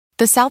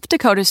The South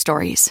Dakota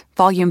Stories,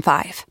 Volume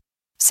 5.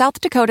 South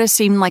Dakota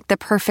seemed like the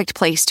perfect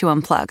place to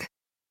unplug.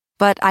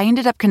 But I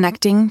ended up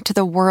connecting to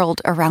the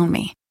world around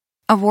me.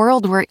 A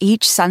world where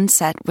each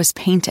sunset was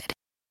painted,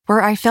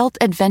 where I felt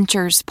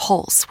adventure's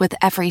pulse with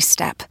every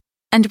step,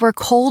 and where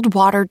cold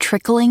water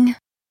trickling,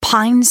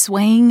 pine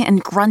swaying,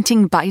 and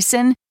grunting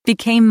bison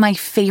became my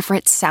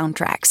favorite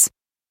soundtracks.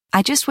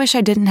 I just wish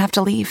I didn't have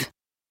to leave.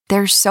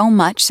 There's so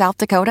much South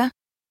Dakota,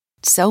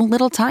 so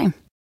little time.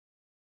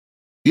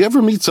 You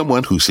ever meet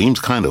someone who seems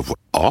kind of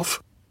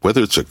off?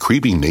 Whether it's a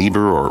creepy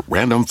neighbor or a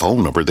random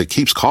phone number that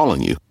keeps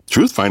calling you,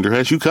 Truthfinder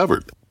has you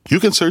covered. You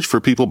can search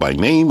for people by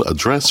name,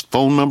 address,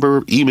 phone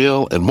number,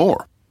 email, and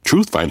more.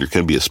 Truthfinder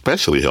can be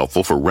especially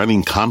helpful for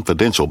running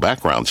confidential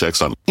background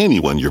checks on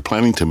anyone you're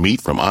planning to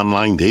meet from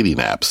online dating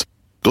apps.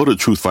 Go to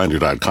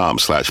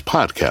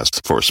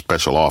truthfinder.com/podcasts for a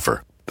special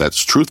offer.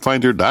 That's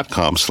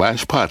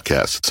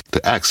truthfinder.com/podcasts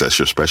to access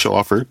your special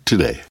offer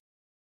today.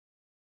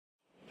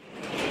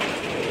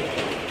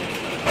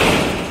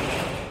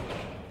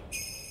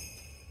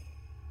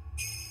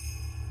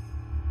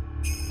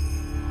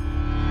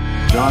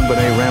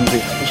 JonBenét Ramsey.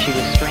 She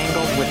was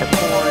strangled with a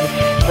cord.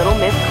 Little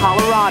Miss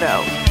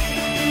Colorado.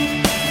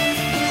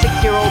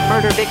 6-year-old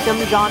murder victim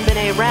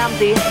JonBenét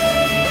Ramsey.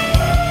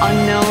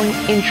 Unknown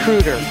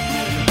intruder.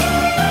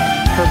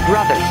 Her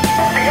brother.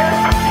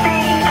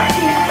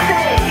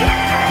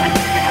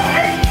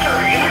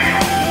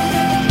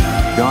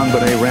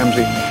 JonBenét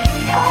Ramsey.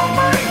 Oh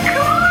my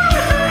God!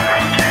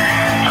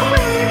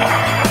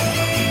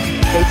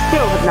 They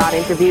still have not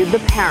interviewed the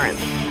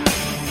parents.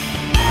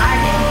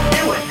 I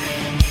didn't do it.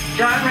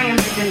 John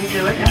Ramsey didn't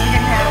do it, and he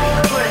didn't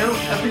have a clue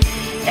of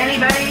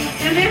anybody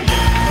who did it.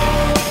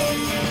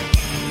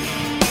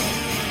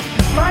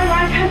 My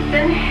life has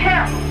been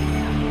hell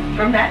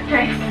from that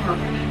day forward,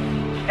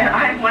 and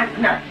I want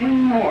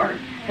nothing more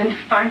than to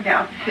find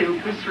out who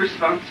was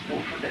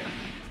responsible for this.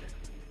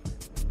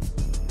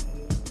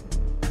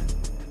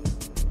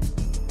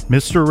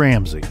 Mr.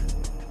 Ramsey,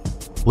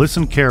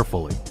 listen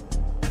carefully.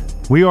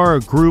 We are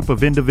a group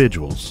of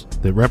individuals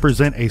that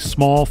represent a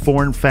small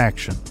foreign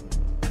faction.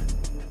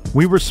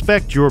 We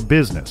respect your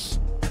business,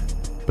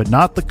 but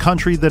not the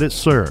country that it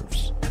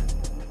serves.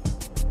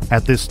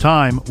 At this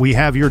time, we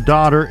have your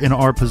daughter in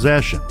our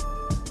possession.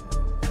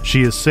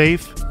 She is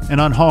safe and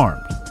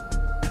unharmed.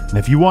 And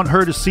if you want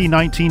her to see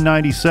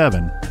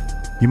 1997,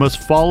 you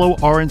must follow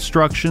our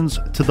instructions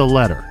to the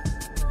letter.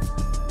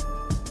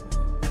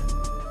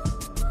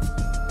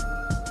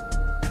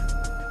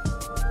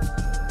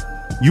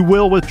 You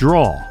will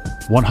withdraw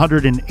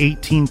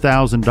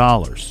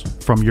 $118,000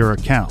 from your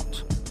account.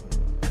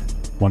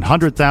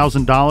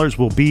 $100,000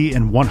 will be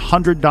in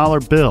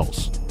 $100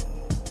 bills,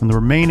 and the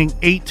remaining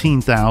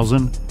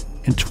 $18,000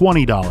 in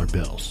 $20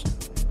 bills.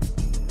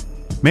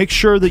 Make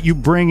sure that you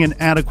bring an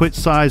adequate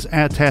size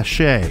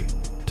attaché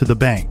to the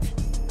bank.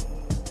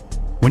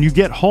 When you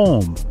get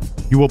home,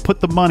 you will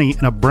put the money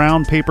in a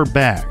brown paper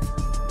bag.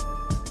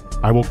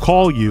 I will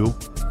call you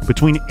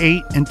between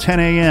 8 and 10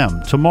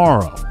 a.m.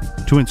 tomorrow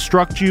to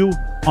instruct you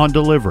on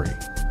delivery.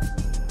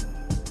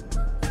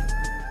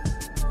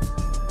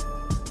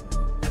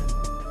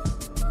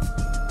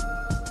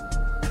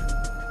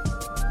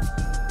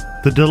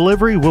 The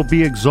delivery will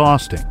be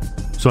exhausting,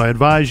 so I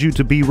advise you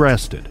to be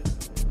rested.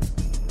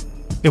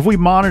 If we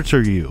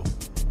monitor you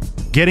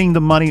getting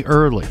the money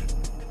early,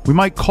 we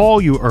might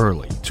call you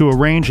early to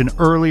arrange an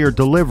earlier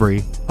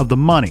delivery of the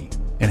money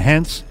and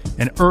hence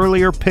an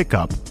earlier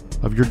pickup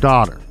of your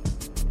daughter.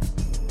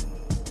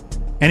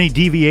 Any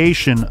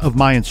deviation of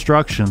my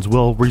instructions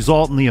will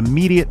result in the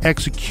immediate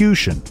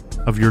execution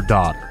of your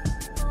daughter.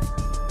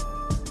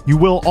 You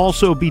will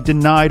also be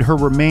denied her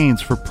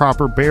remains for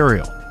proper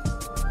burial.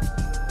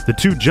 The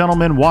two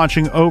gentlemen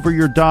watching over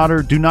your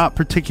daughter do not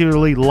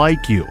particularly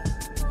like you,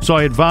 so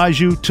I advise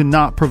you to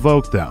not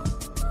provoke them.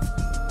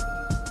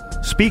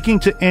 Speaking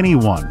to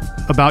anyone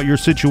about your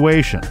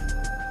situation,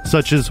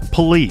 such as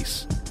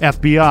police,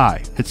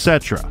 FBI,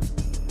 etc.,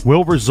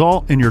 will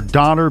result in your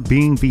daughter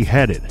being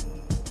beheaded.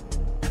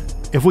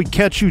 If we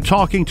catch you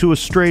talking to a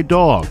stray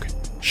dog,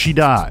 she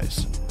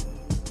dies.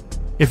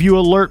 If you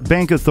alert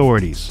bank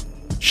authorities,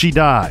 she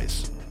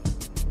dies.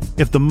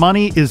 If the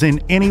money is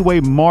in any way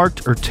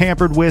marked or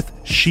tampered with,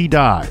 she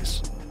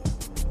dies.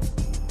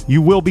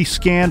 You will be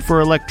scanned for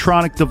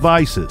electronic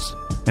devices,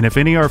 and if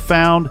any are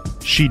found,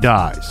 she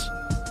dies.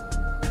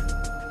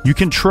 You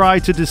can try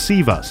to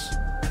deceive us,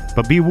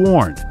 but be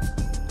warned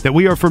that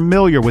we are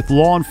familiar with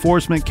law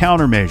enforcement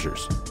countermeasures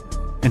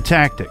and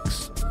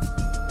tactics.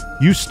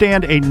 You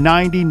stand a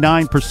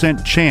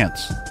 99%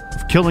 chance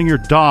of killing your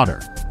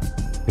daughter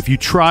if you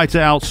try to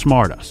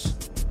outsmart us.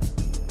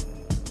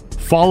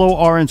 Follow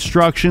our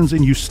instructions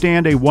and you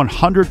stand a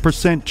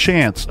 100%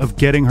 chance of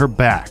getting her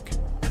back.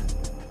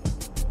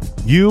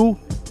 You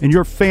and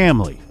your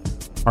family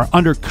are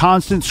under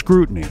constant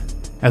scrutiny,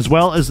 as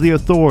well as the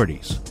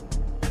authorities.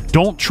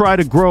 Don't try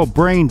to grow a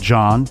brain,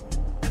 John.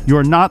 You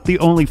are not the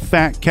only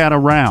fat cat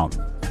around,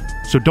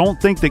 so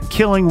don't think that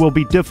killing will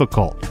be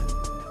difficult.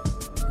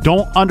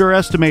 Don't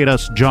underestimate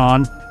us,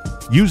 John.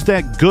 Use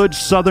that good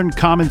Southern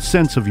common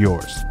sense of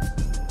yours.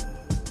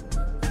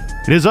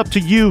 It is up to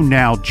you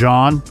now,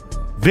 John.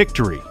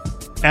 Victory.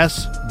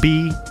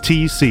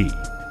 SBTC.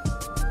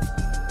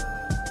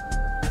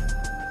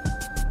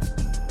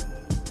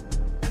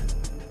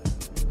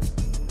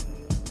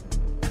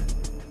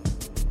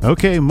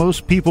 Okay,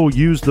 most people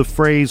use the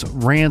phrase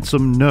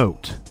ransom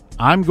note.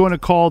 I'm going to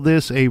call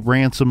this a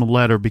ransom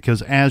letter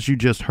because, as you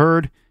just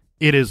heard,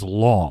 it is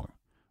long.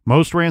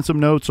 Most ransom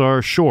notes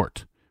are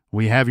short.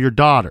 We have your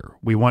daughter.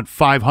 We want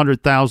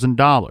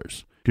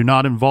 $500,000. Do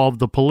not involve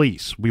the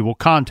police. We will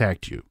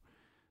contact you.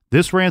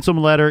 This ransom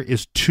letter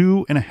is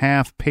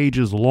 2.5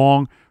 pages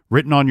long,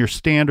 written on your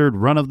standard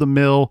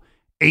run-of-the-mill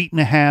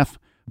 8.5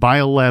 by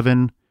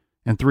 11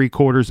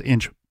 3/4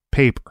 inch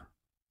paper.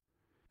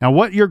 Now,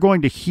 what you're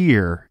going to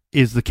hear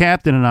is the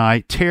captain and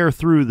I tear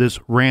through this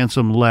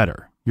ransom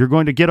letter. You're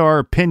going to get our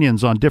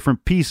opinions on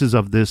different pieces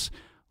of this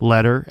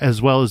letter,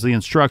 as well as the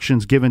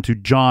instructions given to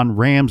John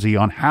Ramsey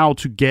on how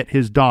to get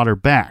his daughter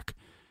back.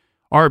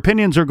 Our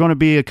opinions are going to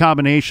be a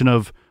combination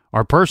of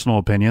our personal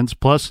opinions,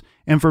 plus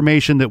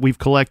information that we've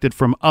collected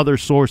from other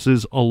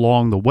sources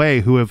along the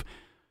way who have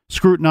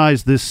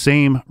scrutinized this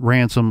same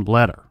ransom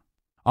letter.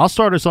 I'll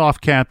start us off,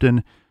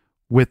 Captain,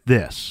 with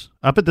this.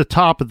 Up at the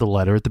top of the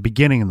letter, at the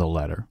beginning of the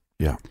letter,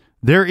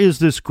 there is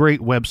this great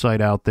website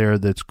out there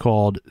that's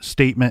called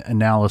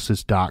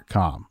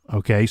statementanalysis.com.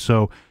 Okay,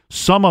 so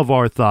some of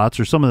our thoughts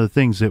or some of the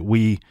things that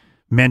we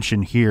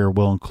mention here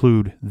will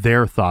include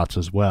their thoughts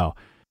as well.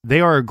 They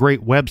are a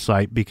great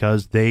website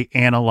because they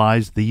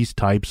analyze these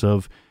types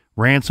of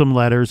ransom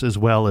letters as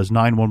well as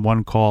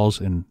 911 calls,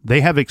 and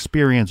they have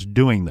experience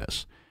doing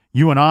this.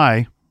 You and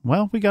I,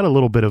 well, we got a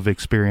little bit of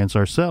experience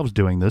ourselves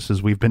doing this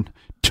as we've been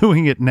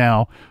doing it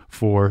now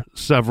for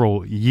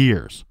several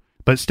years.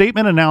 But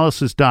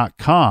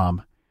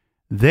statementanalysis.com,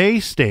 they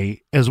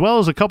state, as well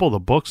as a couple of the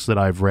books that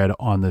I've read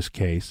on this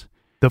case,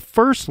 the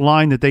first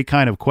line that they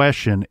kind of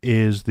question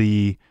is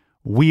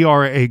we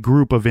are a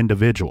group of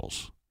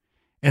individuals.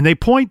 And they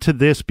point to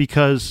this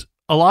because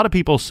a lot of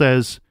people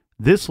says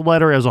this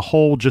letter as a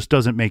whole just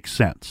doesn't make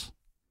sense.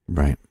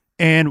 Right.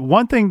 And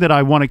one thing that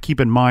I want to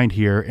keep in mind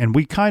here, and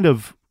we kind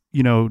of,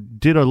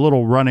 did a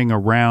little running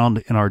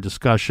around in our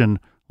discussion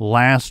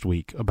last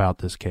week about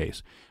this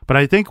case. But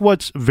I think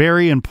what's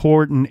very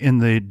important in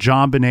the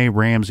JonBenet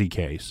Ramsey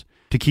case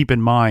to keep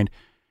in mind,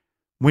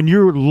 when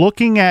you're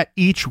looking at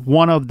each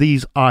one of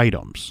these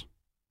items,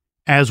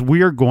 as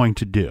we're going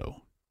to do,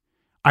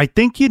 I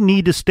think you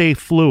need to stay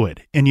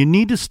fluid and you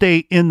need to stay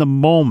in the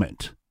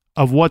moment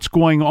of what's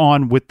going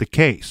on with the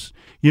case.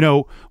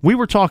 We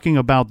were talking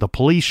about the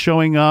police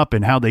showing up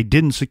and how they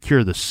didn't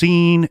secure the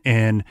scene,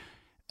 and,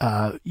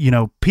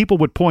 people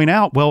would point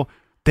out, well,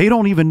 they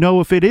don't even know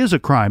if it is a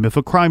crime, if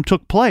a crime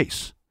took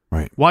place.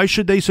 Right. Why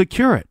should they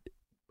secure it?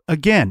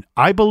 Again,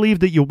 I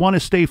believe that you want to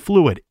stay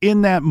fluid.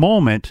 In that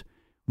moment,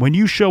 when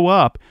you show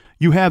up,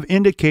 you have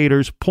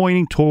indicators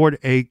pointing toward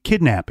a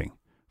kidnapping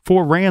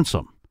for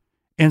ransom.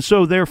 And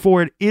so,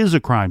 therefore, it is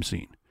a crime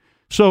scene.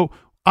 So,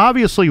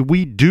 obviously,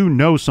 we do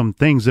know some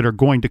things that are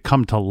going to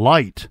come to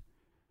light.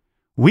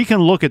 We can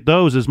look at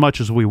those as much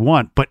as we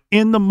want, but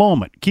in the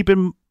moment, keep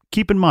in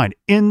mind,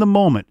 in the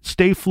moment,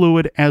 stay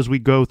fluid as we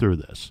go through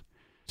this.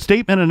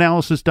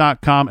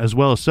 Statementanalysis.com, as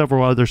well as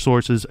several other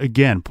sources,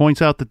 again,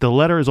 points out that the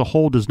letter as a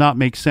whole does not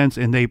make sense,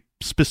 and they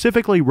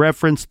specifically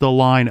reference the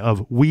line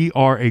of, we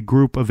are a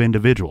group of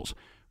individuals,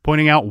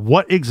 pointing out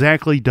what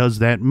exactly does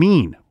that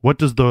mean? What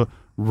does the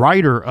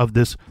writer of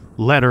this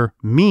letter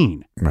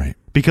mean? Right.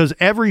 Because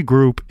every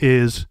group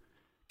is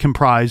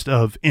comprised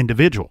of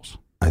individuals.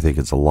 I think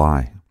it's a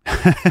lie.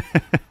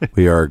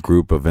 We are a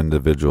group of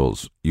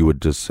individuals. You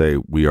would just say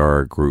we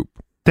are a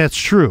group. That's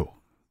true.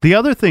 The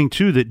other thing,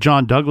 too, that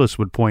John Douglas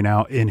would point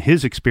out in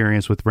his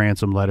experience with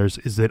ransom letters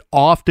is that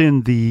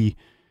often the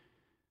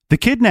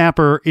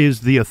kidnapper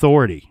is the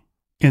authority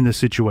in the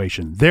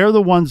situation. They're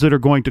the ones that are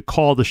going to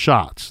call the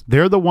shots.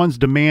 They're the ones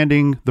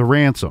demanding the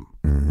ransom.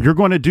 Mm-hmm. You're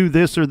going to do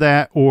this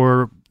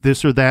or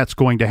that's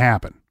going to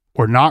happen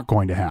or not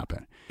going to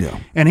happen. Yeah.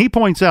 And he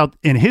points out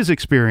in his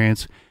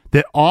experience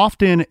that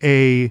often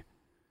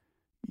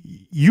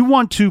you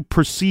want to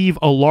perceive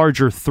a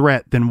larger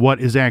threat than what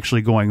is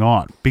actually going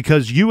on,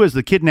 because you as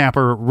the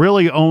kidnapper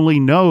really only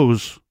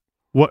knows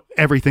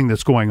everything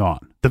that's going on.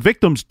 The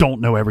victims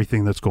don't know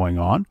everything that's going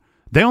on.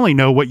 They only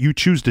know what you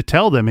choose to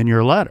tell them in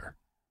your letter.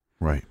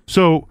 Right.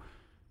 So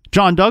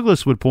John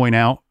Douglas would point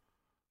out,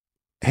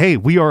 hey,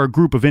 we are a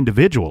group of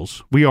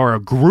individuals. We are a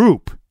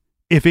group.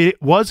 If it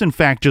was in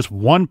fact just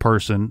one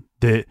person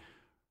that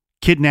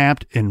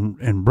kidnapped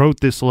and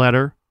wrote this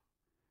letter,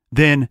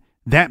 then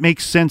that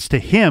makes sense to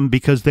him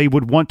because they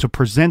would want to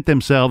present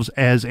themselves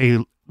as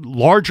a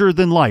larger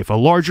than life, a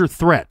larger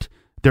threat.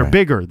 They're right.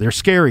 Bigger, they're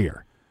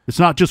scarier. It's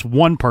not just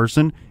one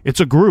person, it's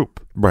a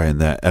group. Right, and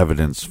that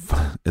evidence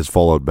is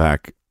followed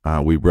back.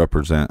 We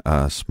represent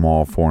a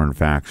small foreign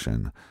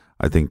faction.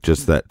 I think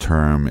just that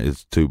term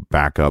is to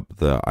back up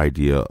the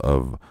idea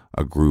of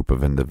a group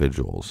of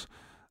individuals.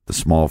 The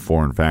small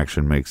foreign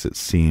faction makes it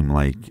seem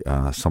like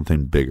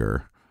something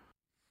bigger.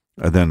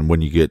 And then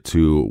when you get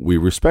to, we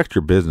respect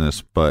your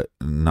business, but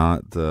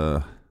not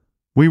the...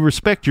 We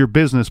respect your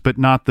business, but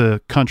not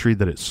the country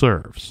that it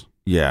serves.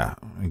 Yeah.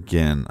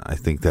 Again, I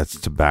think that's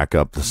to back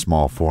up the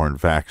small foreign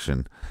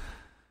faction.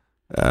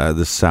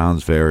 This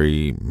sounds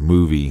very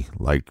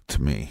movie-like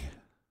to me.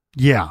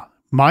 Yeah.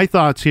 My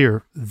thoughts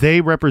here,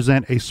 they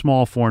represent a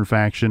small foreign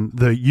faction.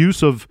 The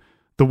use of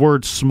the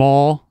word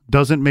small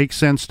doesn't make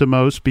sense to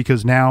most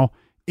because now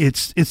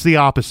it's the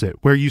opposite.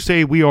 Where you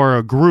say we are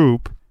a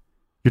group,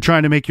 you're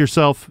trying to make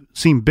yourself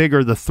seem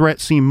bigger, the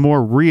threat seem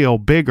more real,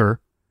 bigger.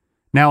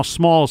 Now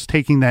small is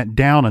taking that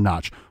down a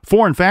notch.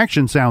 Foreign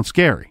faction sounds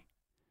scary.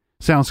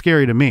 Sounds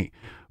scary to me.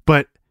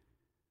 But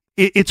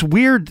it's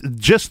weird,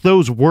 just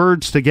those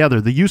words together.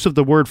 The use of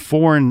the word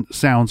foreign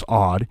sounds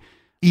odd.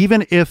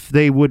 Even if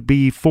they would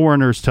be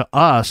foreigners to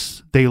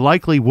us, they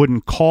likely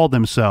wouldn't call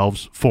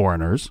themselves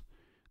foreigners.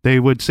 They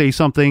would say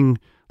something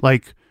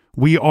like,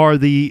 we are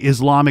the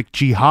Islamic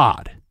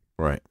Jihad.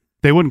 Right.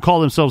 They wouldn't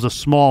call themselves a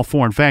small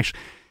foreign faction.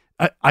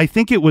 I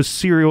think it was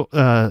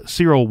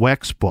Cyril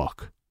Weck's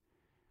book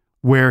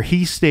where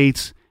he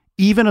states,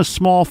 even a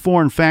small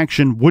foreign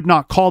faction would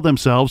not call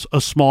themselves a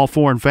small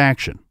foreign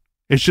faction.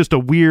 It's just a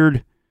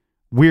weird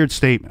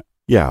statement.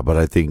 Yeah, but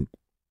I think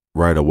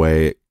right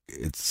away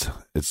it's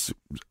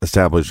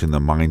establishing the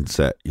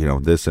mindset. You know,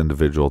 this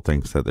individual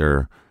thinks that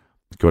they're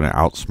going to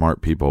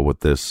outsmart people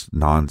with this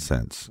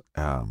nonsense.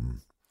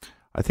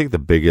 I think the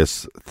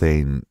biggest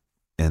thing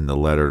in the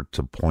letter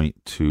to point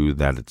to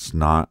that it's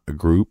not a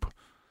group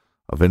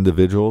of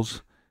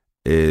individuals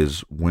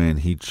is when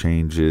he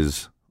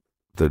changes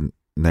the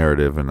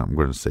narrative, and I'm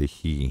going to say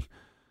he,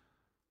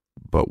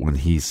 but when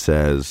he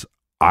says,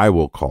 I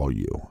will call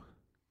you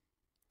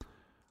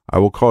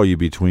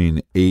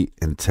between 8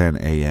 and 10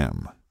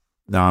 a.m.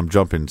 Now, I'm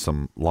jumping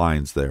some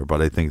lines there,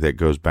 but I think that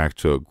goes back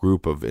to a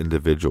group of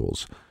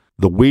individuals.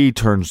 The we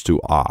turns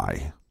to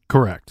I.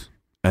 Correct.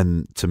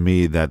 And to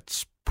me,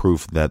 that's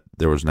proof that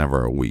there was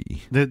never a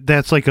we.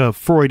 That's like a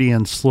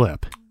Freudian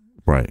slip.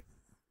 Right.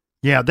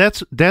 Yeah,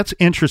 that's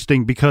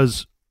interesting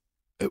because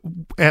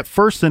at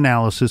first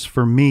analysis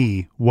for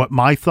me, what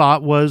my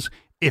thought was,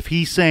 if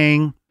he's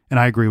saying, and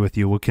I agree with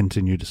you, we'll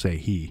continue to say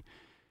he.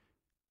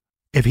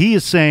 If he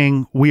is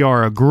saying we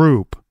are a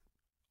group,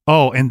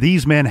 and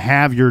these men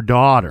have your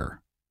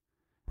daughter.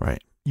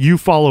 Right. You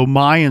follow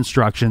my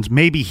instructions.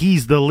 Maybe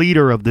he's the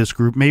leader of this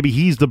group. Maybe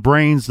he's the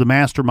brains, the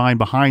mastermind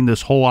behind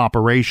this whole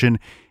operation,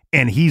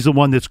 and he's the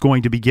one that's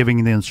going to be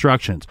giving the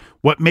instructions.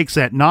 What makes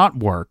that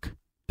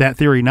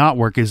theory not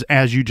work, is,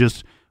 as you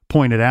just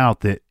pointed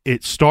out, that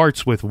it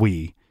starts with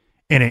we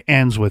and it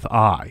ends with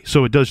I.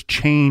 So it does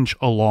change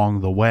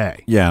along the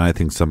way. Yeah, and I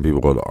think some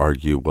people would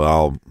argue,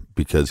 well,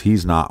 because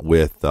he's not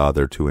with the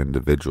other two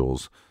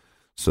individuals,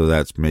 so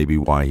that's maybe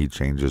why he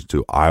changes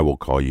to I will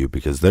call you,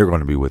 because they're going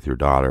to be with your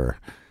daughter.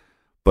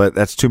 But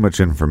that's too much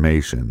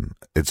information.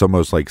 It's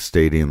almost like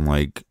stating,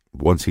 like,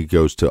 once he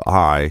goes to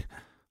I,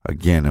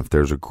 again, if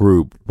there's a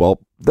group, well,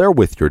 they're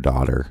with your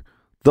daughter.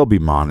 They'll be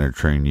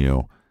monitoring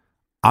you.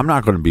 I'm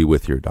not going to be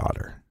with your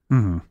daughter.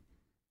 Mm-hmm.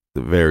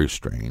 Very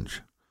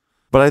strange.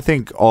 But I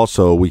think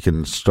also we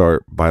can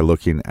start by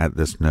looking at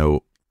this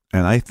note,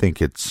 and I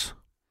think it's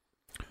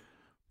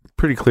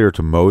pretty clear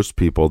to most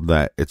people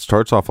that it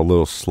starts off a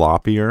little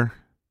sloppier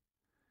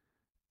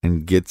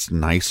and gets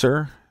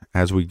nicer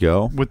as we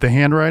go. With the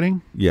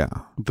handwriting? Yeah.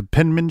 With the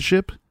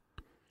penmanship?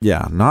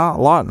 Yeah, not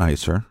a lot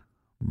nicer,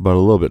 but a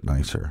little bit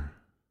nicer.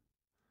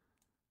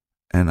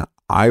 And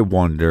I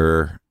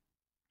wonder,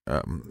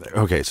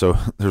 okay, so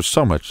there's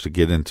so much to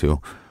get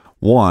into.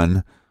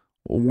 One,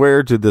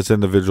 where did this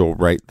individual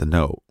write the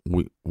note?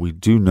 We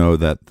do know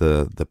that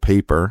the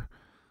paper,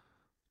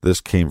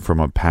 this came from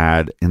a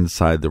pad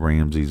inside the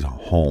Ramseys'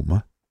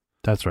 home.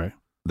 That's right.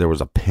 There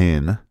was a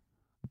pin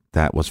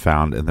that was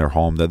found in their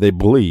home that they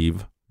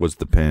believe was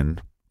the pin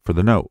for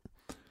the note.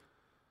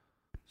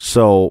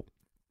 So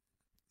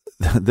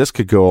this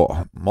could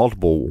go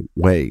multiple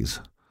ways.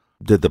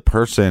 Did the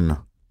person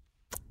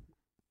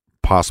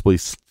possibly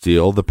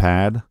steal the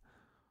pad,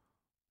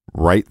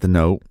 write the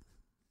note,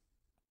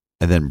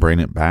 and then bring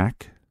it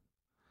back?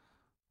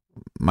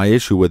 My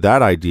issue with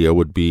that idea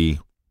would be,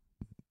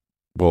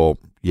 well,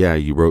 yeah,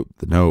 you wrote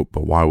the note,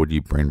 but why would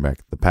you bring back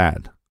the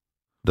pad?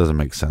 Doesn't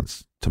make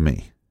sense to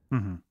me.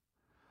 Mm-hmm.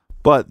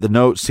 But the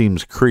note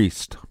seems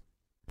creased,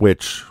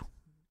 which,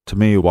 to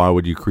me, why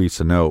would you crease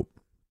a note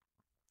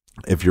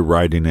if you're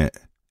writing it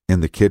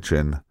in the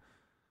kitchen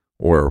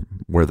or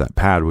where that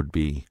pad would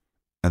be,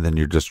 and then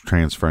you're just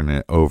transferring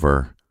it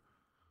over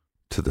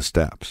to the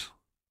steps?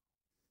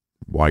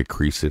 Why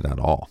crease it at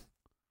all?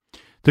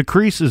 The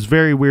crease is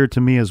very weird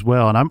to me as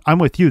well, and I'm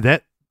with you.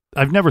 That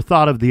I've never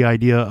thought of the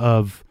idea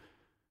of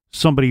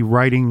somebody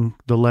writing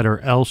the letter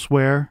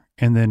elsewhere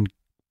and then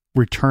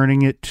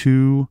returning it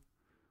to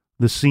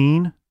the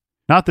scene.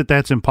 Not that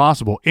that's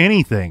impossible.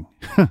 Anything,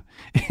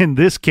 in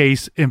this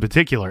case in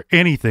particular,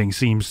 anything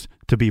seems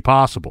to be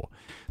possible.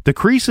 The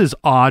crease is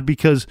odd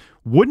because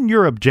wouldn't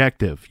your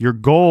objective, your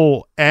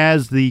goal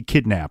as the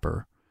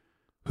kidnapper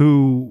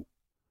who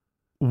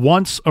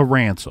wants a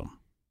ransom,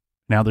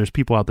 Now there's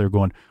people out there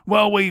going,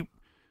 well, we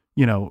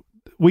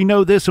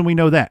know this and we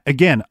know that.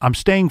 Again, I'm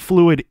staying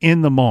fluid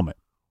in the moment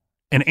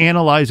and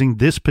analyzing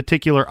this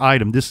particular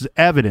item. This is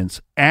evidence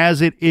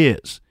as it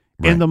is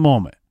in the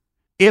moment.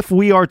 If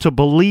we are to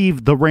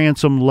believe the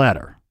ransom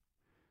letter,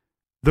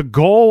 the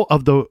goal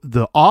of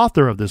the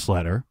author of this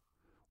letter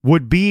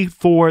would be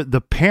for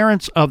the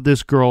parents of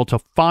this girl to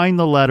find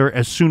the letter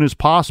as soon as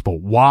possible.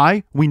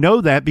 Why? We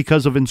know that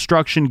because of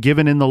instruction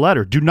given in the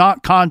letter. Do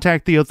not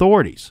contact the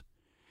authorities.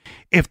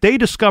 If they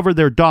discover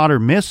their daughter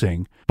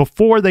missing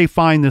before they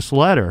find this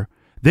letter,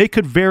 they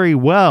could very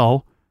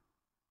well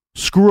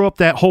screw up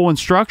that whole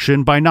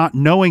instruction by not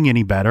knowing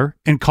any better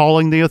and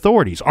calling the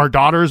authorities. Our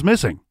daughter is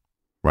missing.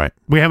 Right.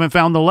 We haven't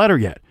found the letter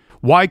yet.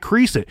 Why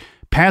crease it?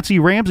 Patsy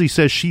Ramsey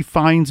says she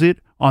finds it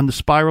on the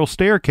spiral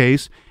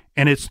staircase,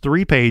 and it's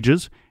 3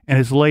 pages, and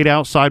it's laid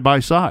out side by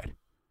side.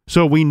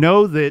 So we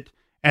know that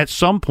at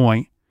some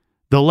point,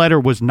 the letter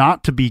was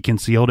not to be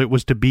concealed. It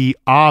was to be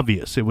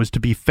obvious. It was to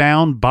be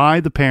found by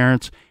the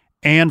parents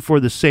and for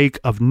the sake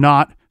of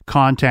not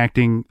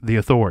contacting the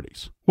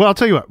authorities. Well, I'll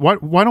tell you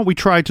what. Why don't we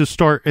try to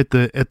start at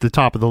the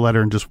top of the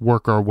letter and just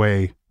work our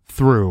way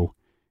through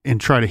and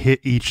try to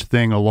hit each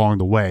thing along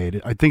the way.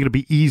 I think it'll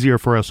be easier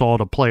for us all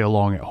to play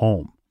along at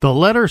home. The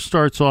letter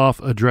starts off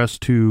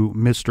addressed to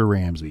Mr.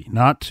 Ramsey,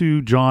 not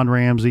to John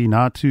Ramsey,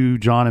 not to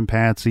John and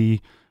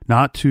Patsy,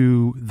 not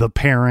to the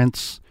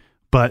parents,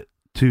 but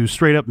to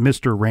straight up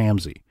Mr.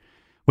 Ramsey,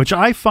 which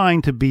I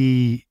find to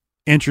be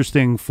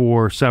interesting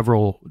for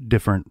several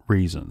different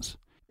reasons.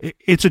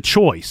 It's a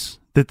choice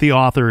that the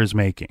author is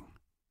making.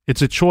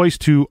 It's a choice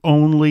to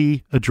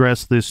only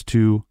address this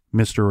to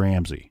Mr.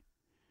 Ramsey.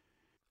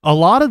 A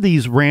lot of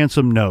these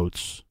ransom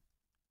notes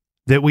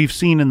that we've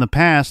seen in the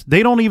past,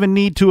 they don't even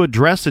need to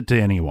address it to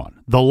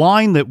anyone. The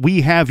line that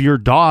 "we have your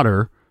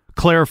daughter"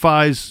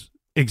 clarifies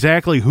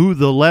exactly who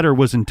the letter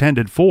was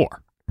intended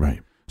for.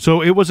 Right.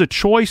 So it was a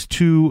choice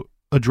to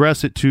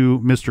address it to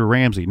Mr.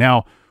 Ramsey.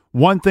 Now,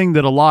 one thing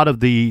that a lot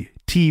of the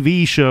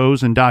TV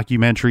shows and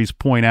documentaries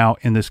point out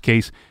in this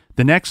case,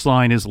 the next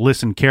line is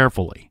 "listen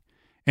carefully."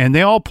 And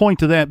they all point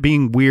to that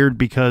being weird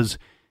because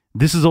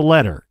this is a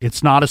letter.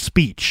 It's not a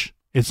speech.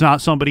 It's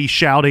not somebody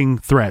shouting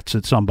threats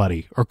at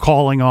somebody or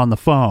calling on the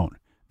phone.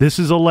 This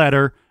is a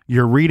letter.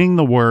 You're reading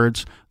the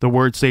words. The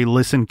words say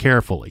 "listen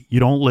carefully." You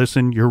don't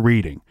listen, you're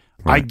reading.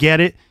 Right. I get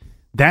it.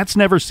 That's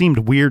never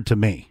seemed weird to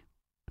me.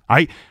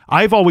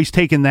 I've always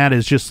taken that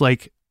as just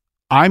like,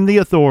 I'm the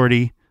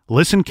authority.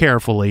 Listen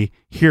carefully.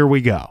 Here we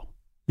go.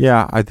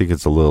 Yeah, I think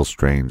it's a little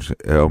strange.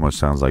 It almost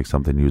sounds like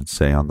something you'd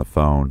say on the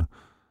phone,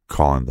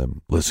 calling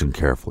them, "Listen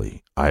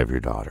carefully. I have your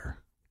daughter."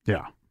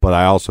 Yeah. But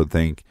I also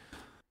think,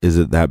 is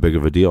it that big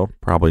of a deal?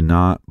 Probably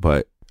not.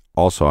 But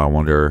also, I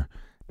wonder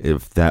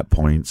if that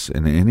points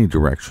in any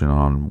direction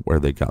on where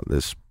they got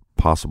this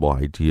possible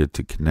idea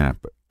to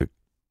kidnap a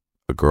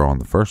girl in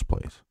the first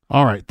place.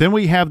 All right. Then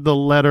we have the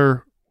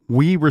letter,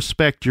 "We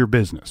respect your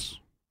business."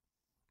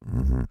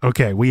 Mm-hmm.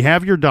 Okay. We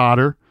have your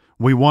daughter.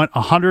 We want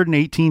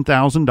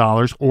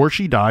 $118,000 or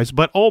she dies.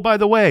 But, oh, by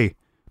the way,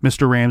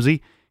 Mr.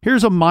 Ramsey,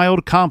 here's a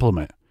mild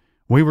compliment.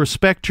 We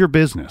respect your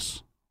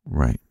business.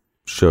 Right.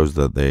 Shows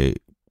that they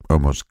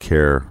almost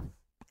care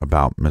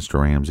about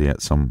Mr. Ramsey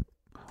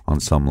on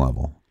some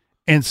level.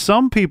 And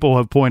some people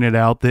have pointed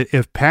out that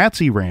if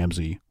Patsy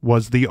Ramsey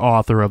was the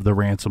author of the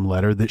ransom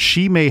letter, that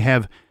she may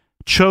have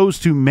chose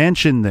to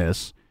mention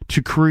this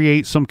to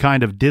create some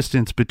kind of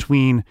distance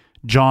between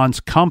John's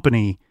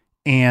company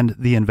and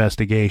the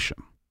investigation.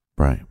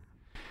 Right.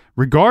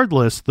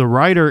 Regardless, the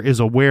writer is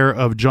aware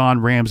of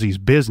John Ramsey's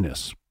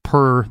business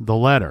per the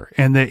letter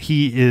and that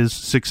he is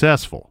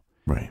successful.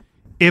 Right.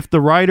 If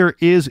the writer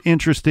is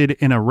interested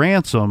in a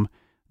ransom,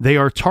 they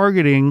are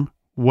targeting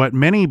what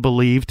many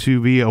believe to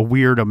be a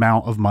weird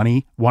amount of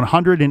money,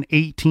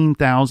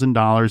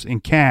 $118,000 in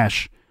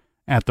cash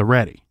at the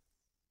ready.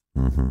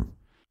 Mm-hmm.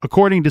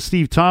 According to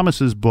Steve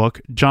Thomas's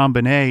book, John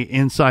Bonet,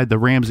 Inside the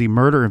Ramsey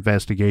Murder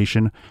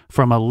Investigation,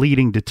 from a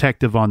leading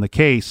detective on the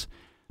case,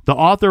 the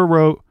author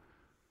wrote,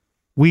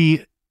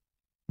 "We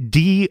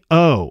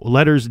D-O,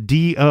 letters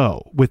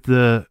D-O, with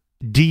the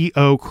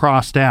D-O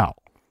crossed out.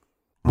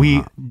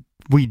 We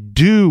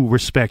do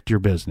respect your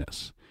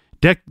business."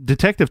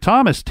 Detective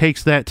Thomas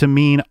takes that to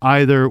mean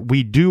either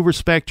we do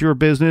respect your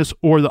business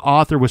or the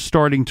author was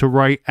starting to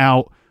write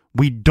out,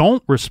 "We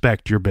don't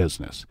respect your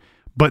business,"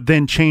 but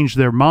then changed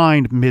their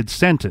mind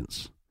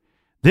mid-sentence.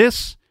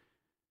 This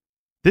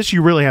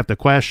you really have to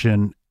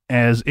question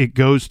as it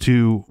goes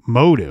to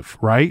motive,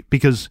 right?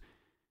 Because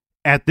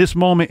at this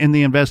moment in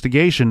the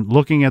investigation,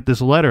 looking at this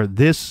letter,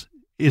 this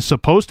is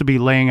supposed to be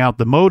laying out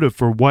the motive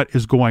for what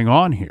is going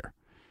on here.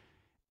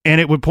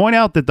 And it would point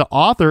out that the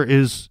author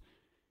is,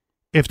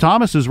 if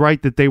Thomas is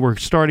right that they were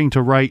starting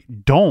to write,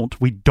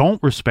 we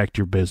don't respect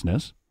your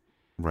business,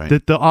 right,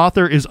 that the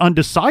author is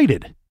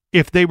undecided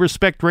if they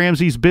respect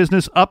Ramsey's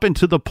business up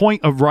until the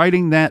point of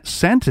writing that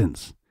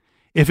sentence.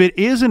 If it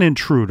is an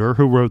intruder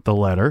who wrote the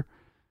letter,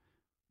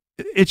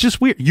 it's just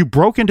weird. You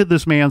broke into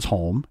this man's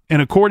home,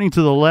 and according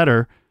to the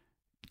letter,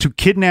 to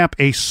kidnap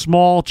a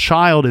small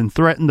child and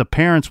threaten the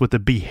parents with a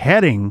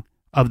beheading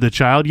of the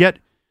child, yet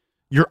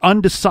you're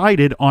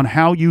undecided on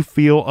how you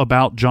feel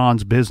about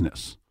John's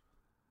business.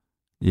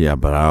 Yeah,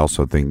 but I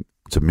also think,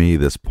 to me,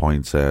 this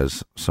points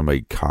as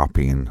somebody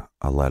copying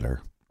a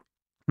letter.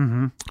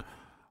 Mm-hmm.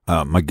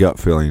 My gut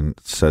feeling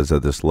says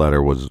that this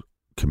letter was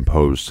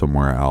composed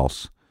somewhere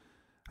else,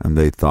 and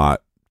they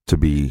thought to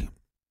be,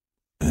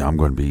 I'm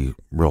going to be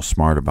real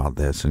smart about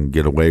this and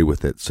get away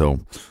with it.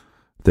 So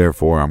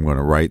therefore, I'm going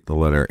to write the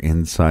letter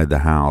inside the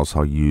house.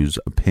 I'll use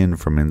a pen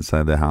from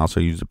inside the house.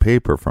 I'll use a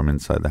paper from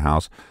inside the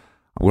house.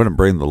 I'm going to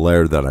bring the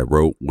letter that I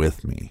wrote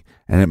with me.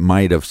 And it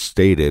might have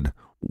stated,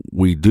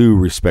 we do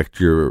respect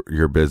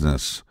your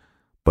business,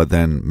 but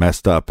then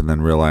messed up and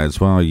then realized,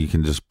 well, you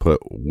can just put,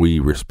 we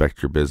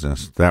respect your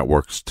business. That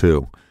works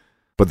too.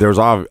 But there's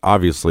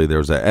obviously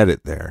there's an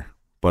edit there.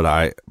 But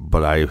I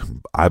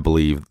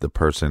believe the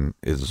person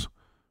is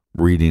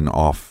reading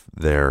off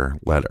their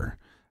letter.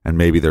 And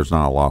maybe there's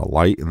not a lot of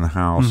light in the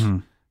house. Mm-hmm.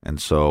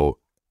 And so,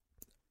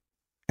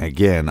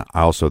 again,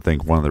 I also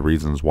think one of the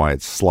reasons why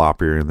it's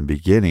sloppier in the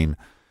beginning,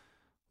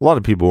 a lot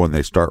of people, when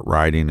they start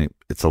writing,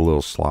 it's a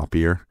little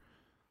sloppier.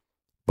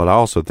 But I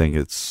also think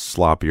it's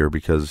sloppier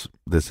because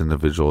this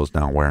individual is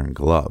now wearing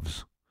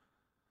gloves.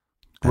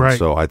 And right.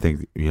 So I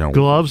think,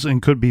 gloves,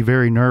 and could be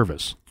very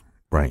nervous.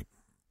 Right.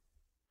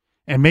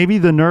 And maybe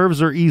the nerves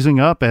are easing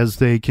up as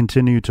they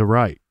continue to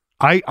write.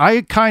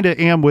 I kind of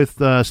am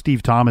with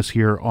Steve Thomas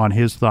here on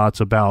his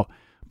thoughts about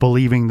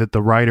believing that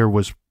the writer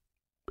was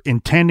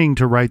intending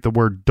to write the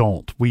word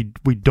don't. We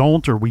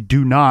don't, or we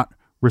do not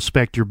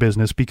respect your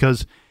business,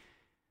 because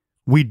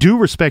we do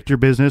respect your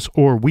business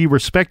or we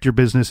respect your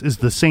business is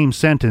the same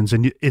sentence,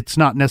 and it's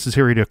not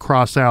necessary to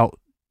cross out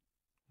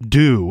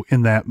do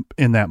in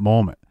that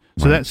moment.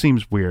 So Right. that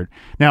seems weird.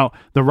 Now,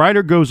 the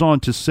writer goes on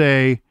to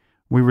say,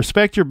 we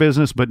respect your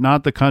business, but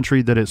not the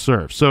country that it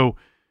serves. So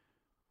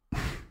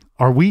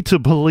are we to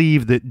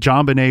believe that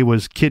JonBenét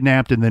was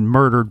kidnapped and then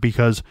murdered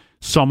because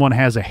someone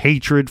has a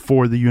hatred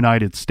for the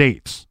United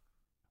States?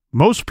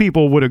 Most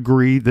people would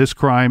agree this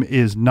crime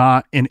is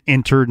not an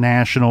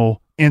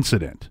international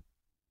incident.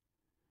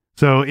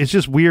 So it's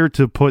just weird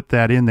to put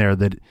that in there,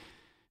 that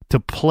to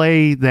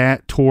play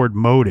that toward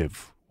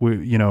motive.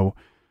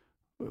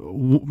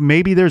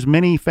 Maybe there's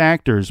many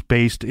factors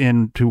based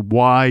into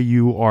why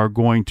you are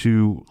going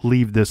to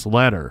leave this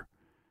letter,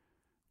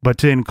 but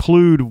to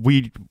include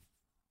we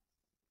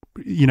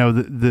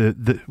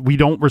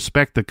don't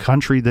respect the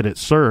country that it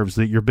serves,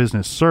 that your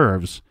business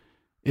serves,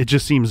 it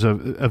just seems a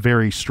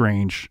very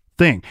strange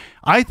thing.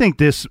 I think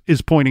this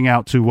is pointing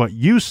out to what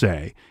you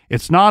say.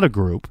 It's not a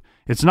group.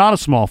 It's not a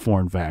small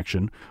foreign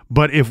faction.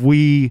 But if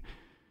we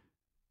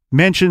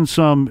mention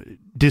some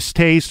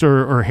distaste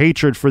or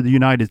hatred for the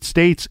United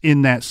States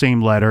in that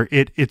same letter,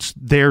 it's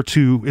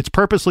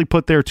purposely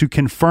put there to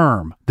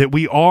confirm that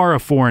we are a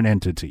foreign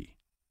entity.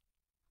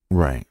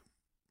 Right.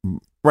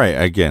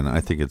 Right. Again, I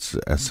think it's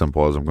as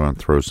simple as I'm going to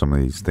throw some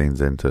of these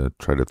things in to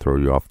try to throw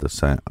you off the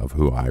scent of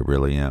who I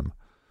really am.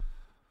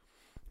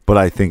 But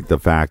I think the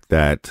fact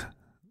that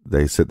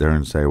they sit there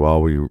and say,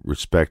 well, we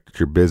respect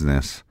your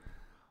business,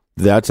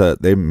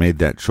 they made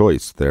that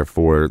choice.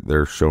 Therefore,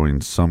 they're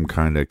showing some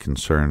kind of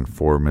concern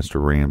for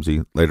Mr.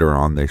 Ramsey. Later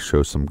on, they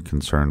show some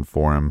concern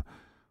for him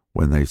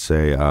when they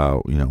say,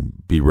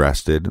 be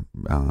rested,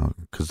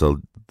 because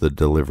the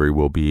delivery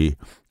will be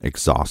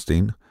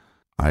exhausting.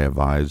 I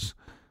advise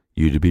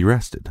you to be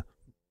rested.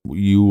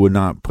 You would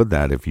not put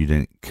that if you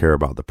didn't care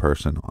about the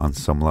person on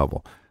some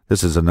level.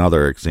 This is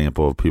another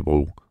example of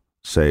people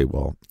say,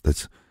 well,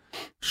 this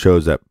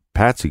shows that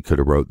Patsy could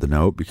have wrote the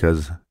note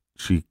because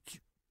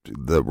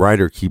the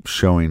writer keeps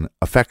showing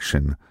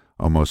affection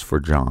almost for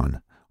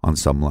John on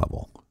some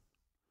level.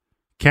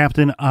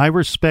 Captain, I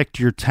respect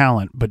your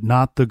talent, but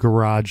not the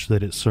garage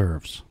that it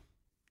serves.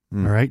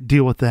 All right,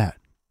 deal with that.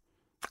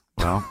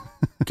 Well,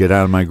 get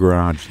out of my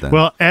garage then.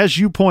 Well, as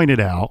you pointed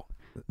out,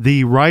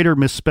 the writer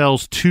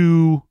misspells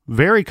two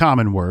very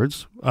common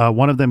words,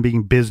 one of them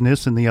being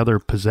business and the other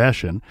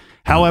possession.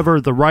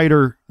 However, the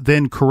writer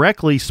then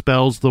correctly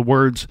spells the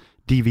words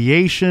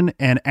deviation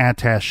and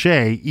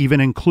attaché, even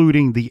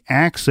including the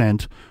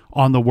accent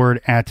on the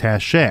word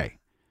attaché.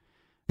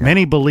 Yeah.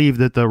 Many believe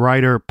that the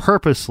writer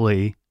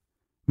purposely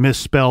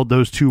misspelled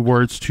those two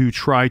words to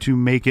try to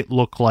make it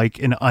look like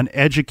an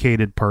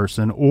uneducated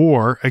person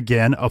or,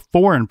 again, a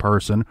foreign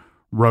person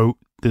wrote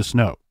this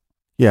note.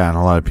 Yeah, and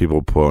a lot of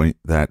people point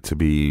that to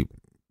be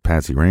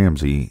Patsy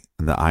Ramsey,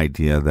 and the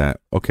idea that,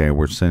 okay,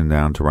 we're sitting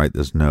down to write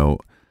this note.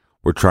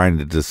 We're trying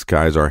to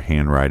disguise our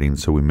handwriting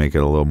so we make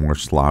it a little more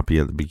sloppy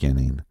at the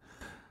beginning.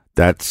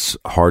 That's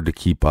hard to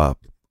keep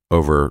up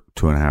over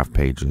 2.5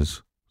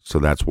 pages, so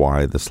that's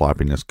why the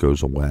sloppiness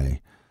goes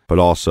away. But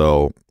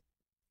also,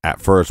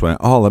 at first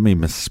went, let me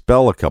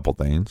misspell a couple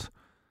things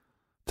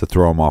to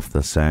throw them off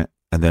the scent,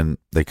 and then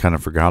they kind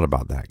of forgot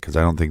about that because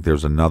I don't think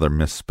there's another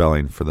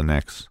misspelling for the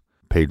next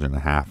page and a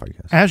half, I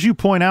guess. As you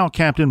point out,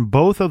 Captain,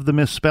 both of the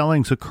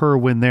misspellings occur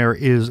when there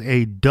is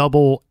a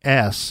double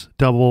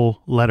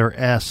letter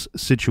S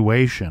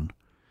situation.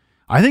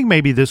 I think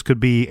maybe this could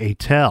be a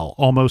tell,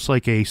 almost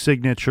like a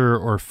signature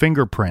or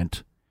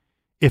fingerprint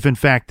if in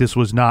fact this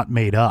was not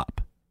made up,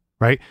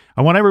 right?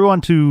 I want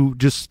everyone to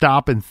just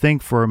stop and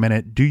think for a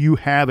minute. Do you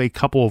have a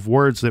couple of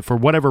words that for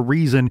whatever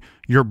reason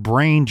your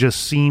brain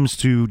just seems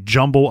to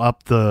jumble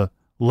up the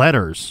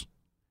letters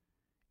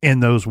in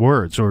those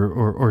words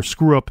or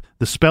screw up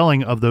the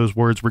spelling of those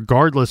words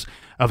regardless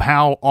of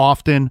how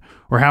often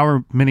or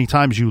how many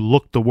times you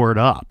look the word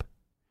up?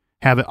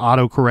 Have it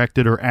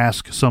auto-corrected or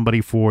ask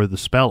somebody for the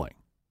spelling.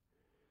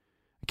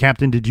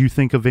 Captain, did you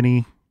think of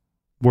any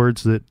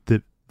words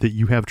that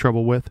you have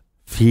trouble with?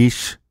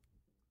 Fish,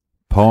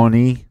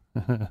 pony,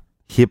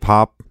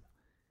 hip-hop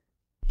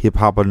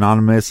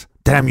anonymous.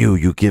 Damn you,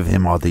 you give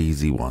him all the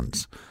easy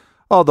ones.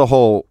 Oh, the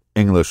whole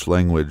English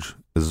language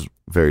is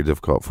very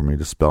difficult for me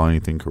to spell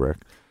anything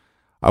correct.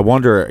 I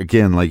wonder,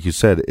 again, like you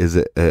said, is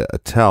it a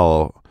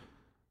tell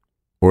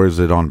or is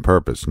it on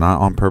purpose?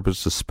 Not on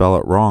purpose to spell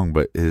it wrong,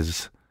 but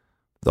is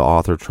the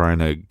author trying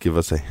to give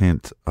us a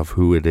hint of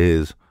who it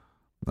is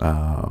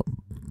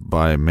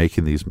by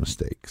making these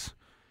mistakes?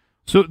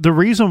 So the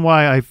reason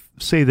why I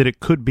say that it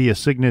could be a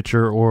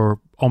signature or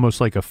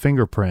almost like a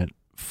fingerprint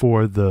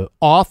for the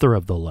author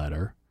of the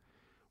letter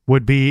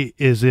would be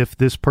is if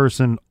this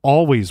person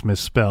always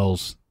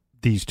misspells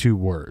these two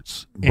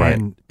words, right,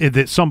 and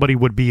that somebody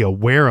would be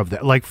aware of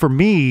that. Like for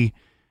me,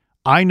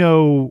 I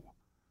know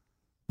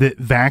that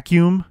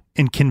vacuum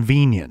and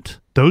convenient,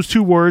 those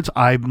two words,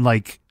 I'm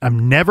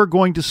never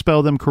going to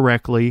spell them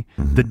correctly.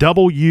 Mm-hmm. The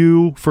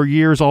W for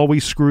years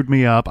always screwed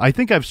me up. I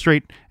think I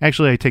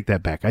take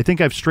that back. I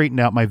think I've straightened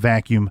out my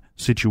vacuum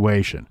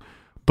situation.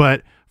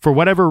 But for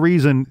whatever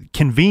reason,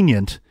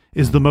 convenient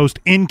is the most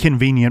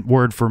inconvenient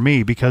word for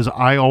me because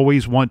I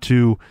always want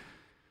to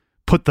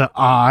put the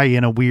I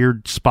in a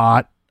weird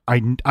spot.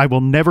 I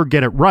will never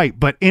get it right.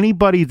 But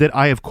anybody that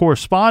I have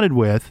corresponded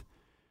with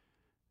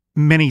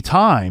many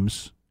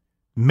times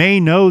may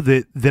know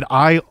that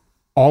I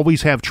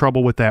always have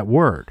trouble with that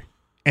word.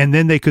 And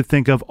then they could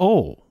think of,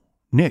 oh,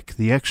 Nick,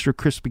 the extra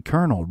crispy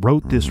colonel,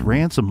 wrote this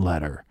ransom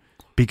letter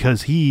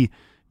because he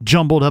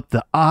jumbled up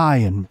the I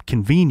in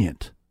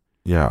convenient.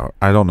 Yeah,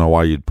 I don't know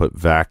why you'd put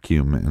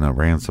vacuum in a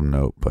ransom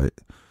note, but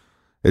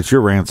it's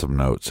your ransom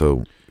note,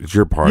 so it's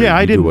your party. Yeah,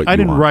 I didn't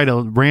want. write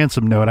a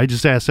ransom note. I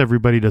just asked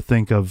everybody to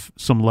think of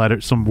some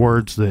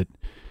words that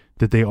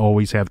they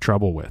always have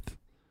trouble with.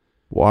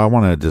 Well, I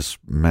want to just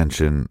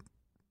mention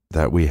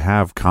that we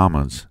have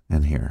commas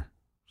in here.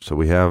 So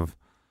we have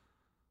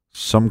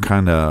some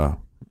kind of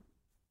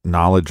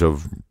knowledge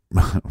of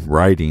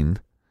writing,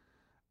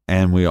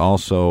 and we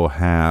also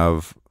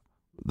have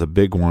the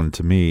big one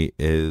to me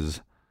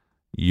is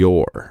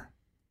your,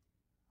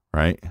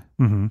 right?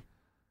 Mm-hmm.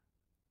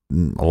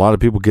 A lot of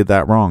people get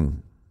that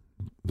wrong.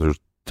 There's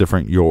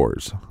different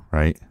yours,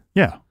 right?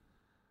 Yeah.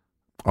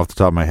 Off the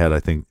top of my head, I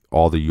think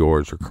all the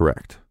yours are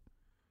correct.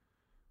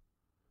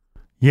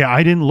 Yeah,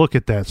 I didn't look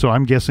at that, so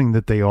I'm guessing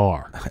that they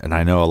are. And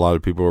I know a lot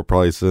of people are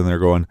probably sitting there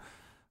going,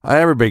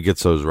 everybody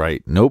gets those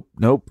right. Nope.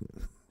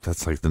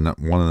 That's like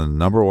one of the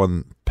number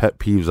one pet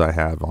peeves I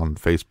have on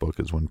Facebook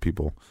is when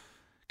people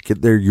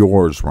get their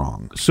yours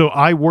wrong. So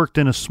I worked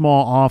in a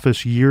small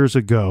office years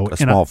ago. A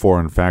small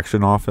foreign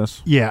faction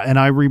office? Yeah, and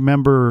I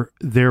remember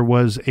there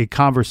was a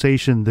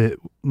conversation that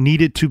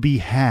needed to be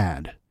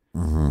had,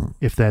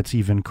 if that's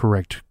even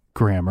correct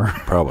grammar.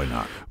 Probably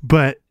not.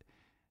 But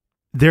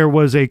there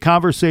was a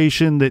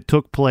conversation that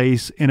took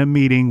place in a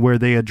meeting where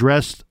they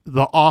addressed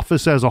the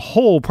office as a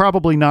whole,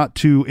 probably not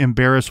to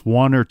embarrass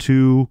one or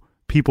two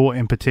people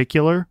in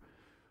particular,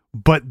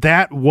 but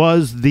that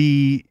was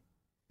the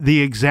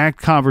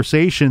exact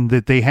conversation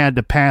that they had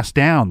to pass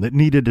down, that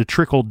needed to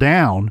trickle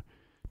down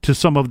to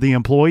some of the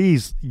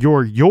employees.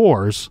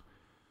 Yours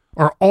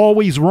are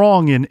always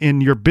wrong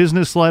in your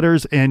business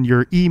letters and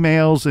your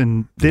emails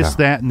and this,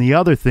 that, and the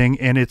other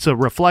thing, and it's a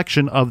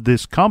reflection of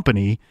this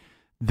company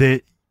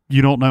that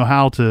you don't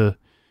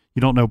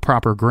know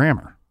proper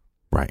grammar.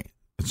 Right.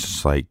 It's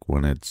just like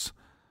when it's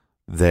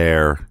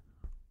there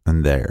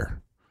and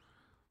there.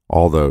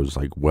 All those,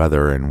 like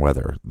weather and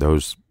weather,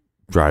 those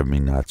drive me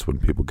nuts when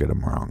people get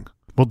them wrong.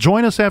 Well,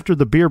 join us after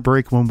the beer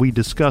break when we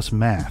discuss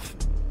math.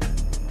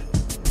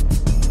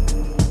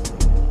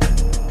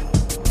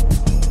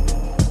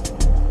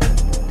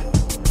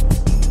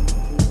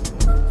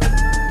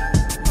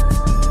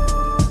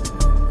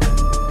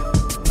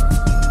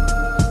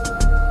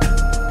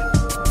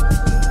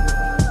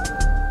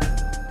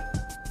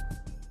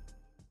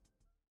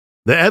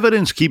 The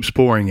evidence keeps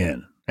pouring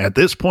in. At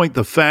this point,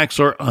 the facts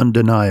are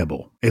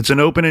undeniable. It's an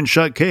open and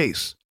shut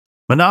case.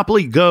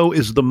 Monopoly Go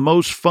is the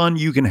most fun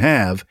you can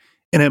have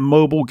in a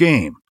mobile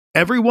game.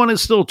 Everyone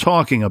is still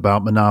talking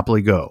about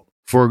Monopoly Go,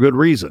 for a good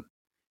reason.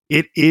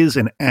 It is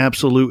an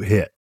absolute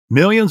hit.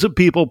 Millions of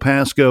people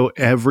pass Go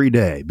every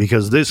day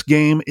because this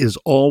game is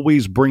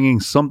always bringing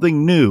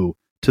something new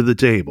to the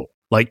table.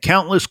 Like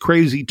countless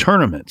crazy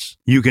tournaments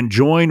you can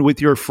join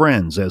with your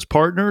friends as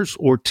partners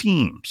or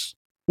teams.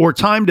 Or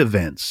timed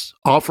events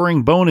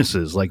offering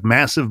bonuses like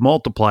massive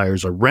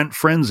multipliers or rent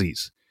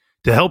frenzies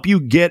to help you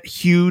get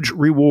huge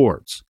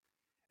rewards.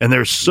 And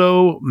there's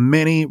so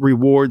many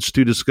rewards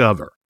to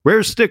discover.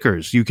 Rare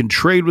stickers you can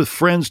trade with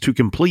friends to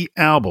complete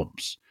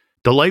albums.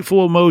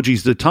 Delightful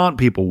emojis to taunt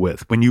people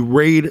with when you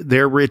raid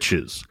their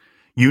riches.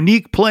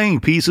 Unique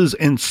playing pieces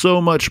and so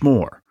much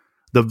more.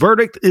 The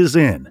verdict is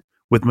in.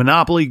 With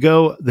Monopoly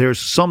Go, there's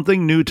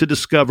something new to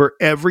discover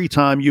every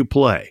time you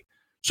play.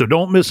 So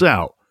don't miss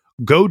out.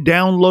 Go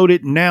download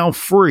it now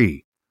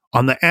free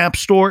on the App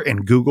Store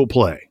and Google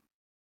Play.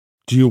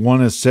 Do you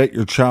want to set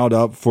your child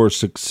up for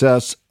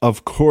success?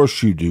 Of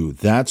course you do.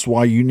 That's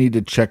why you need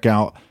to check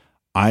out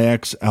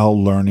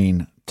IXL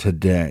Learning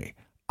today.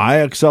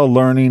 IXL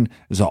Learning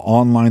is an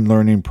online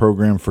learning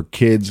program for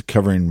kids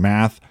covering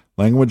math,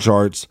 language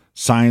arts,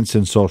 science,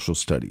 and social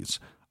studies.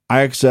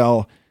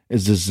 IXL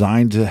is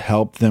designed to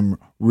help them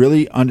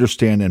really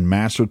understand and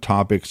master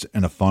topics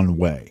in a fun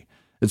way.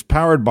 It's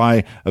powered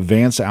by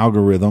advanced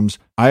algorithms.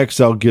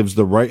 IXL gives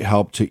the right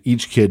help to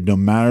each kid no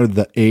matter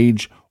the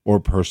age or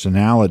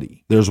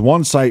personality. There's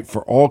one site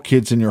for all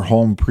kids in your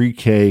home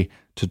pre-K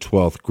to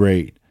 12th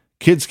grade.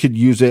 Kids could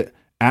use it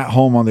at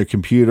home on their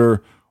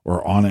computer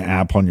or on an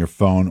app on your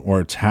phone or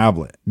a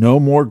tablet. No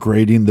more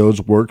grading those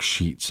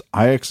worksheets.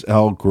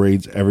 IXL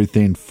grades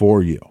everything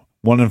for you.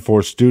 1 in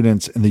 4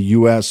 students in the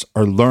U.S.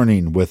 are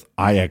learning with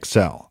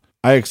IXL.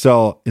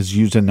 IXL is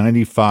used in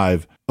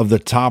 95 of the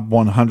top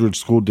 100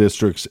 school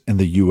districts in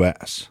the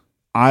U.S.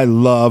 I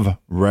love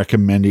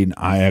recommending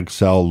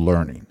IXL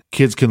Learning.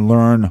 Kids can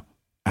learn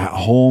at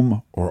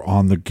home or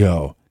on the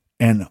go.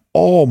 And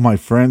all my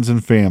friends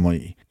and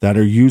family that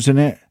are using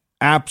it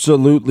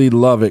absolutely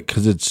love it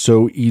because it's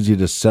so easy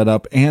to set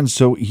up and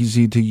so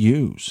easy to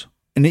use.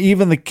 And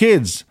even the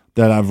kids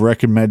that I've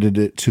recommended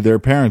it to their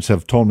parents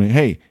have told me,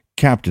 hey,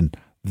 Captain,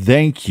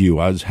 thank you.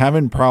 I was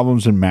having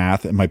problems in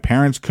math and my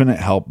parents couldn't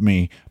help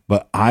me,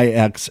 but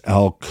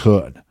IXL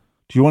could.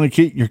 Do you want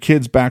to get your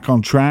kids back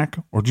on track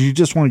or do you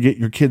just want to get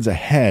your kids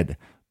ahead?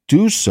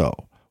 Do so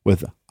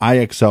with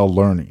IXL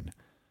Learning.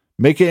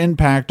 Make an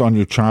impact on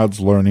your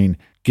child's learning.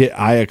 Get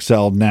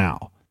IXL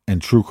now.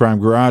 And True Crime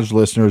Garage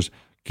listeners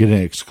get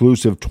an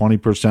exclusive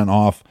 20%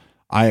 off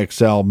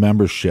IXL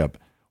membership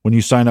when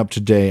you sign up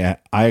today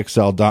at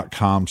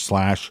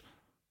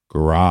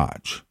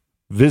IXL.com/garage.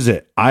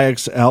 Visit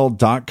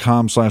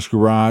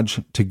IXL.com/garage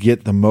to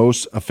get the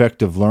most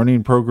effective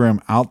learning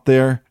program out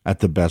there at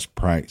the best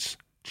price.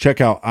 Check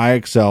out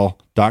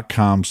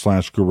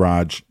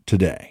IXL.com/garage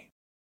today.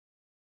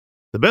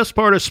 The best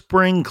part of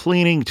spring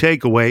cleaning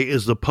takeaway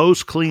is the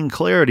post-clean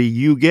clarity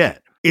you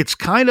get. It's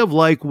kind of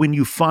like when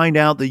you find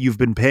out that you've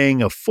been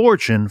paying a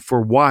fortune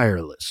for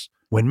wireless.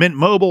 When Mint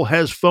Mobile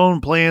has phone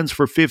plans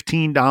for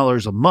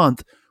 $15 a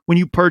month when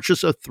you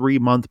purchase a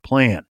 3-month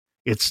plan.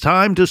 It's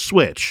time to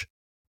switch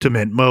to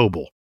Mint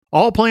Mobile.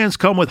 All plans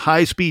come with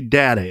high-speed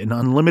data and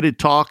unlimited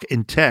talk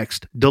and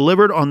text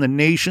delivered on the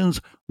nation's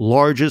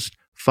largest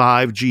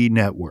 5G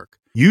network.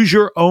 Use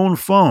your own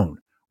phone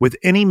with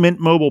any Mint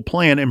Mobile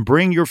plan and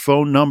bring your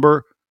phone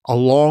number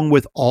along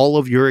with all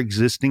of your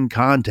existing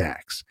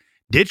contacts.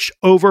 Ditch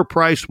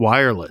overpriced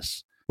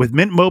wireless with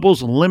Mint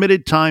Mobile's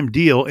limited time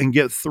deal and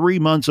get 3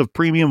 months of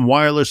premium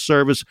wireless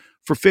service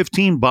for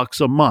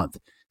 $15 a month.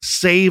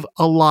 Save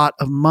a lot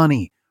of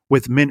money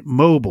with Mint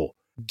Mobile.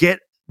 Get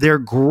their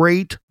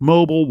great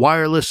mobile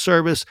wireless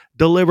service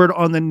delivered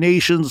on the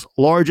nation's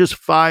largest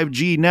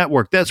 5G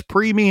network. That's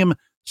premium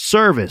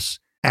service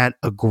at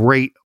a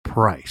great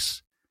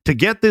price. To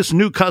get this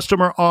new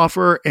customer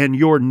offer and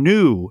your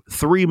new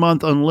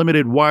 3-month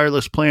unlimited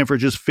wireless plan for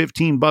just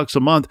 $15 a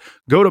month,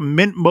 go to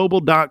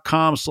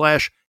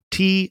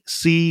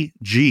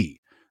mintmobile.com/TCG.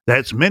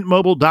 That's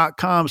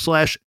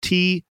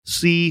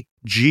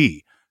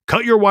mintmobile.com/TCG.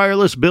 Cut your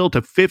wireless bill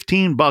to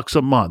 $15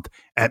 a month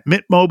at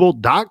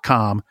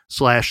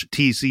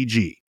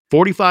mintmobile.com/TCG.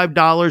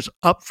 $45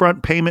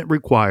 upfront payment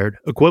required,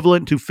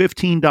 equivalent to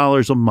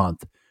 $15 a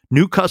month.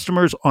 New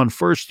customers on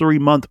first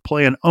 3-month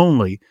plan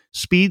only.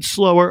 Speed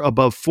slower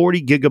above 40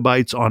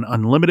 gigabytes on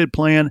unlimited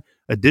plan.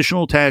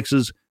 Additional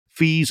taxes,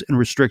 fees, and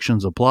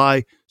restrictions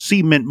apply.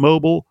 See Mint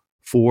Mobile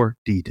for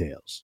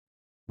details.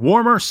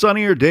 Warmer,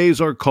 sunnier days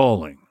are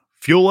calling.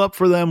 Fuel up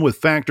for them with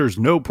Factor's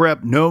no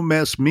prep, no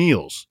mess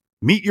meals.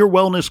 Meet your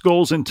wellness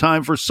goals in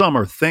time for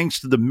summer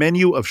thanks to the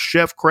menu of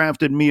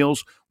chef-crafted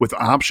meals with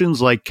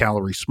options like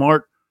Calorie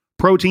Smart,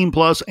 Protein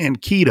Plus, and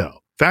Keto.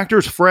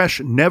 Factor's fresh,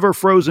 never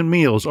frozen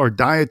meals are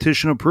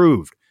dietitian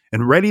approved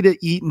and ready to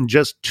eat in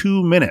just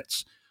 2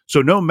 minutes.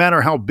 So no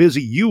matter how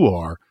busy you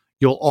are,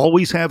 you'll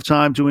always have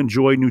time to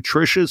enjoy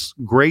nutritious,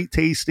 great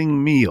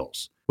tasting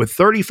meals. With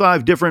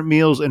 35 different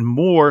meals and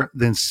more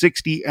than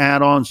 60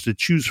 add-ons to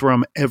choose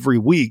from every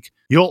week,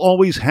 you'll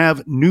always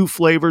have new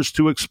flavors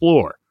to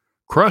explore.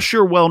 Crush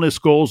your wellness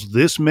goals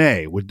this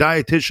May with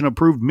dietitian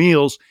approved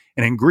meals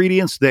and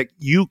ingredients that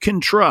you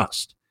can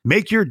trust.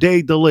 Make your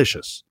day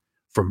delicious.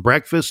 From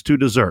breakfast to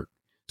dessert.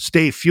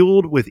 Stay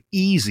fueled with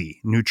easy,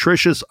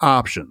 nutritious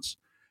options.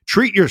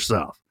 Treat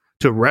yourself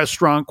to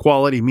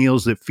restaurant-quality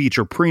meals that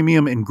feature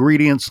premium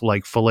ingredients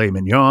like filet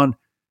mignon,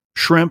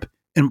 shrimp,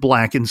 and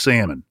blackened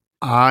salmon.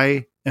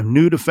 I am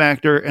new to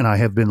Factor, and I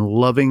have been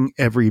loving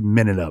every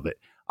minute of it.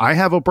 I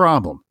have a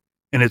problem,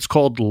 and it's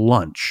called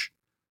lunch.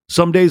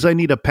 Some days I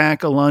need a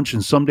pack a lunch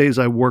and some days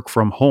I work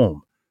from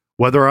home.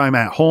 Whether I'm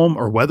at home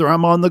or whether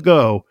I'm on the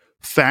go,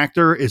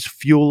 Factor is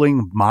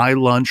fueling my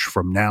lunch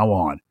from now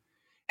on.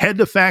 Head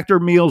to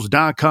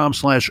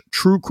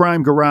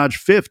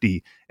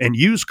factormeals.com/truecrimegarage50 and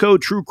use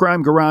code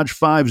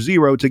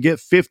truecrimegarage50 to get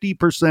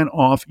 50%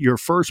 off your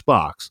first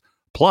box,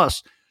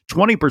 plus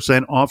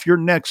 20% off your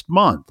next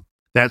month.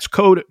 That's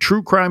code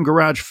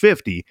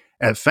truecrimegarage50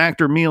 at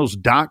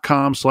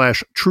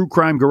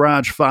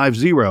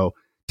factormeals.com/truecrimegarage50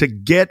 to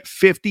get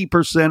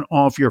 50%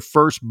 off your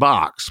first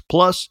box,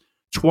 plus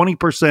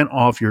 20%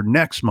 off your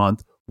next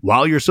month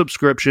while your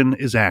subscription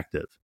is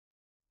active.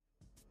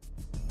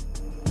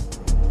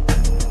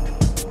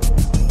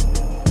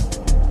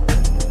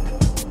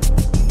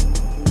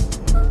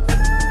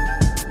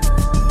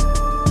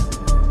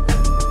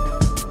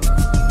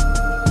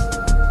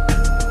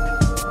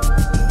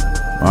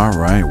 All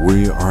right,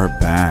 we are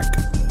back.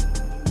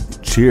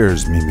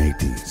 Cheers, me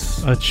mateys.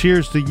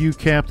 Cheers to you,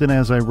 Captain,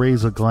 as I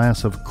raise a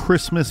glass of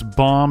Christmas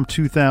Bomb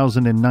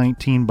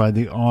 2019 by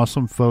the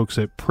awesome folks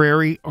at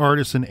Prairie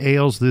Artisan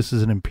Ales. This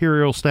is an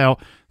Imperial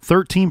Stout,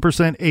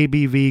 13%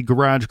 ABV,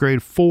 garage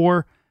grade,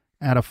 4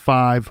 out of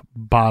 5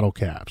 bottle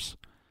caps.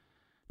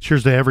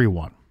 Cheers to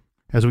everyone.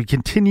 As we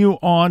continue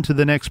on to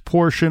the next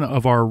portion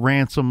of our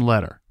ransom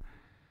letter.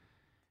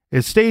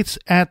 It states,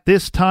 at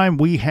this time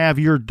we have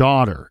your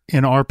daughter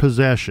in our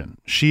possession.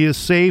 She is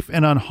safe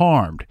and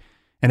unharmed.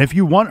 And if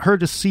you want her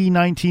to see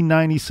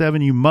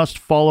 1997, you must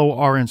follow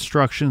our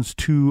instructions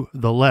to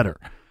the letter.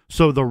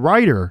 So the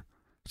writer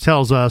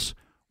tells us,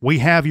 we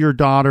have your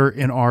daughter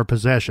in our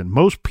possession.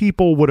 Most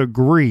people would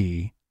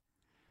agree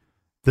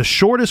the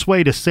shortest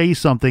way to say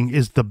something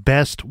is the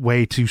best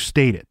way to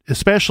state it,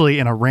 especially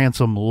in a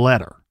ransom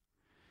letter.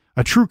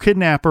 A true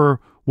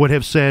kidnapper would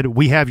have said,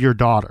 we have your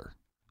daughter.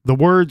 The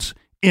words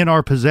in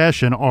our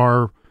possession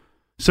are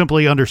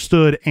simply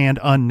understood and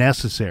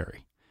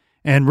unnecessary.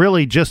 And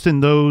really, just in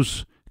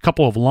those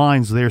couple of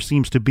lines, there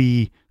seems to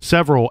be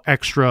several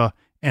extra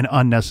and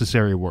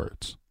unnecessary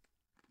words.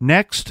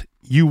 Next,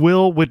 you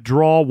will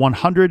withdraw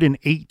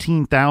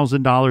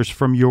 $118,000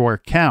 from your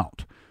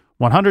account.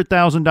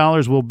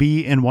 $100,000 will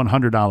be in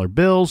 $100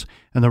 bills,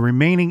 and the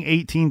remaining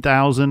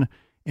 $18,000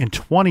 in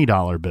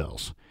 $20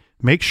 bills.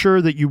 Make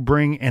sure that you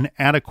bring an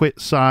adequate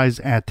size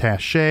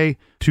attaché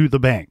to the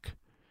bank.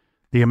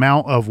 The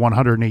amount of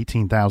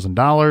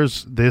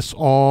 $118,000, this,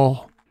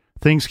 all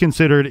things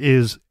considered,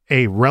 is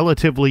a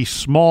relatively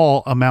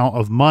small amount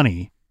of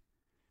money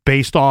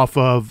based off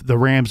of the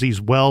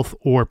Ramsey's wealth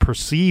or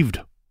perceived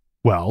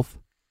wealth.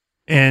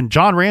 And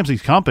John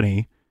Ramsey's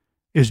company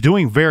is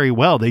doing very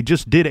well. They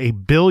just did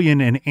 $1 billion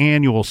in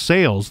annual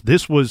sales.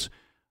 This was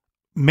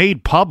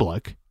made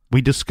public.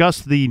 We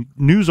discussed the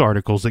news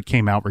articles that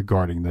came out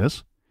regarding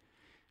this.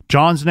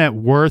 John's net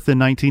worth in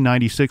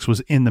 1996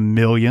 was in the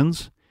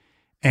millions.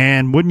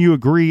 And wouldn't you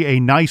agree a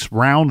nice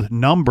round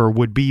number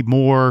would be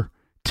more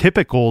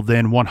typical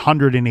than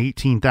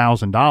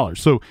 $118,000?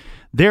 So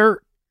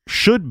there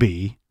should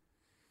be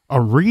a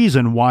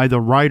reason why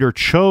the writer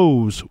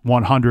chose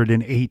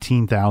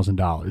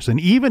 $118,000. And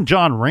even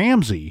John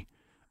Ramsey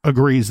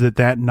agrees that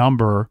that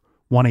number,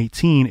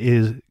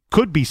 118,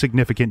 could be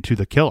significant to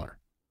the killer.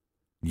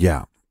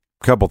 Yeah,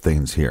 a couple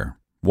things here.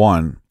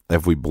 One,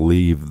 if we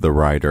believe the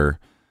writer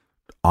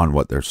on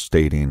what they're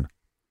stating,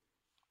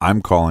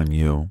 I'm calling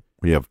you.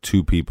 We have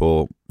 2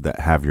 people that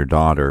have your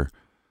daughter.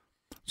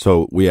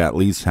 So we at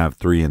least have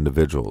 3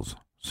 individuals.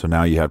 So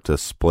now you have to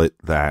split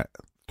that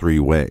 3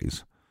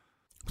 ways.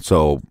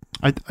 So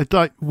I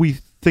thought we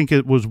think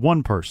it was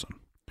one person.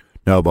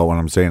 No, but what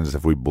I'm saying is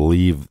if we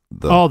believe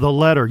the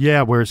letter,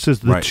 yeah, where it says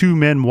the right. 2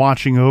 men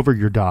watching over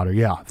your daughter.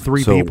 Yeah,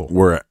 3 people. So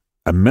we're at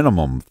a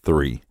minimum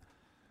 3.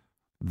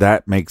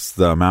 That makes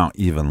the amount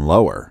even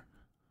lower.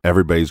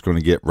 Everybody's going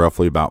to get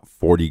roughly about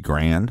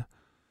 $40,000.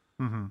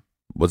 Mm-hmm.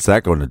 What's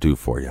that going to do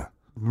for you?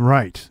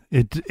 Right.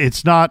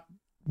 It's not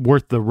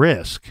worth the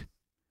risk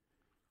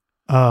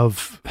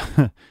of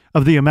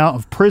the amount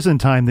of prison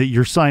time that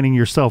you're signing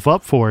yourself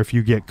up for if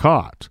you get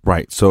caught.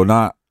 Right. So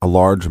not a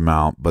large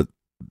amount, but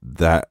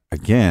that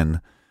again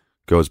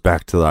goes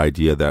back to the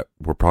idea that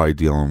we're probably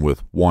dealing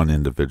with one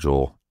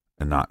individual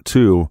and not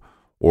 2,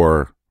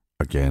 or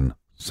again,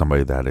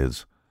 somebody that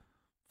is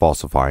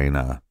falsifying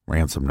a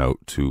ransom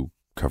note to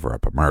cover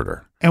up a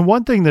murder. And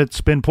one thing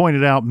that's been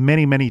pointed out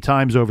many, many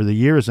times over the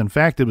years, in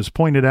fact, it was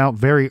pointed out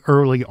very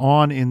early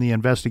on in the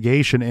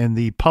investigation, in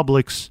the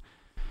public's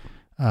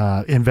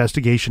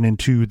investigation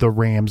into the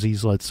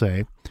Ramseys, let's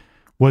say,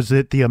 was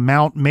that the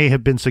amount may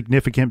have been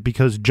significant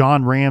because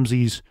John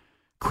Ramsey's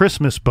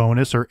Christmas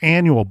bonus or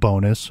annual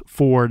bonus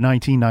for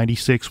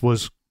 1996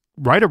 was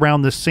right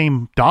around the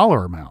same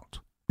dollar amount.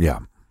 Yeah.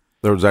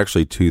 There was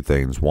actually 2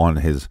 things. One,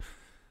 his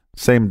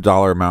same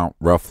dollar amount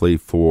roughly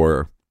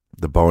for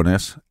the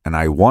bonus, and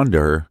I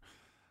wonder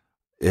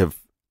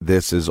if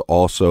this is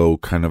also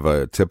kind of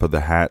a tip of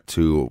the hat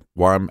to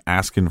why I'm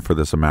asking for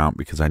this amount,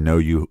 because I know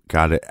you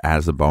got it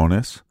as a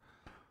bonus.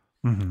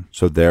 Mm-hmm.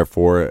 So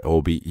therefore it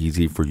will be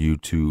easy for you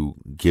to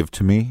give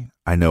to me.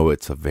 I know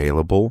it's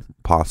available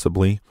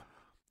possibly,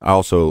 I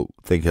also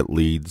think it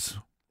leads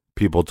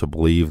people to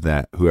believe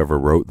that whoever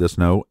wrote this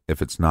note,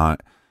 if it's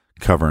not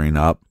covering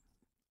up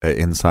an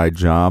inside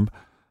job,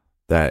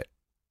 that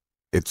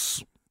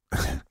it's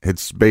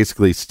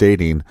basically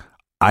stating,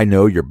 I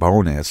know your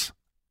bonus,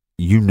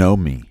 you know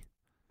me.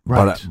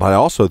 Right. But I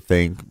also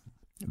think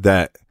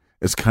that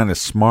it's kind of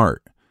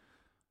smart.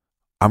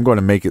 I'm going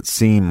to make it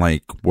seem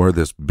like we're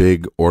this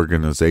big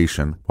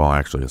organization. Well,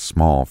 actually a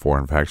small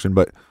foreign faction,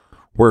 but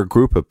we're a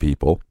group of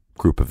people,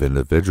 group of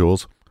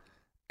individuals.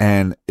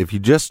 And if you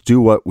just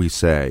do what we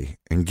say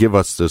and give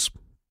us this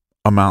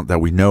amount that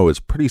we know is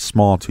pretty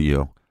small to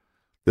you,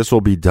 this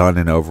will be done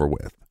and over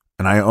with.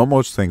 And I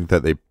almost think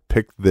that they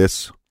picked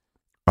this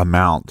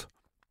amount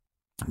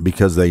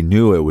because they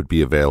knew it would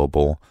be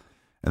available,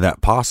 and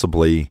that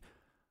possibly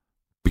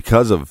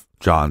because of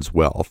John's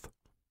wealth,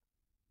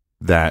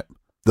 that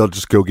they'll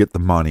just go get the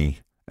money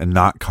and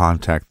not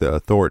contact the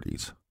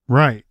authorities.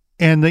 Right.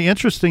 And the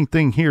interesting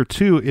thing here,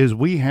 too, is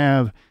we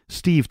have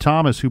Steve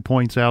Thomas who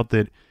points out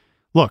that,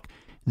 look,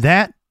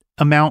 that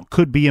amount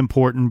could be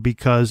important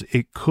because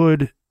it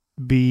could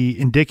be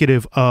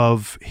indicative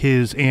of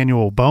his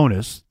annual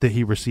bonus that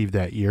he received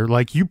that year.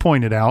 Like you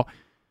pointed out,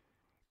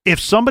 if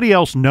somebody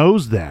else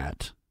knows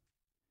that,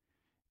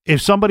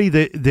 if somebody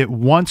that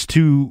wants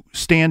to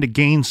stand to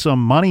gain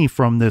some money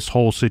from this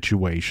whole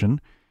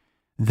situation,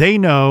 they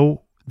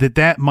know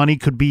that money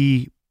could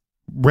be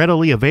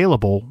readily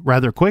available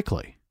rather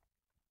quickly.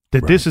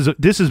 That Right.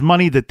 this is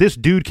money that this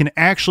dude can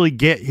actually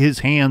get his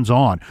hands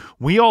on.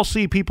 We all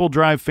see people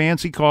drive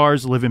fancy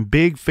cars, live in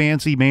big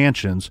fancy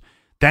mansions.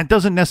 That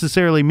doesn't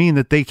necessarily mean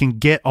that they can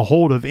get a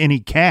hold of any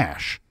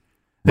cash.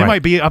 They Right.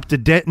 might be up to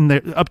debt in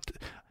their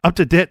up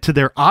to debt to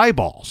their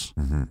eyeballs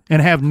Mm-hmm.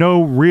 and have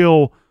no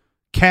real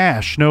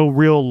cash, no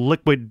real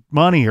liquid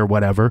money or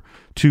whatever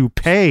to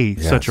pay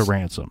such a Yes.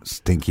 ransom.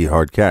 Stinky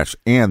hard cash.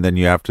 And then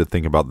you have to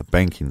think about the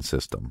banking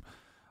system.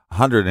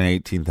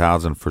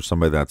 $118,000 for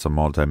somebody that's a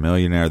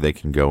multimillionaire. They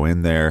can go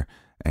in there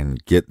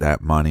and get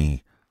that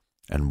money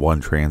in one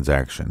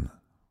transaction,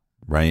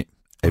 right?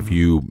 If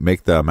you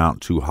make the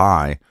amount too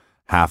high,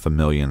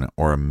 $500,000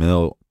 or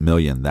 $1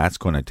 million, that's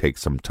going to take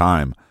some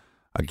time.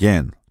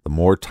 Again, the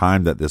more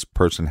time that this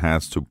person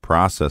has to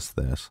process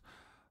this,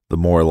 the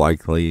more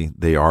likely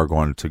they are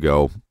going to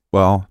go,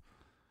 well,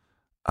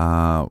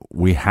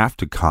 we have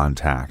to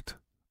contact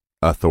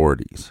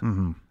authorities.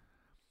 Mm-hmm.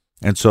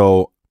 And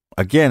so,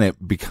 again,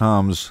 it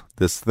becomes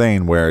this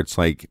thing where it's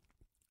like,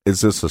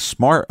 is this a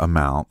smart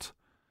amount?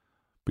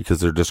 Because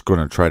they're just going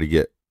to try to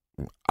get,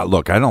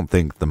 look, I don't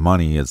think the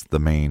money is the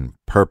main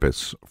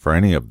purpose for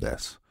any of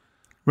this.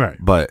 Right.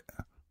 But,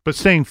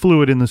 staying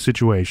fluid in the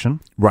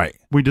situation, right.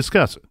 we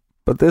discuss it.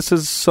 But this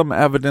is some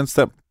evidence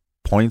that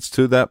points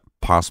to that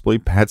possibly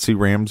Patsy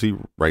Ramsey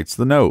writes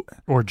the note.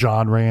 Or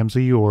John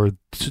Ramsey, or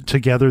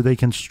together they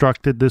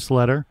constructed this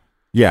letter.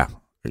 Yeah.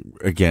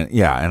 Again,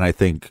 yeah. And I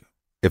think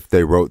if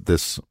they wrote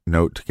this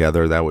note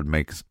together, that would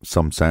make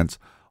some sense.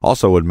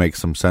 Also would make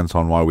some sense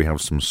on why we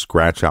have some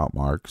scratch out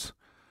marks,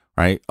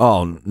 right?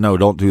 Oh, no,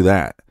 don't do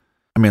that.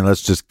 I mean,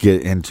 let's just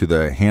get into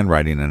the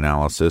handwriting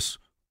analysis.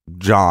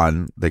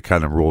 John, they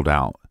kind of ruled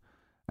out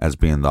as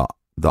being the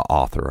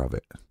author of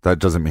it. That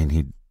doesn't mean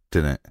he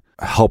didn't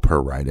help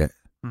her write it.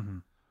 Mm-hmm.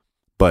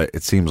 But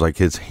it seems like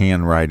his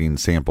handwriting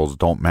samples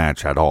don't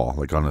match at all.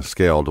 Like on a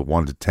scale to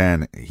 1 to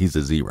 10, he's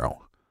a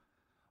 0.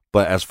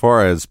 But as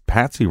far as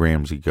Patsy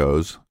Ramsey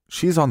goes,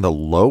 she's on the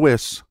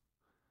lowest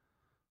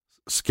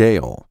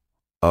scale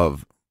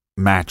of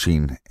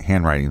matching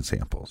handwriting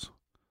samples.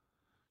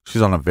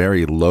 She's on a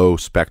very low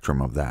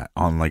spectrum of that.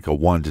 On like a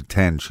 1 to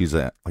 10, she's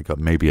at like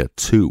maybe a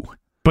 2.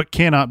 But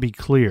cannot be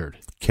cleared.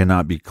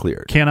 Cannot be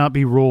cleared. Cannot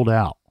be ruled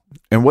out.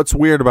 And what's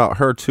weird about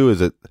her too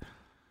is it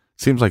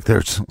seems like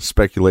there's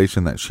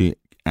speculation that she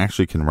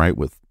actually can write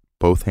with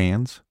both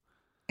hands.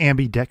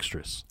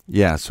 Ambidextrous.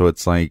 Yeah, so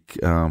it's like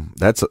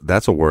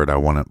that's a word I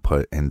want to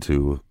put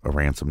into a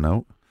ransom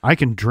note. I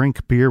can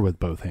drink beer with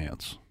both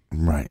hands.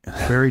 Right.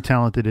 Very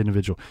talented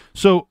individual.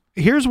 So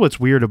here's what's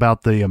weird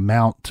about the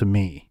amount to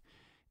me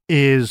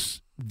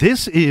is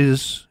this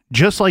is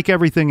just like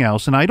everything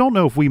else. And I don't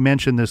know if we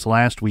mentioned this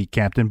last week,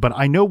 Captain, but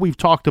I know we've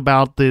talked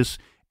about this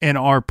in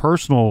our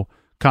personal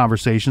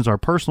conversations, our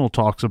personal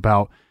talks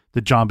about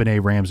the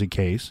JonBenet Ramsey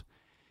case,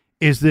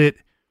 is that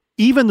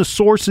even the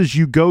sources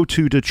you go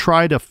to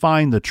try to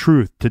find the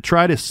truth, to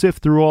try to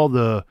sift through all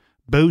the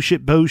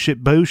bullshit,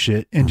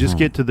 and just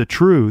get to the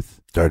truth,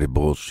 Dirty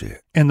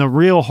bullshit. and the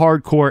real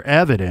hardcore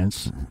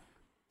evidence.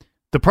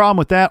 The problem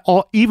with that,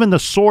 even the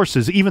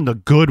sources, even the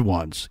good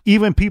ones,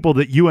 even people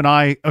that you and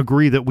I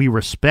agree that we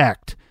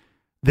respect,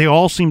 they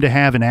all seem to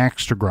have an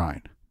axe to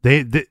grind.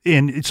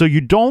 And so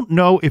you don't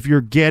know if you're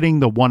getting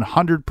the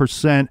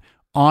 100%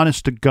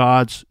 honest to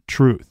God's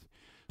truth.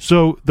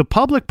 So the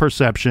public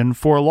perception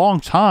for a long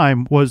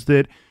time was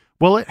that,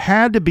 well, it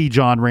had to be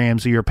John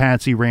Ramsey or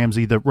Patsy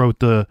Ramsey that wrote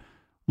the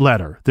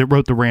letter, that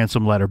wrote the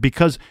ransom letter,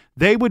 because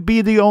they would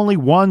be the only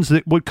ones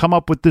that would come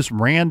up with this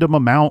random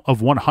amount of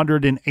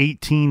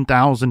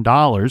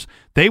 $118,000.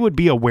 They would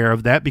be aware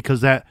of that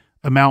because that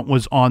amount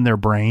was on their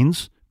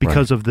brains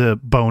because of the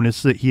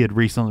bonus that he had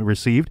recently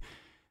received.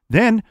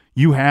 Then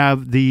you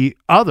have the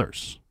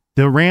others,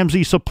 the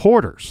Ramsey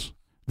supporters,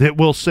 that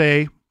will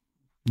say,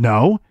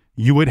 no,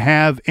 you would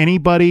have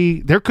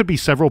anybody. There could be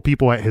several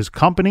people at his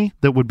company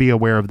that would be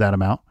aware of that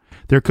amount.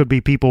 There could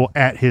be people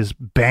at his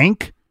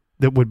bank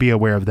that would be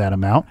aware of that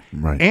amount.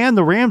 Right. And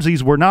the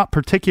Ramseys were not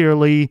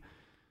particularly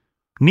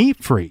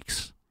neat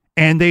freaks.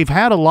 And they've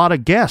had a lot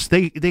of guests.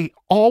 They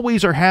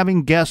always are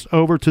having guests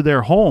over to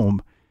their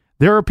home.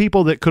 There are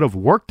people that could have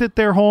worked at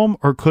their home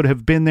or could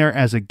have been there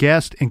as a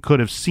guest and could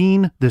have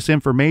seen this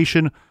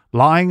information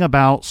lying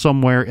about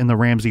somewhere in the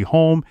Ramsey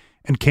home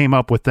and came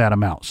up with that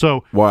amount.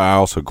 So well, I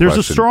also there's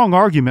a strong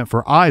argument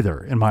for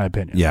either, in my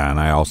opinion. Yeah, and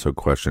I also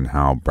question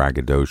how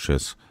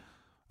braggadocious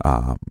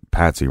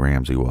Patsy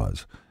Ramsey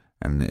was.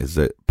 And is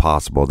it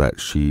possible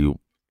that she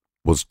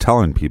was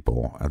telling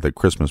people at the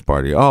Christmas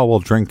party, oh, well,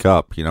 drink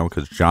up,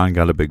 because John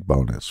got a big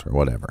bonus or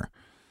whatever.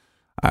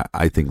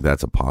 I think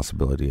that's a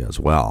possibility as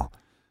well.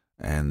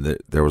 And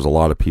there was a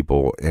lot of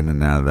people in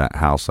and out of that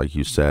house, like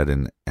you said,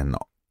 and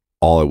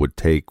all it would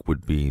take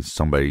would be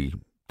somebody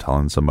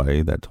telling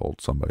somebody that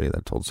told somebody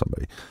that told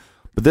somebody.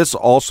 But this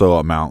also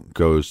amount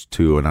goes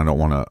to, and I don't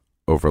want to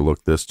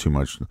overlook this too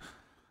much,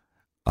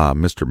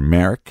 Mr.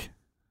 Merrick,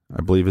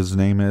 I believe his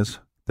name is.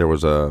 There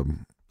was a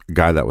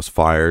guy that was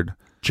fired.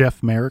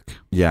 Jeff Merrick?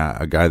 Yeah,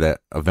 a guy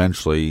that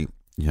eventually,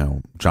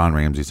 John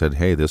Ramsey said,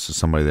 hey, this is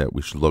somebody that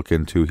we should look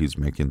into. He's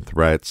making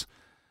threats.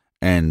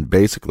 And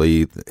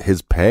basically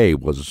his pay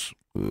was,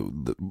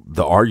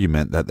 the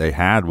argument that they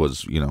had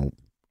was,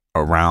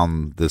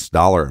 around this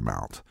dollar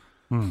amount.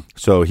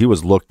 So he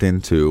was looked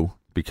into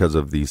because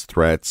of these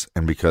threats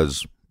and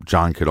because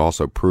John could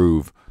also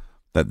prove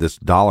that this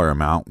dollar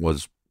amount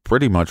was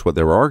pretty much what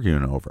they were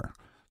arguing over.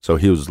 So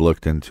he was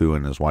looked into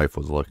and his wife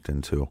was looked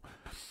into.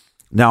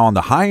 Now, on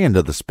the high end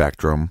of the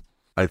spectrum,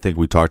 I think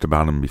we talked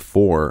about him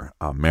before,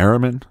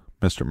 Merriman,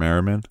 Mr.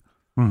 Merriman,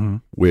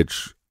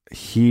 which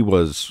he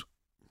was,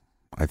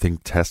 I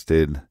think,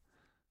 tested.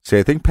 See,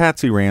 I think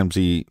Patsy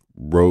Ramsey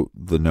wrote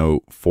the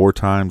note 4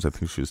 times. I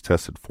think she was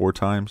tested 4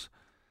 times.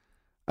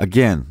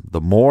 Again,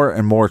 the more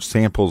and more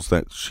samples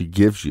that she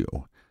gives you,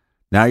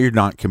 now you're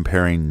not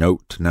comparing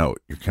note to note.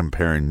 You're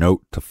comparing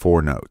note to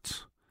 4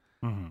 notes.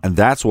 And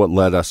that's what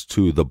led us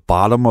to the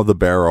bottom of the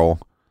barrel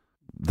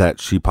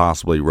that she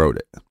possibly wrote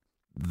it.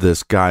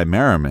 This guy,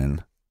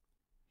 Merriman,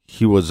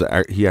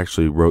 he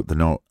actually wrote the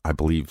note, I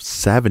believe,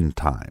 7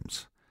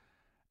 times.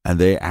 And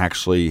they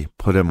actually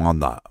put him on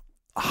the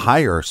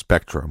higher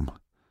spectrum.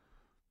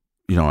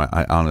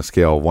 On a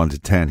scale of 1 to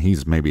 10,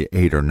 he's maybe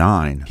 8 or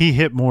 9. He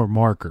hit more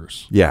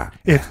markers. Yeah.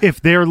 If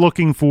they're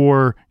looking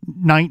for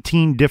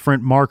 19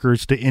 different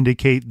markers to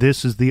indicate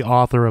this is the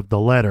author of the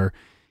letter,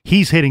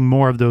 he's hitting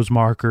more of those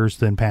markers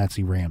than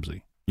Patsy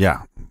Ramsey.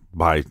 Yeah,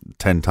 by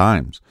 10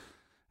 times.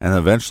 And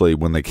eventually,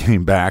 when they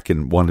came back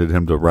and wanted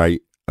him to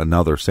write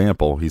another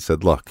sample, he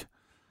said, look,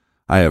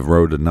 I have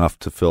wrote enough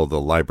to fill the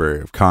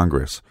Library of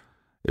Congress.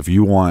 If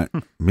you want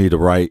me to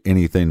write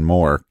anything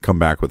more, come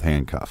back with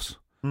handcuffs.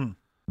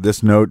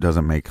 This note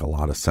doesn't make a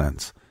lot of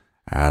sense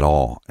at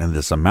all. And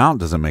this amount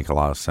doesn't make a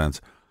lot of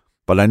sense.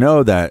 But I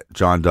know that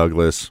John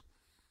Douglas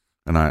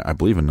and I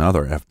believe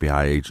another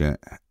FBI agent,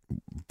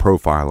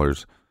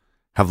 profilers,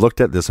 have looked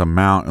at this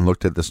amount and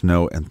looked at this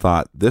note and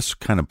thought this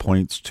kind of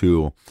points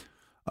to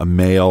a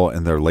male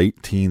in their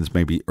late teens,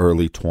 maybe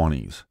early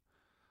 20s.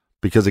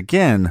 Because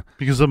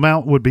the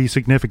amount would be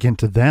significant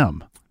to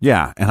them.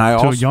 Yeah. And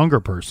to a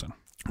younger person.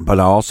 But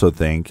I also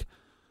think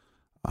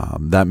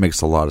that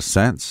makes a lot of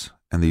sense.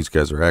 And these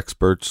guys are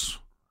experts.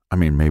 I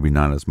mean, maybe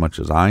not as much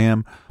as I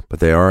am,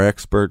 but they are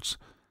experts.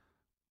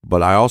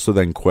 But I also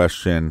then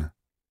question,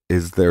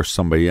 is there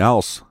somebody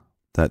else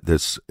that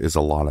this is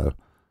a lot of,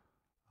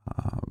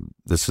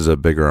 this is a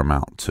bigger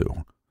amount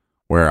to,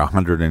 where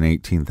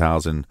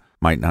 118,000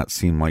 might not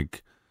seem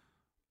like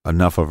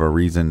enough of a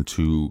reason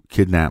to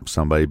kidnap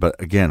somebody. But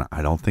again,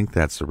 I don't think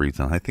that's the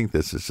reason. I think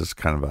this is just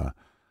kind of a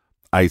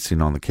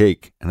icing on the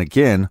cake. And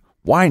again,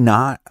 why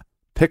not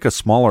pick a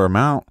smaller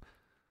amount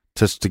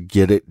just to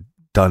get it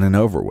done and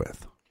over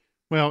with?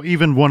 Well,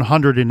 even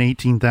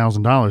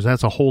 $118,000,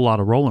 that's a whole lot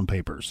of rolling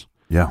papers.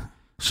 Yeah.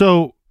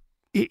 So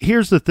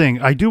here's the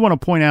thing. I do want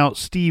to point out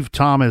Steve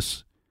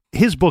Thomas,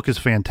 his book is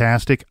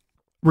fantastic.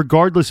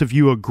 Regardless if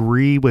you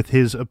agree with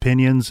his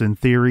opinions and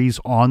theories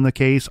on the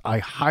case, I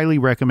highly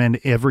recommend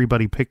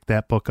everybody pick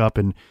that book up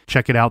and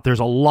check it out. There's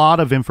a lot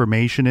of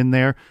information in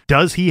there.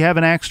 Does he have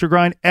an axe to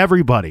grind?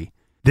 Everybody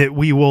that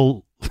we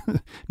will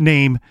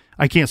name,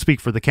 I can't speak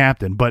for the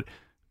captain, but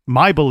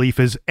my belief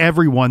is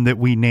everyone that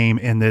we name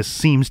in this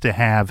seems to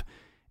have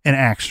an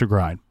axe to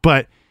grind.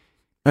 But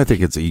I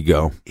think it's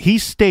ego. He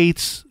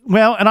states,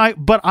 well,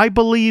 but I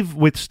believe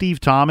with Steve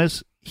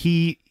Thomas,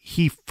 he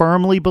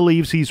firmly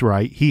believes he's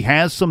right. He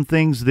has some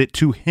things that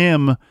to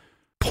him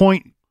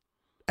point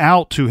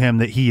out to him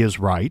that he is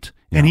right.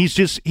 Yeah. And he's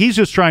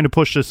just trying to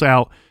push this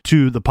out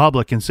to the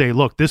public and say,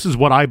 look, this is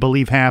what I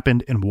believe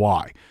happened and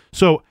why.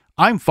 So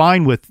I'm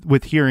fine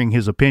with hearing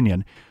his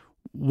opinion.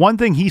 One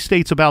thing he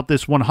states about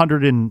this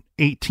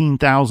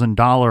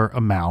 $118,000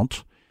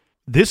 amount,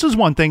 this is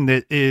one thing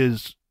that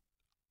is,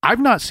 I've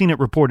not seen it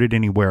reported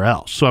anywhere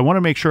else. So I want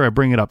to make sure I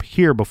bring it up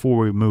here before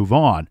we move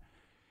on.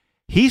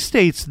 He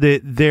states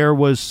that there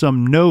was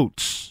some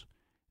notes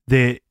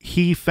that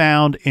he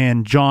found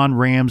in John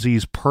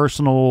Ramsey's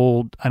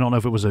personal, I don't know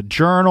if it was a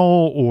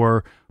journal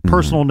or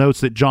personal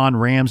notes that John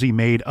Ramsey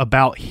made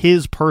about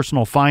his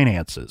personal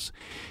finances.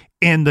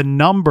 And the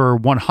number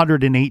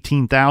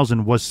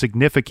 118,000 was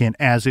significant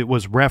as it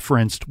was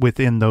referenced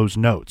within those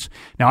notes.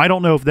 Now, I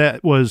don't know if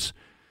that was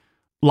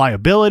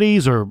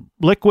liabilities or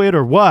liquid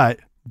or what,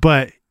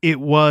 but it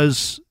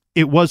was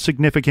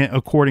significant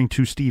according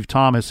to Steve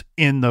Thomas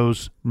in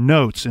those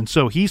notes. And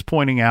so he's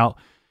pointing out,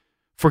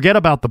 forget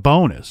about the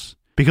bonus,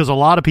 because a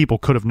lot of people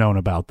could have known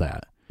about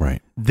that.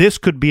 Right. This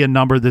could be a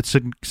number that's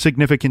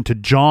significant to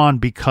John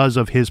because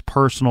of his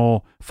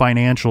personal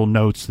financial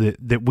notes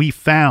that we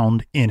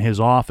found in his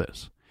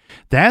office.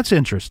 That's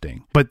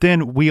interesting. But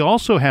then we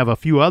also have a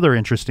few other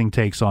interesting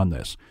takes on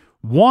this.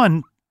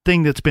 One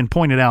thing that's been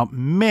pointed out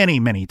many,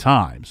 many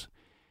times,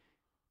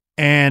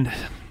 and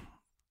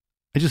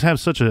I just have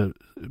such a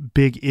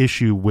big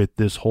issue with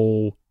this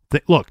whole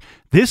thing. Look,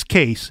 this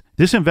case,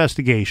 this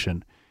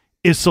investigation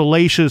is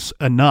salacious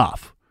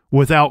enough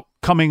without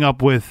coming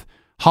up with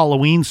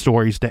Halloween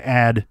stories to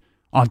add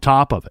on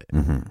top of it.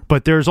 Mm-hmm.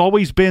 But there's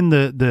always been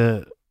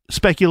the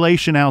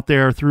speculation out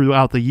there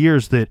throughout the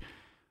years that,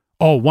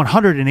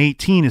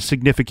 118 is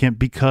significant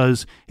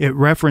because it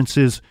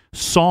references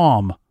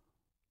Psalm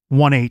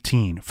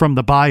 118 from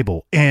the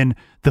Bible, and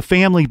the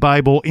family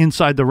Bible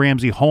inside the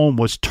Ramsey home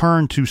was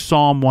turned to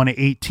Psalm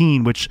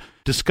 118, which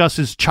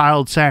discusses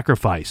child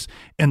sacrifice,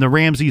 and the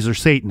Ramseys are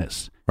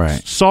Satanists.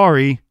 Right.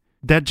 Sorry,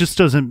 that just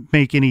doesn't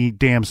make any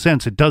damn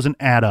sense. It doesn't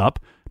add up,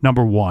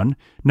 number one.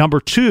 Number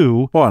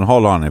two... Well, and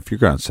hold on. If you're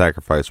going to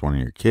sacrifice one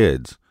of your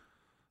kids,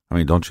 I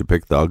mean, don't you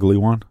pick the ugly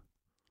one?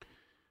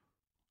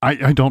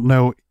 I don't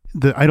know.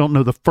 I don't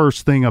know the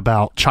first thing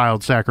about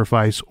child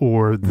sacrifice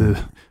or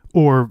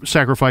or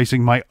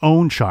sacrificing my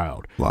own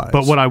child. Lies.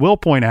 But what I will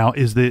point out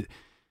is that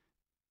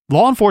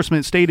law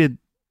enforcement stated,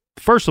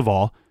 first of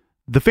all,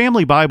 the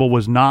family Bible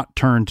was not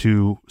turned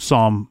to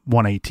Psalm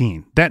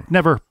 118. That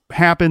never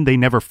happened. They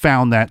never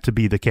found that to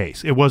be the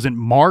case. It wasn't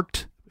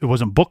marked. It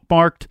wasn't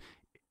bookmarked.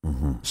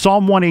 Mm-hmm.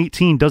 Psalm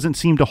 118 doesn't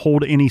seem to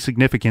hold any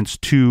significance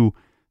to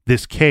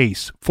this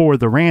case for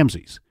the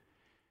Ramseys.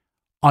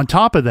 On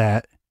top of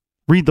that,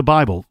 read the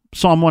Bible.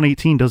 Psalm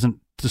 118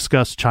 doesn't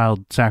discuss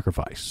child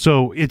sacrifice.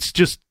 So it's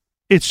just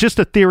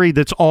a theory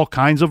that's all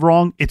kinds of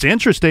wrong. It's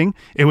interesting.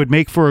 It would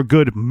make for a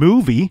good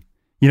movie.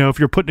 You know, if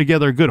you're putting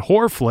together a good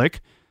horror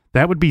flick,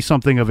 that would be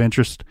something of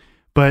interest.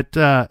 But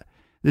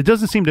it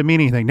doesn't seem to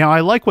mean anything. Now,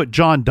 I like what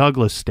John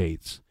Douglas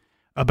states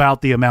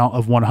about the amount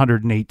of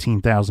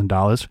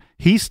 $118,000.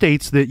 He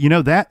states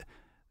that, that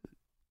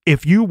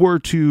if you were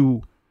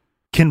to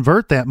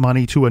convert that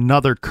money to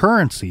another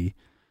currency,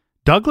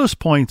 Douglas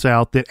points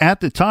out that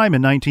at the time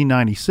in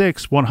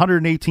 1996,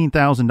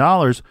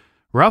 $118,000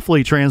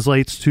 roughly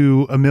translates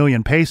to 1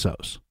 million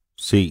pesos.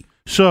 See.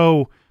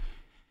 So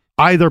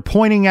either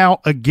pointing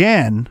out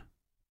again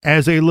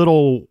as a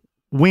little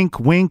wink,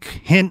 wink,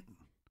 hint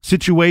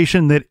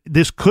situation that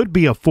this could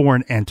be a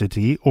foreign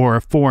entity or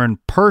a foreign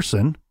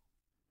person,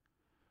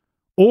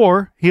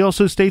 or he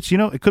also states,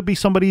 it could be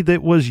somebody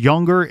that was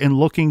younger and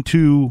looking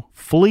to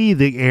flee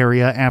the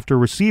area after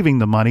receiving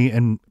the money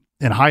and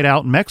hide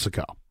out in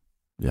Mexico.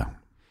 Yeah.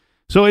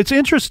 So it's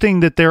interesting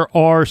that there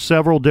are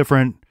several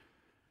different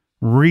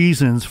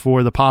reasons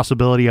for the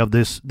possibility of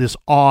this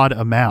odd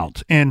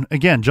amount. And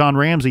again, John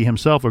Ramsey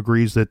himself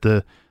agrees that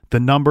the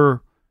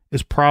number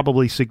is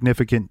probably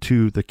significant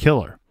to the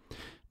killer.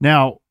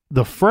 Now,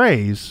 the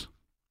phrase,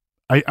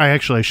 I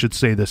should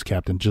say this,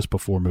 Captain, just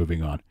before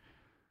moving on.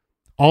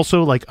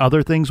 Also, like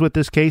other things with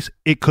this case,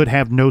 it could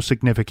have no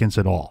significance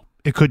at all.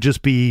 It could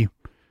just be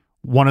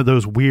one of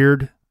those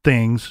weird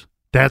things.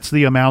 That's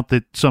the amount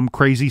that some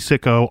crazy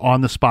sicko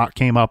on the spot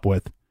came up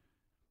with.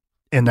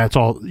 And that's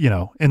all,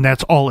 and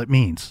that's all it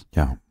means.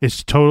 Yeah.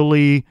 It's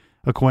totally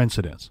a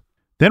coincidence.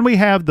 Then we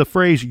have the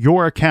phrase,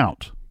 your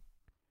account,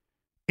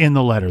 in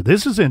the letter.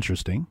 This is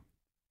interesting.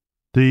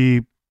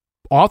 The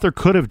author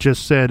could have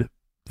just said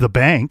the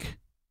bank,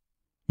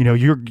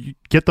 you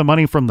get the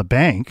money from the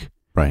bank,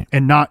 right,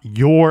 and not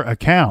your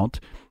account.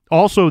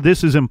 Also,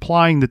 this is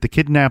implying that the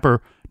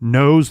kidnapper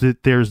knows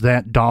that there's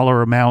that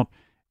dollar amount,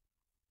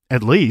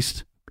 at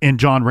least, in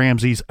John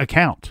Ramsey's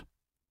account.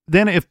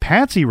 Then if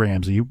Patsy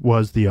Ramsey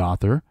was the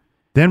author,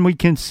 then we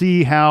can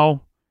see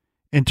how,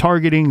 in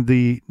targeting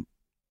the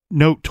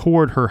note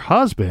toward her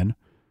husband,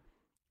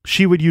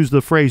 she would use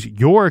the phrase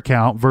your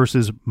account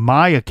versus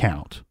my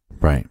account.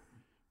 Right.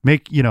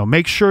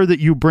 Make sure that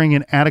you bring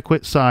an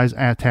adequate size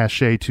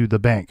attaché to the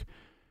bank.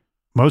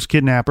 Most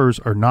kidnappers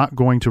are not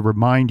going to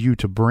remind you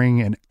to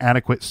bring an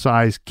adequate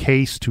size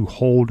case to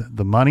hold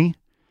the money.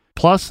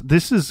 Plus,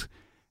 this has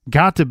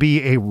got to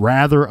be a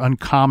rather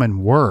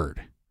uncommon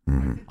word.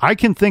 Mm-hmm. I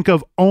can think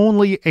of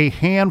only a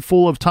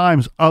handful of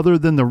times other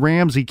than the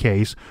Ramsey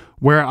case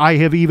where I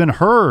have even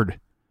heard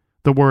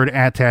the word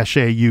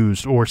attaché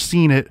used or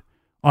seen it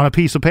on a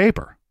piece of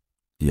paper.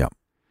 Yep.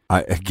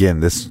 Again,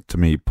 this to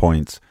me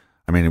points.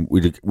 I mean, we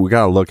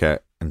got to look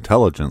at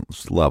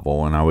intelligence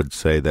level, and I would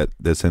say that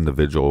this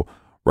individual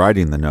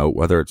writing the note,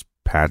 whether it's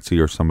Patsy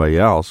or somebody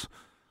else,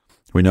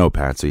 we know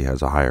Patsy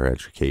has a higher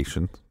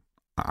education.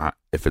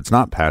 If it's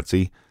not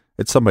Patsy,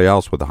 it's somebody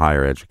else with a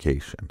higher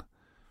education,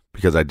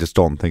 because I just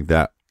don't think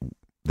that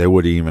they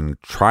would even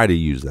try to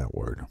use that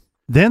word.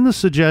 Then the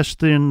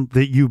suggestion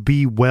that you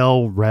be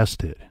well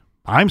rested.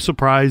 I'm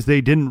surprised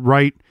they didn't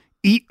write,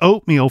 eat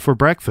oatmeal for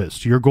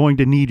breakfast. You're going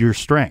to need your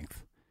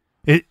strength.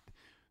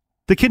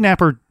 The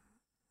kidnapper,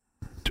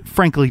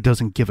 frankly,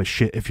 doesn't give a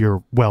shit if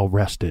you're well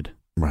rested,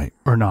 right,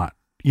 or not.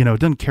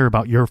 Doesn't care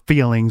about your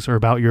feelings or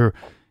about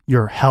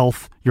your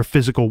health, your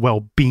physical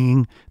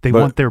well-being. They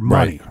want their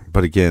money. Right.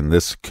 But again,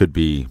 this could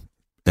be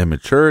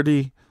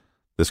immaturity.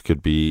 This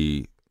could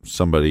be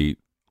somebody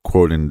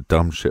quoting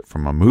dumb shit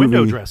from a movie.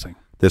 Window dressing.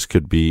 This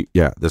could be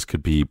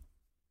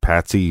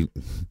Patsy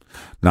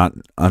not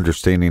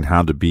understanding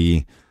how to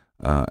be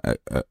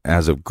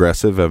as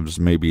aggressive as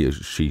maybe as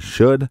she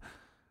should.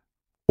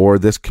 Or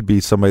this could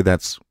be somebody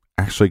that's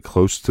actually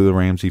close to the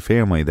Ramsey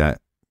family, that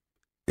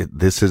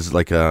this is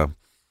like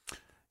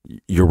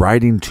you're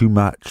writing too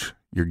much.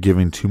 You're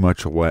giving too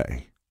much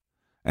away.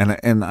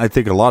 And I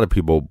think a lot of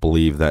people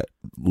believe that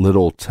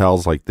little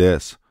tells like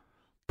this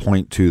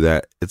point to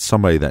that it's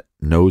somebody that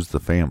knows the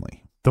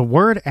family. The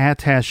word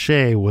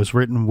attaché was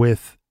written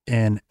with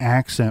an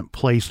accent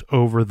placed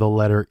over the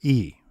letter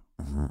E.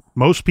 Mm-hmm.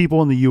 Most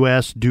people in the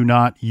U.S. do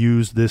not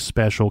use this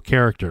special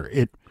character.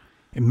 It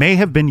may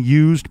have been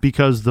used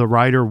because the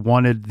writer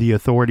wanted the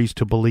authorities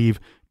to believe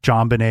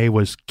JonBenét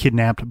was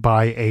kidnapped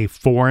by a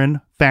foreign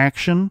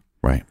faction.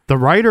 Right. The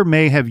writer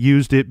may have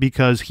used it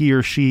because he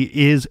or she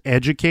is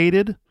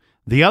educated.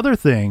 The other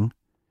thing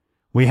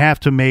we have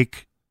to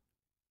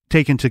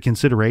take into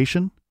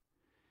consideration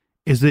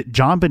is that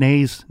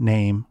JonBenét's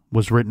name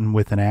was written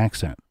with an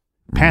accent.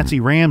 Patsy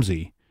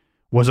Ramsey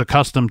was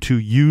accustomed to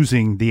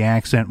using the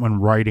accent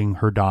when writing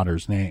her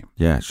daughter's name.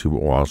 Yeah, she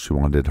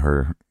wanted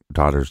her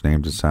daughter's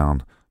name to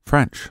sound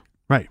French.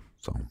 Right.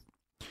 So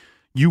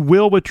you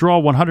will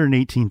withdraw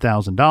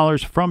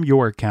 $118,000 from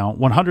your account.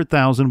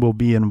 $100,000 will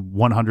be in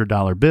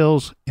 $100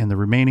 bills and the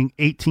remaining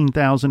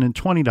 $18,000 in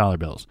 $20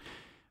 bills.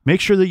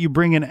 Make sure that you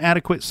bring an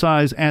adequate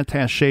size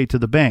attaché to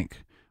the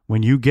bank.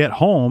 When you get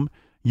home,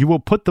 you will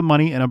put the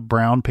money in a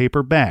brown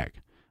paper bag.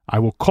 I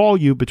will call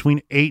you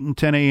between 8 and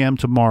 10 a.m.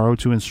 tomorrow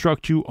to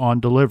instruct you on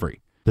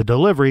delivery. The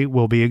delivery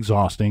will be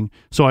exhausting,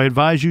 so I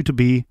advise you to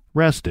be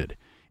rested.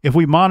 If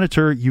we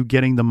monitor you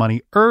getting the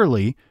money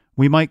early,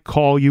 we might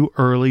call you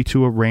early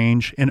to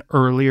arrange an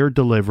earlier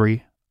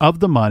delivery of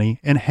the money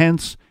and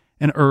hence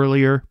an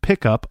earlier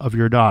pickup of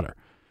your daughter.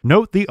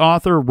 Note the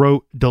author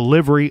wrote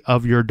delivery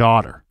of your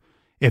daughter.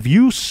 If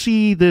you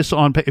see this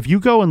if you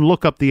go and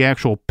look up the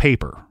actual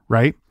paper,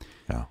 right?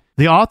 Yeah.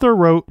 The author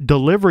wrote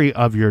delivery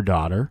of your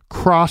daughter,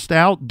 crossed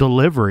out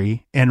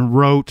delivery, and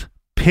wrote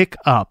pick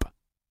up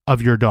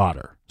of your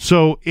daughter.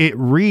 So it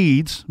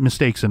reads,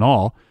 mistakes and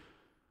all,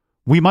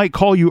 we might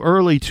call you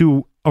early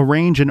to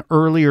arrange an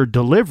earlier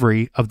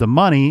delivery of the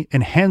money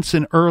and hence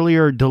an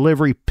earlier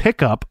delivery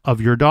pickup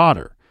of your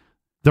daughter.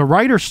 The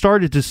writer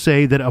started to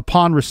say that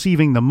upon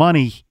receiving the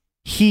money,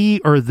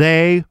 he or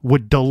they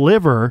would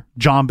deliver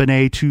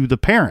JonBenét to the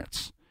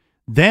parents,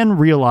 then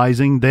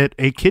realizing that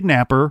a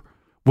kidnapper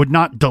would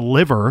not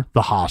deliver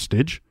the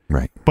hostage,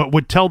 right, but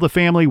would tell the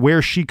family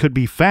where she could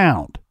be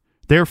found.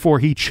 Therefore,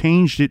 he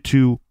changed it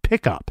to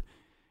pickup.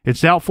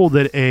 It's doubtful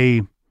that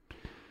a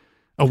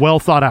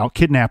well-thought-out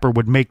kidnapper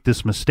would make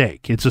this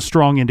mistake. It's a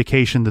strong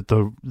indication that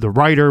the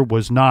writer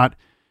was not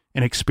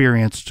an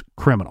experienced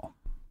criminal.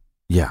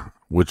 Yeah,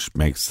 which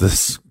makes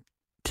this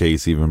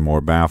case even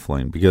more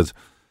baffling, because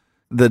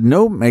the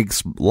note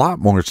makes a lot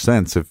more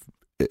sense if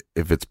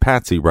it's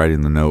Patsy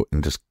writing the note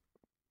and just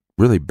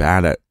really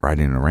bad at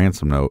writing a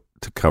ransom note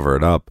to cover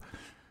it up.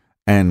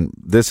 And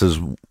this is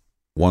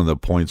one of the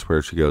points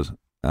where she goes,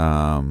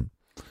 and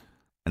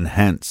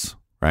hence,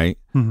 right?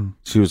 Mm-hmm.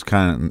 She was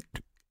kind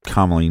of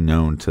commonly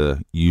known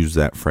to use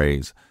that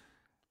phrase,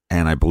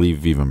 and I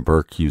believe even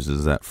Burke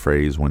uses that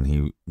phrase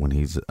when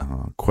he's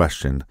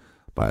questioned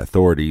by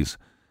authorities.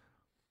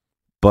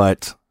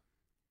 But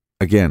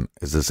again,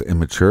 is this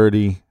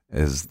immaturity?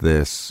 Is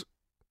this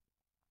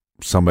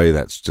somebody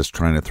that's just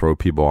trying to throw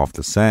people off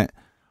the scent?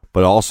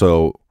 But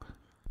also,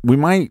 we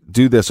might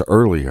do this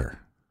earlier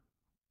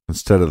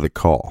instead of the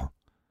call.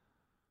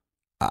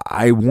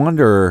 I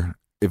wonder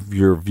if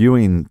you're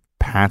viewing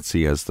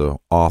Patsy as the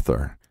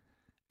author,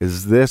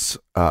 is this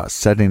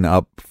setting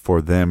up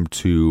for them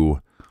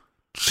to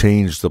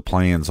change the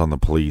plans on the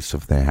police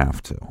if they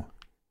have to?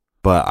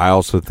 But I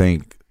also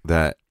think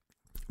that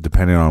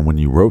depending on when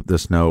you wrote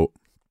this note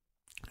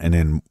and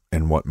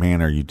in what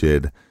manner you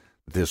did,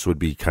 this would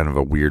be kind of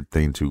a weird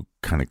thing to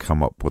kind of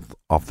come up with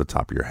off the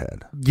top of your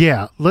head.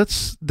 Yeah,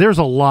 there's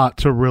a lot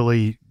to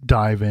really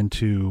dive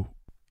into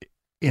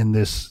in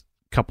this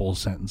couple of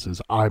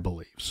sentences, I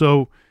believe.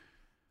 So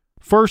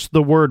first,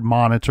 the word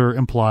monitor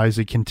implies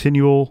a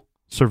continual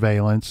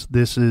surveillance.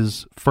 This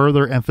is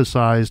further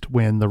emphasized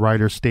when the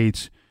writer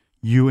states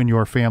you and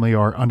your family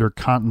are under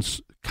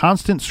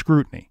constant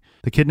scrutiny.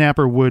 The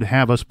kidnapper would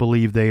have us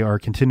believe they are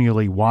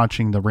continually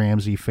watching the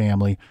Ramsey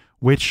family,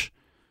 which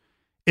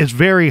is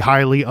very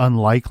highly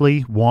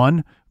unlikely,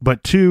 one,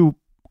 but two,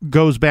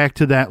 goes back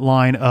to that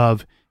line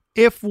of,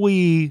 if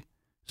we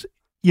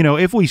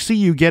see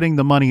you getting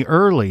the money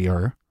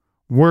earlier,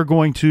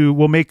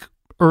 we'll make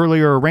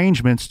earlier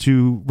arrangements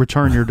to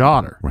return your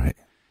daughter. Right.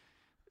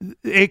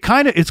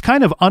 It's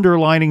kind of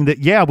underlining that,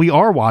 yeah, we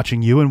are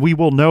watching you and we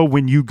will know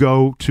when you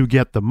go to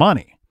get the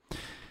money.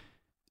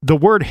 The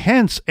word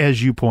hence,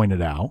 as you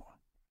pointed out,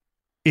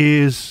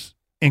 is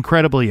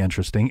incredibly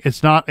interesting.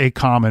 It's not a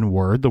common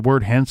word. The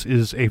word hence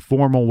is a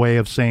formal way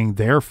of saying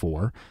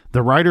therefore.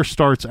 The writer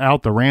starts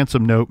out the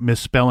ransom note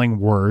misspelling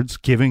words,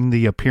 giving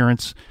the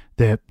appearance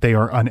that they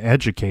are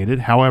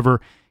uneducated.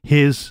 However,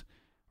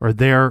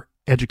 their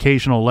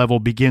educational level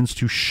begins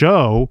to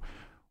show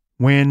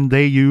when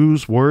they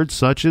use words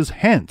such as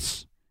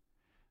hence.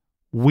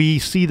 We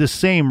see the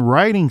same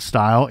writing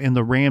style in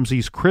the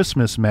Ramsey's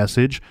Christmas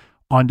message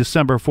on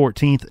December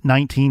 14th,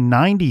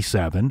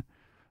 1997.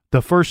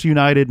 The First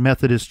United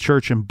Methodist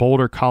Church in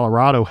Boulder,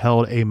 Colorado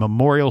held a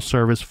memorial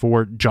service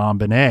for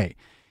JonBenét.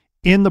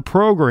 In the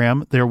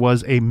program, there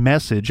was a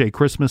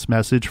Christmas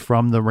message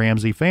from the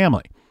Ramsey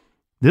family.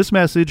 This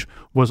message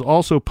was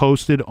also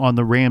posted on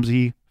the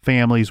Ramsey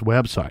family's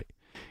website.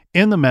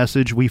 In the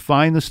message, we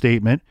find the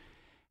statement,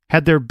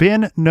 "Had there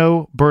been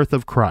no birth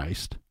of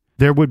Christ,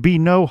 there would be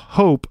no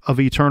hope of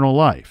eternal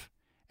life,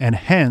 and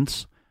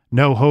hence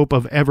no hope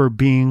of ever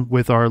being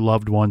with our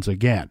loved ones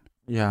again."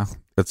 Yeah,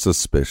 it's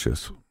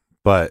suspicious.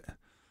 But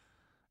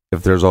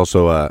if there's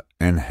also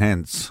and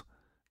hence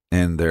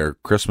in their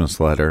Christmas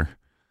letter,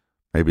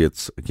 maybe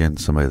it's, again,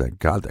 somebody that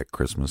got that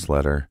Christmas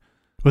letter.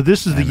 But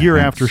this is the year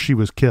after she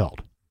was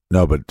killed.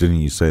 No, but didn't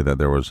you say that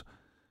there was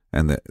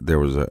in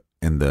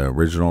the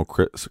original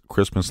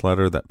Christmas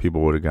letter that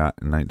people would have got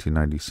in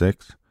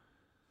 1996?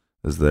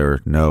 Is there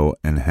no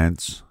and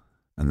hence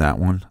in that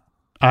one?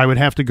 I would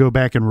have to go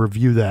back and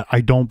review that. I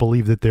don't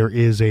believe that there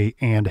is a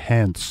and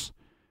hence,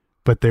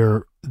 but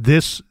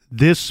this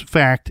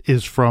fact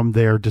is from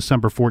their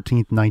December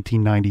 14th,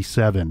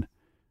 1997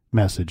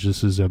 message.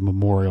 This is a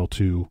memorial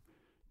to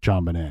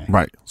JonBenét.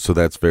 Right. So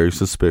that's very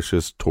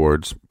suspicious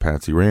towards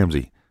Patsy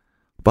Ramsey.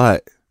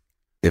 But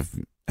if,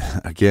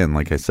 again,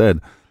 like I said,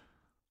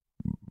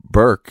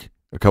 Burke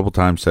a couple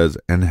times says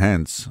and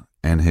hence,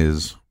 and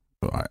his,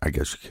 I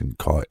guess you can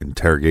call it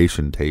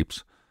interrogation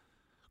tapes,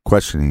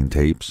 questioning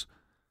tapes.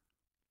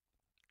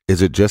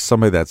 Is it just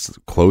somebody that's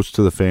close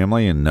to the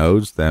family and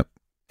knows that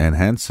and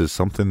hence is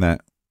something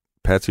that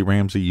Patsy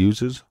Ramsey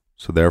uses?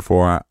 So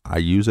therefore I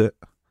use it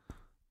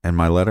in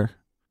my letter?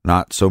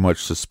 Not so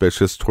much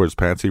suspicious towards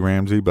Patsy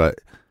Ramsey, but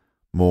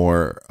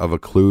more of a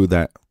clue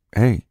that,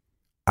 hey,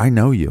 I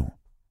know you.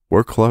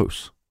 We're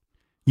close.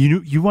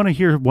 You want to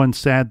hear one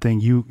sad thing?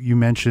 You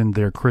mentioned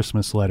their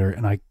Christmas letter,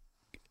 and I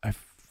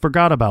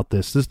forgot about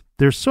this.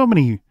 There's so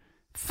many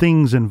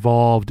things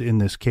involved in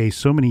this case,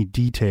 so many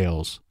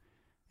details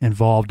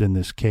involved in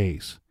this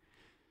case.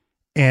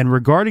 And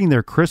regarding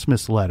their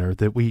Christmas letter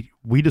that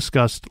we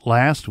discussed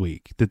last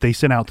week, that they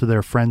sent out to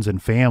their friends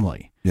and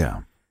family.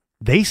 Yeah.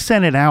 They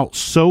sent it out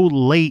so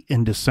late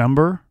in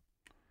December.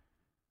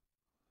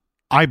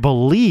 I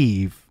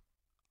believe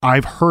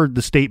I've heard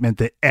the statement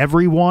that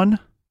everyone,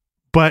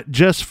 but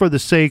just for the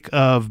sake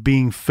of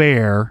being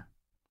fair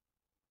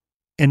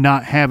and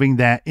not having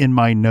that in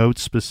my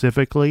notes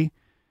specifically,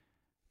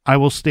 I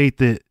will state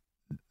that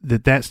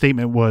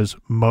statement was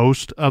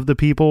most of the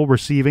people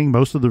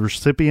most of the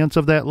recipients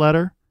of that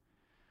letter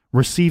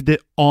received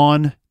it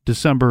on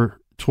December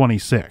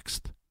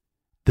 26th,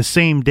 the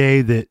same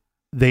day that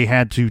they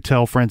had to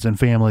tell friends and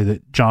family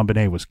that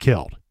JonBenét was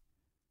killed.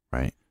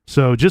 Right.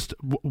 So just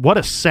what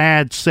a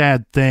sad,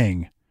 sad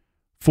thing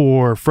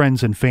for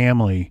friends and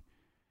family.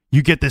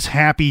 You get this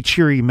happy,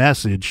 cheery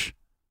message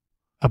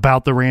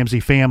about the Ramsey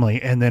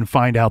family and then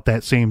find out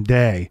that same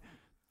day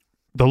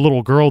the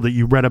little girl that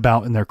you read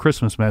about in their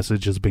Christmas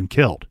message has been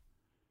killed.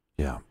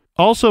 Yeah.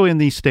 Also in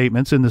these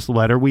statements, in this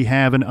letter, we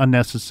have an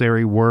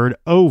unnecessary word,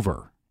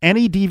 over.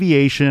 Any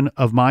deviation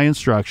of my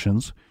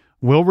instructions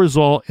will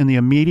result in the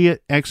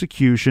immediate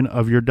execution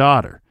of your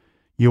daughter.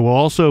 You will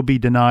also be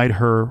denied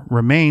her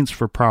remains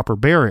for proper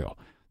burial.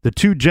 The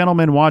two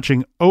gentlemen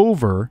watching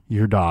over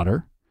your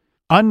daughter.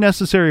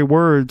 Unnecessary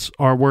words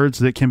are words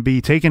that can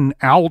be taken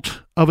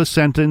out of a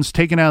sentence,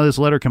 taken out of this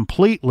letter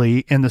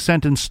completely, and the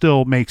sentence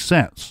still makes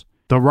sense.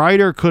 The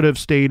writer could have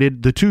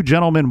stated, the two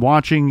gentlemen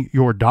watching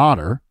your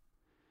daughter.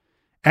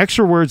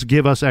 Extra words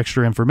give us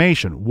extra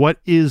information. What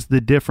is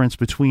the difference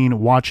between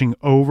watching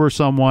over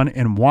someone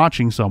and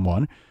watching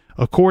someone?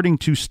 According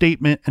to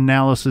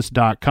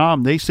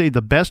statementanalysis.com, they say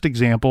the best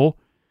example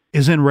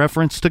is in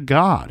reference to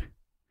God.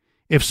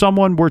 If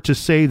someone were to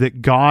say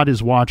that God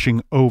is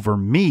watching over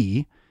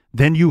me,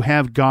 then you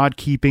have God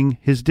keeping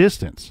his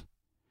distance.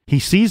 He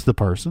sees the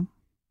person,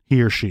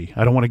 he or she.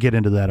 I don't want to get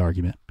into that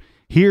argument.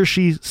 He or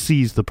she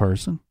sees the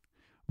person,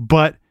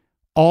 but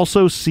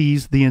also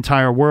sees the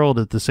entire world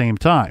at the same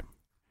time.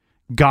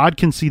 God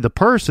can see the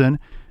person,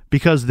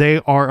 because they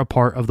are a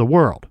part of the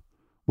world.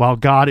 While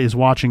God is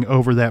watching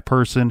over that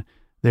person,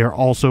 they are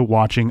also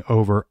watching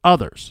over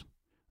others.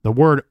 The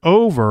word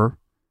over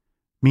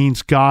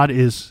means God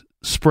is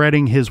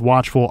spreading his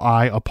watchful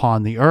eye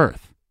upon the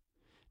earth.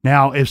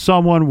 Now, if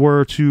someone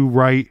were to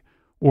write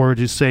or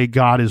to say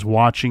God is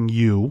watching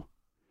you,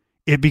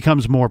 it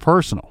becomes more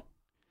personal.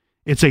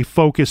 It's a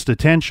focused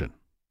attention.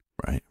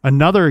 Right.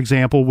 Another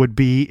example would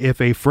be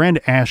if a friend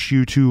asked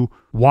you to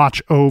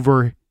watch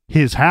over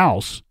his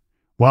house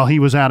while he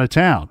was out of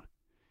town.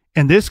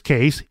 In this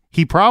case,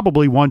 he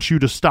probably wants you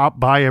to stop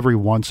by every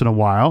once in a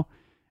while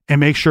and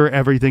make sure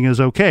everything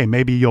is okay.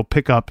 Maybe you'll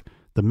pick up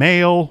the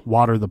mail,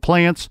 water the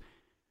plants,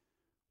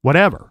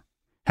 whatever.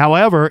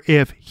 However,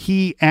 if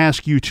he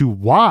asks you to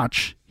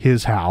watch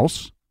his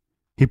house,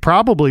 he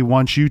probably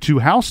wants you to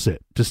house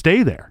sit, to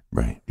stay there.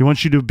 Right. He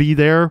wants you to be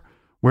there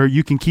where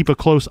you can keep a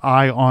close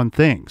eye on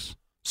things.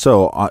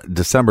 So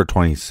December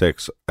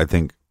 26th, I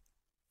think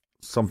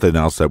something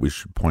else that we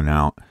should point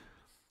out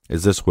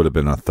is this would have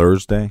been a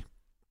Thursday.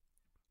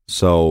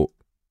 So,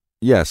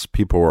 yes,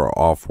 people were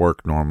off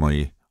work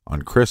normally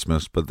on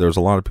Christmas, but there's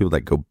a lot of people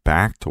that go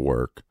back to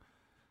work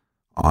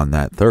on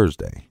that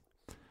Thursday.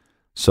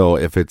 So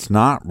if it's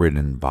not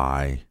written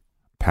by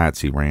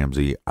Patsy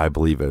Ramsey, I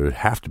believe it would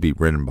have to be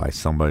written by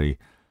somebody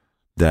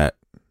that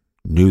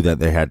knew that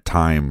they had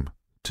time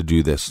to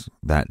do this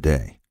that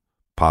day.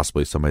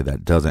 Possibly somebody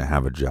that doesn't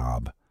have a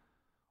job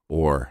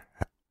or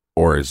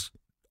is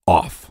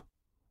off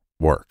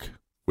work,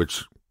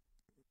 which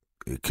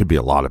it could be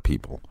a lot of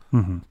people.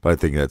 Mm-hmm. But I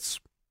think that's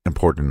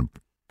important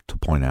to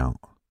point out.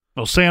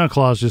 Well, Santa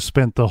Claus just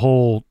spent the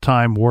whole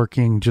time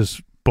working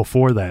just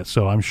before that,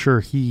 so I'm sure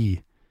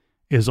he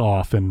is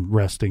off and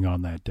resting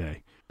on that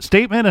day.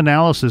 Statement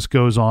analysis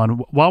goes on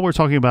while we're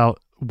talking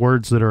about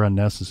words that are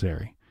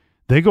unnecessary.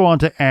 They go on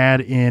to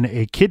add in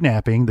a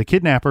kidnapping. The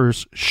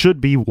kidnappers should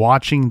be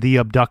watching the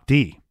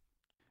abductee,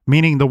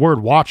 meaning the word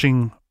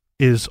watching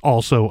is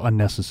also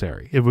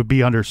unnecessary. It would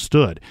be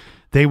understood.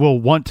 They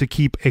will want to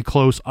keep a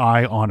close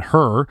eye on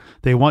her.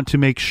 They want to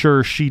make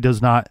sure she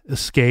does not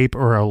escape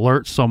or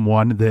alert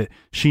someone that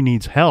she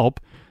needs help.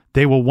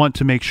 They will want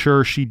to make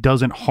sure she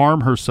doesn't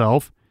harm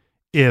herself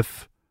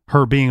if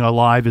her being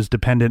alive is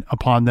dependent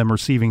upon them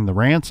receiving the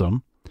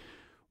ransom.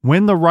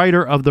 When the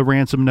writer of the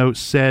ransom note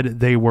said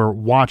they were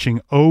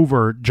watching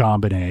over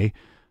JonBenét,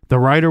 the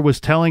writer was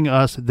telling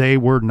us they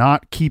were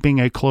not keeping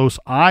a close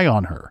eye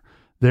on her.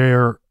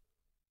 There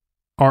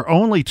are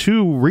only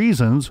two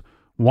reasons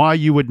why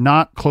you would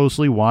not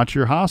closely watch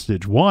your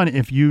hostage. One,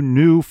 if you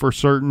knew for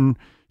certain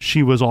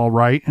she was all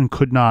right and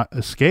could not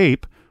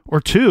escape. Or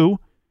two,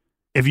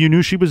 if you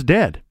knew she was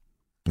dead.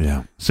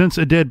 Yeah. Since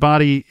a dead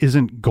body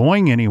isn't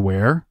going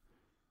anywhere,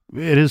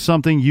 it is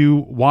something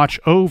you watch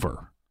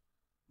over,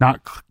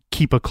 not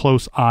keep a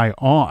close eye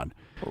on.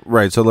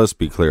 Right. So let's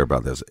be clear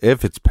about this.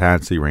 If it's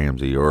Patsy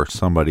Ramsey or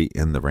somebody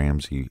in the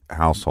Ramsey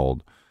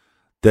household,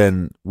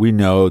 then we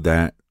know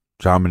that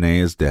JonBenét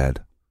is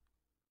dead.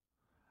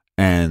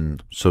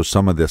 And so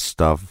some of this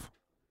stuff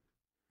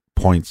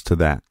points to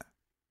that.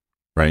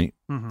 Right?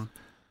 Mm-hmm.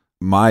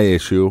 My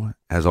issue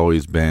has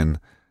always been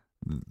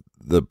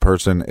the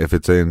person, if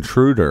it's an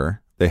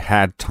intruder, they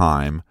had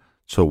time.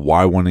 So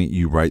why wouldn't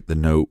you write the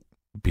note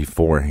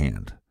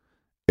beforehand?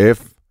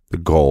 If the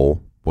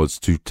goal was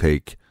to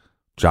take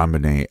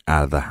JonBenét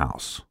out of the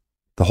house,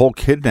 the whole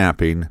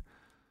kidnapping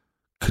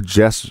could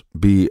just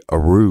be a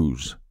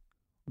ruse.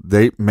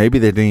 Maybe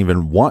they didn't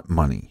even want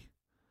money.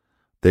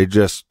 They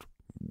just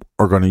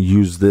are going to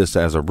use this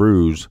as a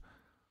ruse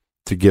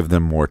to give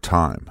them more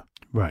time.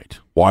 Right.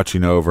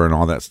 Watching over and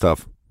all that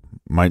stuff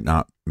might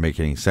not make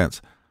any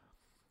sense.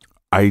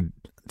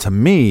 To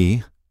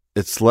me,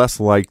 it's less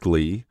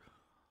likely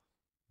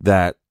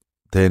that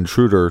the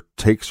intruder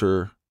takes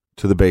her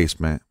to the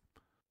basement,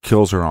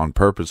 kills her on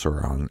purpose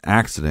or on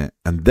accident,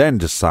 and then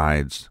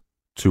decides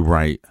to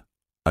write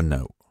a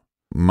note.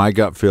 My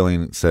gut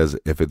feeling says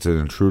if it's an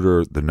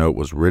intruder, the note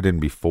was written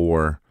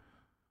before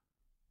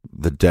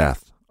the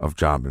death of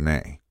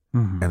JonBenét.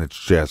 Mm-hmm. And it's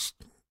just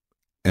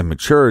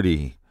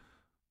immaturity,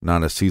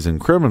 not a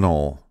seasoned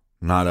criminal,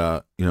 not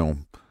a,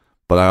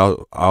 but I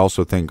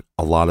also think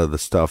a lot of the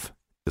stuff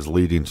is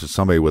leading to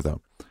somebody with a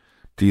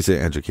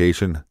decent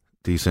education,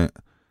 decent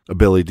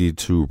ability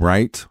to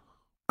write.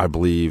 I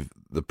believe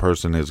the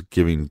person is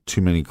giving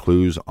too many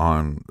clues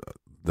on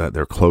that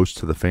they're close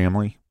to the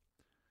family.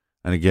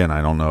 And again,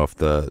 I don't know if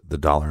the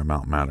dollar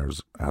amount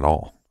matters at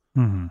all.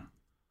 Mm-hmm.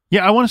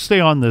 Yeah, I want to stay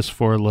on this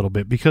for a little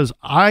bit because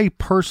I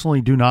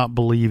personally do not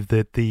believe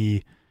that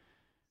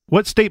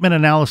what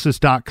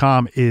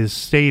statementanalysis.com is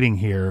stating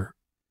here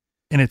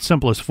in its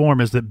simplest form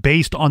is that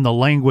based on the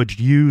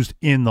language used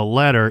in the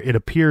letter, it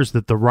appears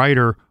that the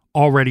writer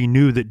already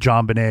knew that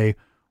JonBenét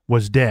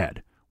was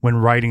dead when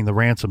writing the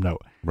ransom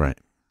note. Right.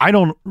 I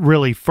don't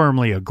really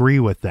firmly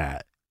agree with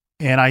that.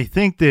 And I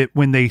think that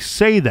when they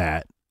say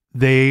that,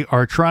 they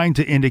are trying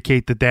to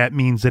indicate that that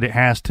means that it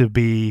has to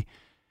be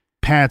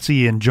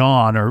Patsy and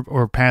John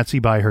or Patsy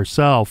by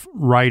herself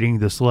writing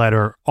this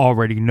letter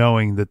already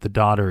knowing that the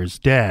daughter is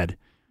dead.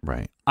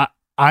 Right.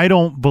 I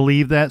don't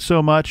believe that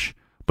so much,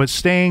 but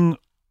staying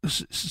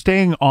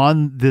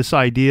on this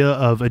idea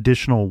of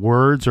additional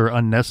words or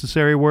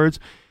unnecessary words,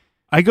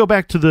 I go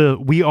back to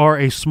we are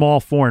a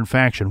small foreign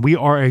faction. We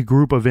are a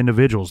group of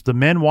individuals. The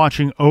men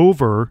watching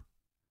over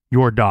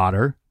your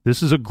daughter,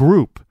 this is a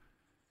group.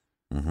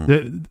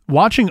 The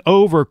watching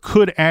over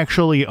could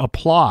actually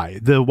apply.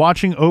 The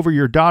watching over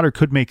your daughter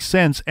could make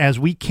sense, as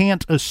we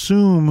can't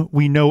assume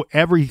we know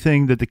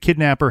everything that the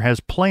kidnapper has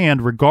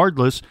planned,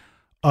 regardless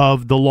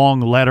of the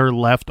long letter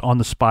left on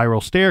the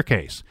spiral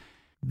staircase.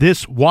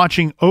 This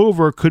watching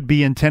over could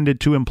be intended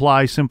to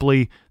imply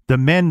simply the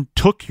men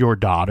took your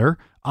daughter.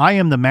 I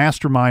am the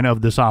mastermind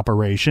of this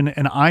operation,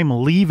 and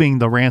I'm leaving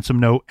the ransom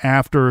note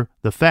after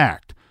the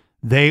fact.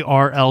 They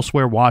are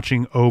elsewhere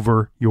watching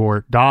over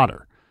your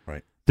daughter.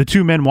 Right. The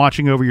two men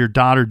watching over your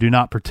daughter do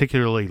not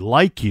particularly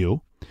like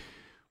you.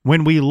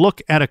 When we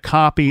look at a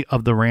copy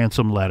of the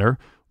ransom letter,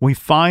 we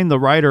find the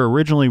writer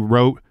originally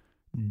wrote,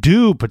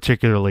 do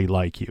particularly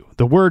like you.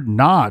 The word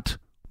not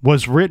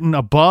was written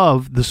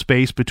above the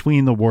space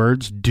between the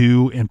words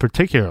do and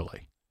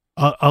particularly.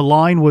 A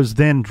line was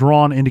then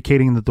drawn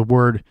indicating that the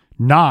word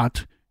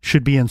not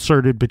should be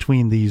inserted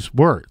between these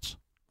words.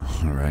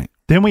 All right.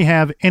 Then we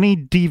have any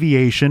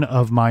deviation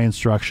of my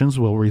instructions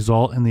will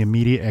result in the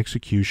immediate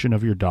execution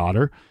of your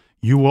daughter.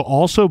 You will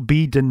also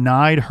be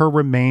denied her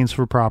remains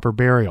for proper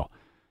burial.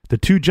 The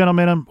two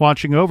gentlemen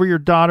watching over your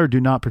daughter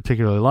do not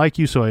particularly like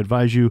you, so I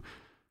advise you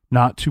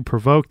not to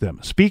provoke them.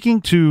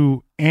 Speaking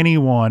to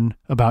anyone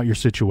about your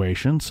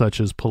situation, such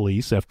as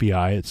police,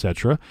 FBI,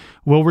 etc.,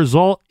 will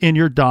result in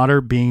your daughter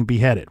being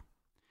beheaded.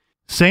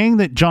 Saying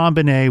that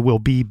JonBenét will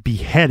be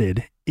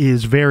beheaded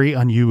is very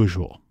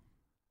unusual.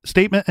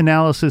 Statement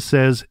analysis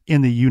says,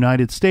 in the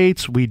United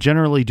States, we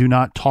generally do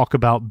not talk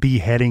about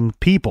beheading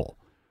people.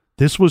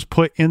 This was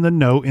put in the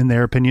note, in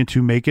their opinion,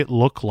 to make it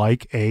look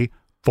like a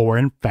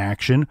foreign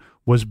faction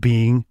was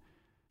being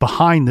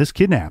behind this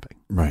kidnapping.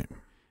 Right.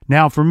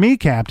 Now, for me,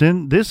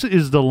 Captain, this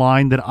is the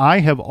line that I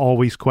have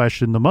always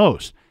questioned the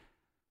most.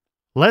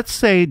 Let's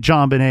say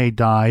JonBenét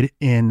died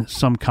in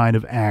some kind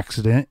of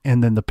accident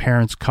and then the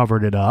parents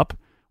covered it up,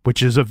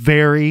 which is a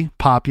very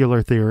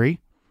popular theory.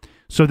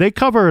 So they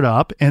cover it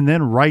up and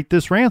then write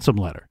this ransom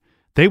letter.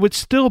 They would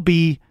still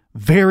be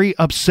very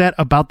upset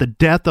about the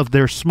death of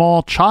their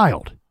small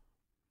child.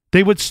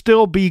 They would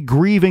still be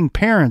grieving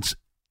parents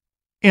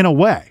in a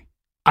way.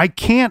 I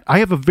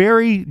have a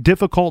very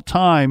difficult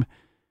time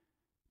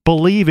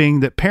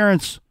believing that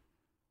parents,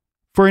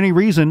 for any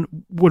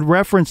reason, would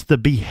reference the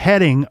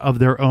beheading of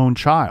their own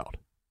child.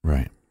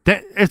 Right.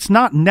 That it's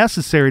not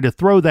necessary to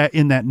throw that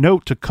in that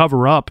note to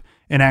cover up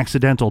an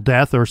accidental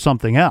death or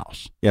something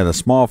else. Yeah, the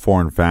small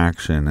foreign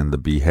faction and the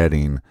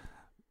beheading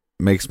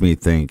makes me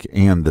think,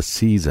 and the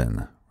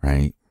season,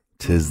 right?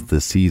 'Tis the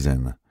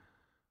season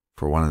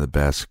for one of the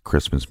best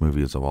Christmas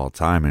movies of all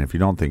time. And if you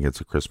don't think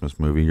it's a Christmas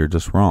movie, you're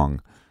just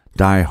wrong.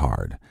 Die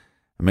Hard.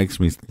 It makes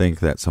me think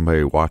that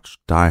somebody watched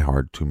Die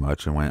Hard too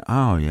much and went,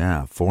 oh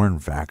yeah, foreign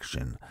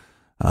faction,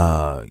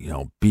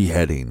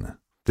 beheading.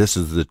 This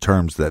is the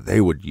terms that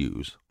they would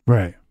use.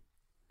 Right.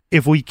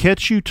 If we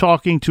catch you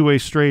talking to a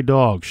stray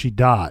dog, she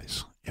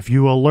dies. If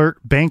you alert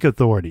bank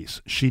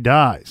authorities, she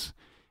dies.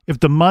 If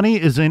the money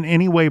is in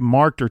any way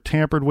marked or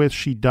tampered with,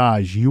 she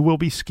dies. You will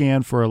be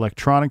scanned for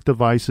electronic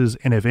devices,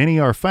 and if any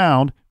are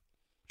found,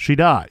 she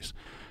dies.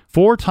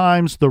 4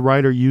 times the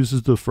writer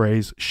uses the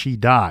phrase, she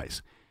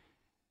dies.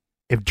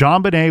 If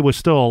JonBenét was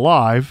still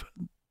alive,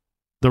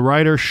 the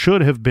writer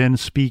should have been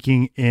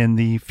speaking in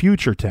the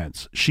future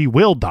tense. She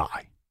will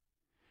die.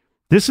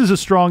 This is a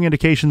strong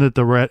indication that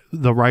the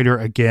writer,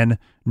 again,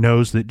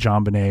 knows that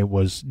JonBenét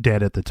was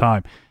dead at the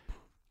time.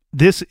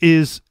 This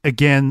is,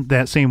 again,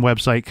 that same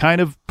website kind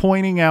of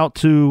pointing out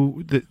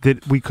to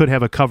that we could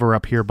have a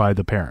cover-up here by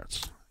the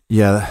parents.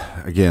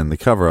 Yeah, again, the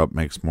cover-up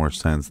makes more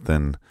sense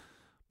than,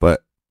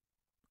 but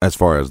as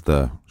far as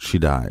the she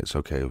dies,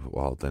 okay,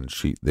 well, then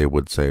they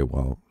would say,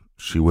 well,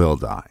 she will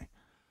die.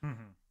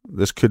 Mm-hmm.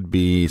 This could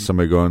be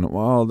somebody going,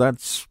 well,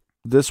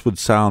 this would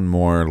sound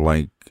more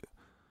like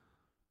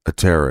a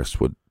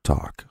terrorist would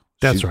talk.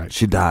 That's right.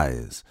 She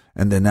dies.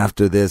 And then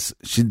after this,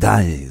 she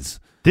dies.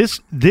 This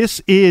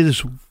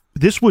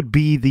would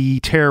be the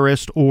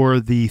terrorist or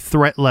the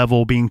threat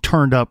level being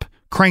turned up,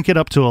 crank it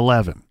up to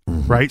 11,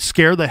 mm-hmm. right?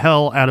 Scare the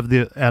hell out of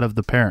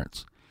the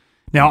parents.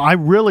 Now, I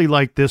really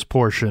like this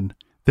portion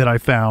that I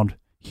found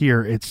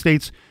here. It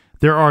states,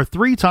 there are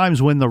 3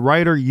 times when the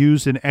writer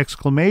used an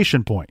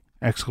exclamation point.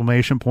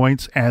 Exclamation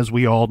points, as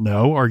we all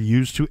know, are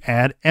used to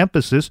add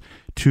emphasis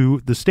to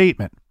the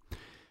statement.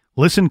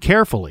 Listen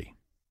carefully.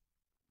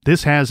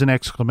 This has an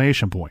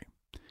exclamation point.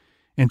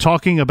 In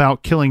talking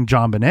about killing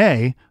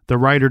JonBenét, the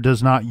writer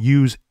does not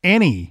use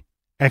any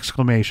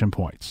exclamation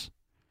points.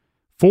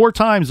 4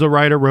 times the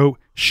writer wrote,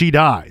 she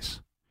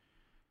dies.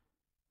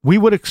 We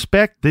would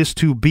expect this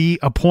to be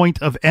a point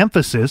of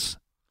emphasis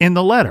in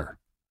the letter,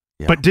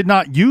 but did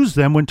not use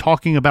them when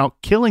talking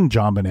about killing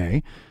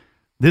JonBenét.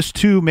 This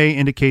too may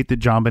indicate that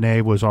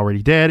JonBenét was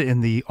already dead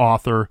and the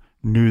author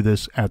knew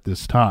this at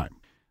this time.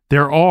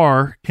 There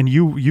are, and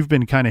you've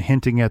been kind of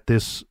hinting at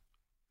this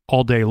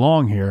all day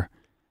long here.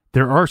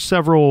 There are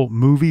several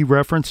movie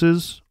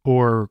references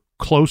or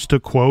close to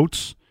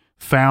quotes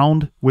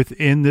found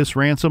within this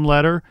ransom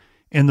letter.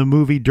 In the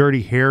movie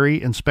Dirty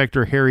Harry,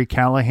 Inspector Harry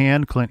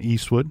Callahan, Clint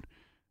Eastwood,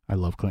 I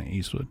love Clint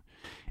Eastwood,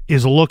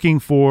 is looking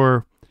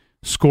for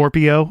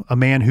Scorpio, a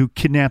man who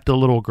kidnapped a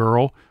little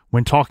girl.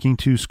 When talking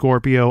to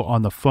Scorpio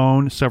on the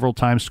phone, several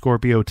times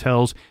Scorpio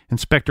tells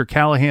Inspector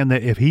Callahan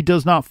that if he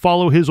does not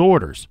follow his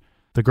orders,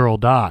 the girl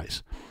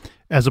dies,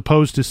 as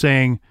opposed to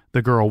saying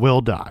the girl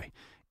will die.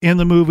 In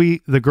the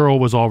movie, the girl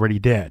was already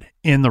dead.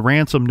 In the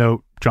ransom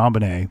note,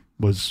 JonBenet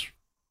was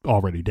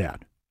already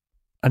dead.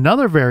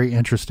 Another very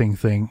interesting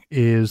thing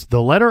is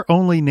the letter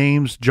only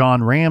names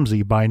John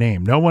Ramsey by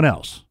name, no one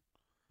else.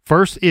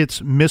 First,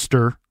 it's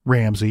Mr.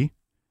 Ramsey,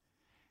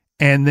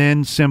 and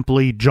then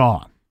simply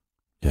John.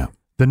 Yeah.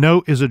 The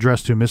note is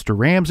addressed to Mr.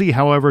 Ramsey.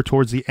 However,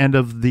 towards the end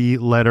of the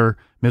letter,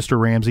 Mr.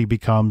 Ramsey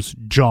becomes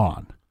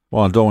John.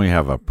 Well, don't we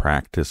have a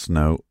practice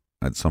note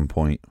at some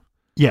point?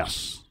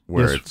 Yes.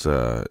 Where yes.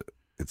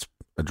 it's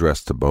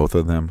addressed to both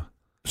of them?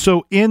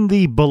 So in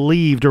the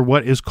believed, or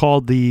what is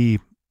called the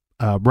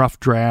rough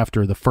draft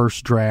or the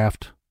first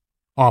draft,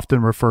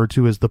 often referred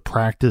to as the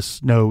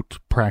practice note,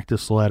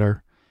 practice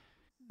letter,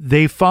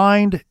 they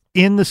find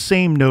in the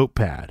same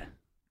notepad,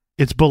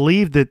 it's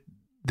believed that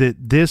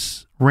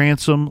this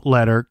ransom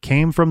letter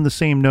came from the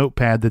same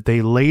notepad that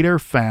they later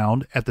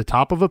found at the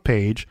top of a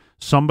page.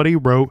 Somebody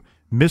wrote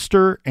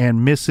Mr.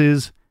 and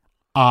Mrs.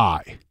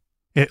 I.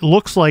 It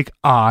looks like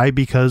I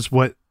because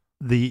what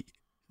the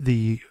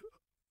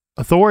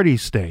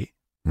authorities state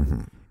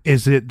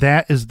is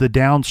that is the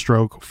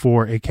downstroke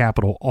for a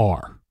capital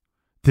R.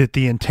 That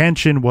the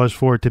intention was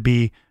for it to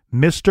be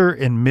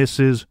Mr. and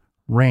Mrs.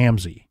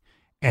 Ramsey.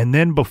 And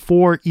then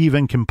before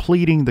even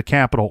completing the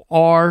capital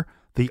R,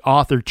 the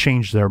author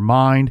changed their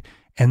mind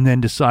and then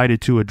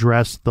decided to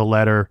address the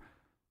letter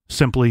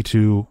simply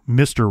to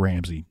Mr.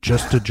 Ramsey,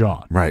 just to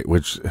John. Right,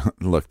 which,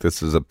 look,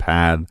 this is a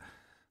pad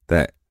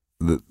that...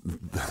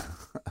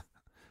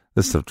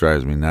 This stuff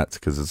drives me nuts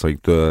because it's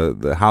like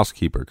the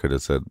housekeeper could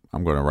have said,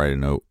 I'm going to write a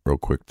note real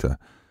quick to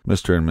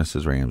Mr. and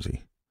Mrs.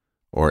 Ramsey,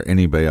 or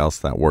anybody else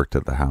that worked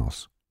at the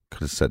house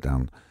could have sat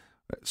down.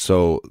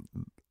 So,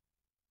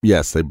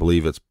 yes, they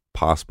believe it's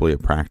possibly a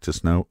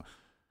practice note,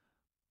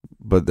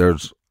 but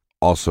there's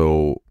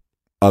also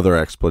other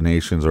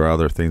explanations or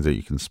other things that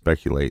you can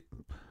speculate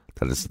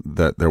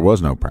that there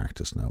was no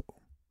practice note.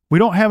 We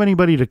don't have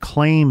anybody to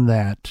claim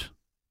that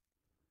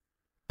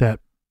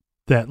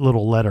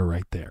little letter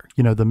right there,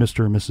 the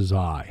Mr. and Mrs.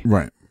 I.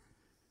 Right.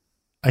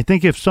 I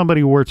think if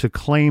somebody were to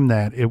claim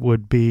that, it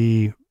would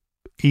be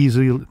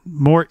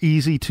more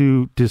easy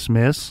to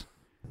dismiss.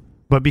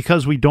 But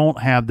because we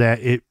don't have that,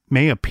 it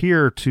may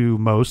appear to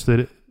most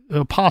that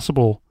a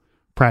possible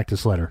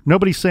practice letter.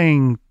 Nobody's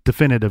saying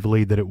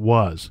definitively that it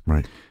was.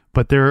 Right.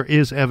 But there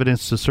is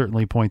evidence to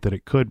certainly point that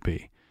it could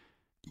be.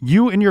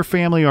 You and your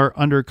family are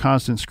under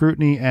constant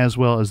scrutiny, as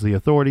well as the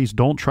authorities.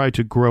 Don't try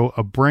to grow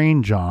a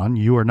brain, John.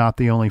 You are not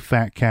the only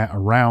fat cat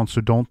around, so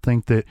don't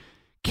think that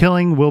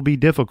killing will be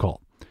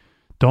difficult.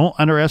 Don't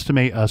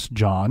underestimate us,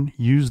 John.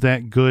 Use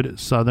that good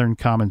Southern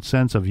common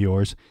sense of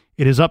yours.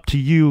 It is up to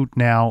you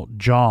now,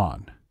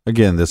 John.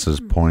 Again, this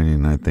is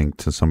pointing, I think,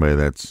 to somebody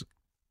that's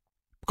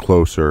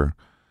closer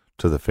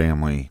to the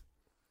family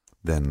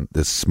than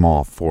this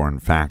small foreign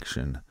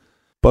faction.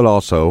 But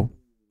also,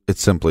 it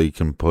simply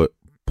can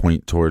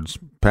point towards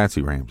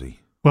Patsy Ramsey.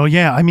 Well,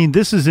 yeah, I mean,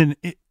 this is an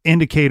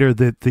indicator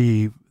that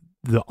the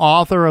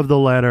author of the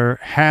letter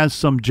has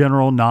some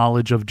general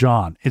knowledge of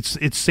John.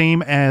 It's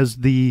same as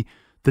the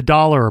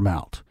dollar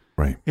amount.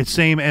 Right. It's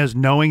same as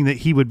knowing that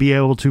he would be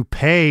able to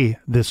pay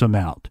this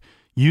amount.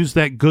 Use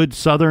that good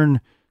Southern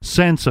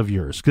sense of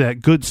yours,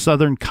 that good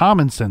Southern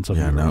common sense of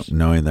yours.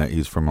 Knowing that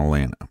he's from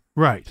Atlanta.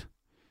 Right.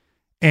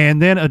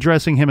 And then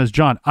addressing him as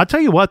John. I'll tell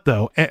you what,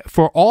 though,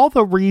 for all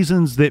the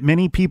reasons that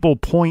many people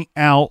point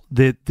out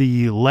that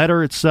the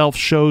letter itself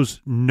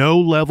shows no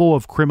level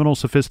of criminal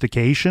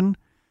sophistication,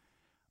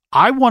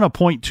 I want to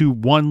point to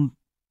one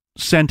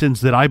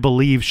sentence that I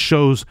believe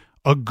shows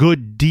a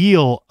good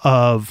deal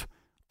of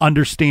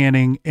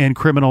understanding and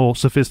criminal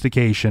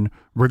sophistication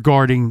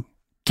regarding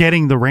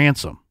getting the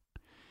ransom.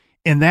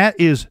 And that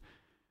is,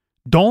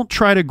 don't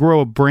try to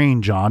grow a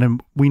brain, John.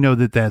 And we know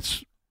that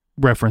that's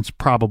reference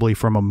probably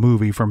from a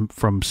movie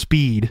from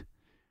Speed,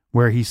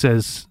 where he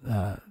says,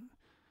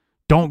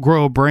 don't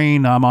grow a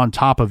brain, I'm on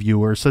top of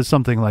you, or says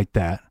something like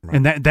that. Right.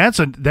 And that's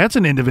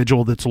an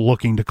individual that's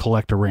looking to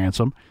collect a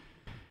ransom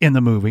in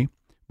the movie.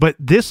 But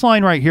this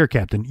line right here,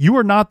 Captain, you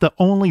are not the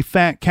only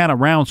fat cat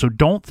around, so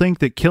don't think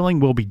that killing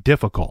will be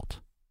difficult.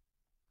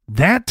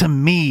 That to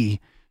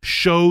me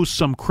shows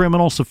some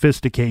criminal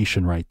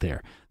sophistication right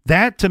there.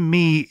 That to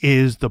me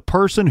is the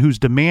person who's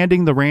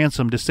demanding the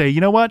ransom to say, you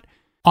know what?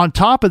 On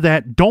top of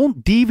that,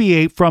 don't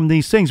deviate from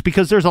these things,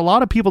 because there's a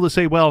lot of people that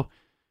say, well,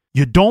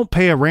 you don't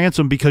pay a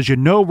ransom because you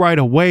know right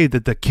away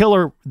that the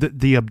killer,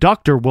 the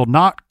abductor will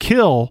not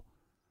kill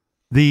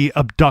the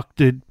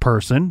abducted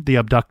person, the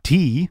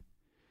abductee,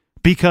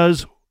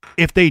 because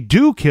if they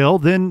do kill,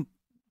 then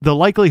the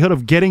likelihood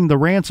of getting the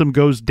ransom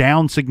goes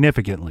down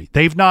significantly.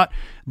 They've not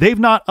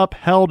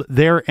upheld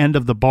their end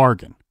of the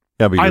bargain.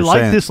 Yeah, but I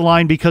like this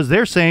line because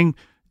they're saying,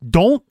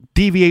 don't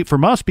deviate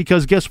from us,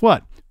 because guess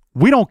what?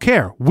 We don't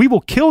care. We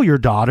will kill your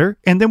daughter,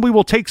 and then we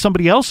will take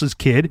somebody else's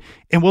kid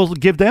and we'll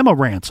give them a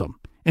ransom,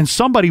 and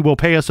somebody will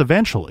pay us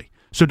eventually.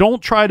 So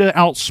don't try to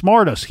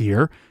outsmart us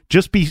here.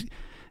 This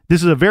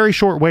is a very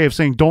short way of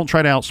saying don't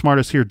try to outsmart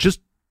us here. Just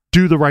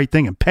do the right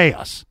thing and pay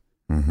us,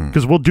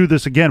 because we'll do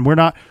this again. We're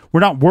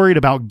not worried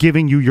about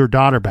giving you your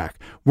daughter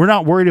back. We're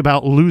not worried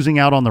about losing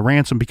out on the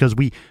ransom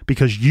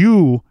because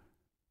you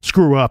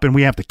screw up and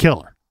we have to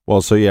kill her.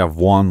 Well, so you have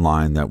one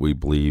line that we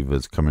believe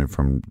is coming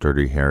from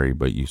Dirty Harry,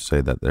 but you say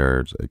that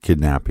there's a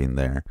kidnapping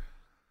there.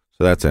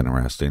 So that's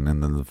interesting.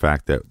 And then the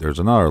fact that there's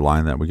another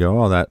line that we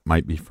go, oh, that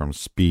might be from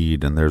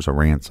Speed, and there's a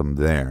ransom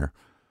there.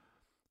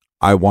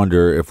 I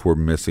wonder if we're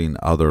missing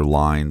other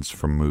lines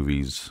from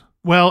movies.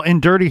 Well, in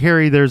Dirty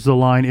Harry, there's the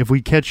line, if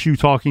we catch you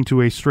talking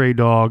to a stray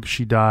dog,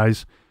 she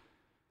dies.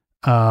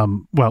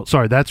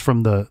 That's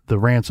from the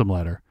ransom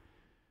letter.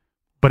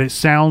 But it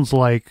sounds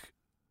like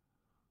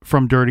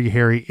from Dirty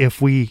Harry,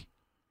 if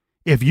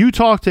you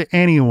talk to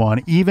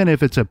anyone, even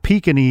if it's a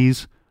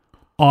Pekingese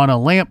on a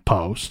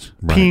lamppost,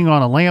 peeing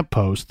on a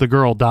lamppost, the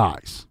girl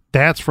dies.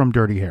 That's from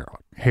Dirty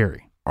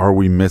Harry. Are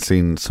we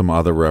missing some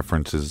other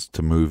references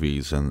to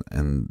movies?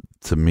 And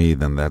to me,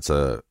 then that's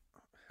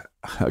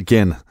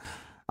again,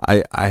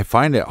 I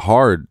find it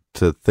hard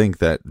to think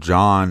that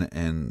John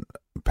and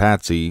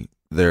Patsy,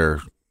 their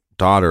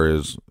daughter,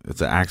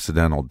 it's an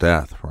accidental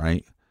death,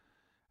 right?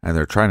 And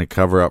they're trying to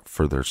cover up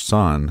for their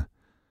son.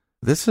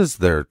 This is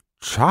their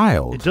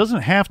child. It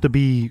doesn't have to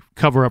be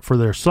cover up for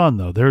their son,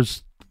 though.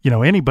 There's,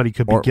 anybody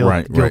could be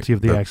guilty of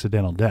the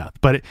accidental death.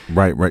 But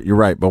right. You're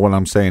right. But what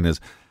I'm saying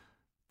is,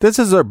 this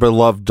is their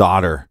beloved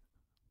daughter.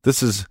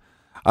 This is,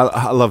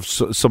 I love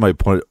somebody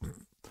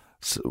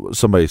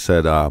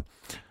said,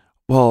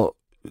 well,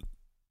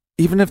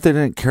 even if they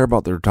didn't care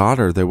about their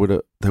daughter, they would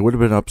have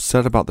been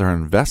upset about their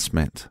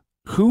investment.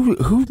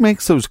 Who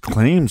makes those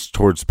claims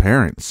towards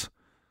parents?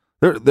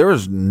 There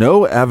is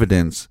no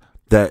evidence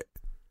that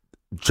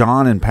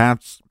John and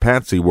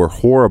Patsy were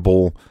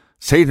horrible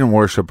Satan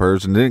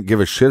worshipers and didn't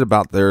give a shit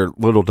about their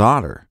little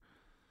daughter.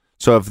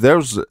 So if there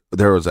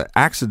was an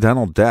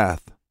accidental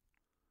death,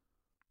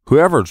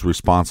 whoever's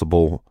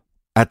responsible,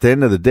 at the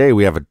end of the day,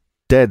 we have a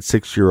dead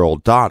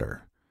 6-year-old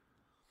daughter.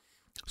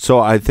 So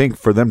I think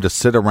for them to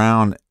sit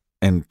around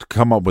and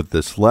come up with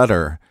this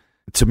letter,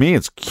 to me,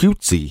 it's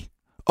cutesy.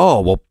 Oh,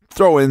 well,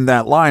 throw in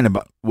that line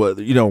about what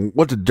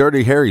did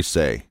Dirty Harry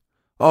say?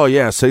 Oh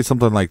yeah, say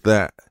something like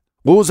that.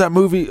 What was that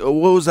movie?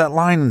 What was that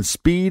line in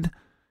Speed?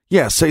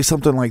 Yeah, say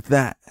something like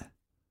that.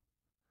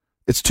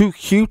 It's too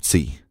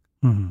cutesy.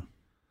 Mm-hmm.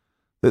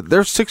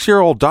 Their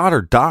 6-year-old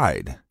daughter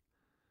died.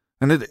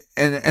 And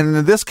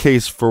in this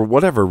case, for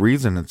whatever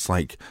reason, it's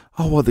like,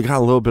 oh, well, they got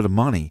a little bit of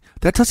money.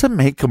 That doesn't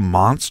make them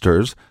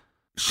monsters.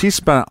 She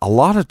spent a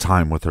lot of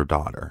time with her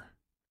daughter.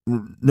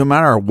 No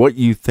matter what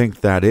you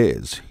think that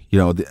is.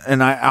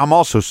 And I'm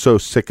also so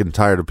sick and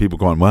tired of people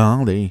going,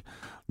 well, they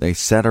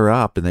set her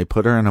up and they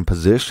put her in a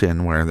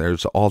position where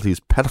there's all these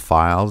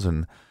pedophiles.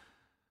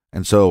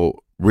 And so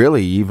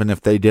really, even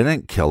if they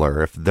didn't kill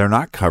her, if they're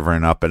not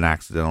covering up an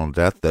accidental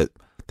death, that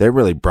they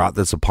really brought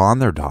this upon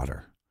their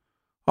daughter.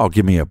 Oh,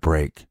 give me a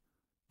break.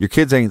 Your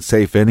kids ain't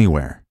safe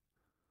anywhere.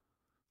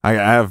 I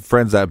have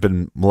friends that have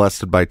been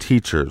molested by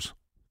teachers,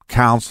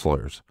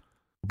 counselors,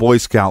 Boy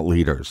Scout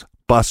leaders,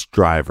 bus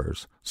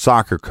drivers,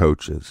 soccer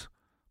coaches,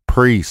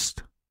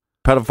 priests.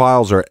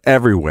 Pedophiles are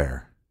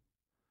everywhere.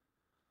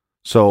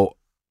 So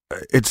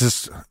it's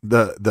just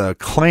the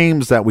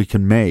claims that we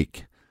can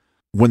make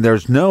when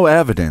there's no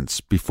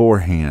evidence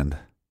beforehand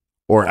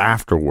or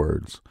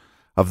afterwards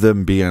of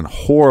them being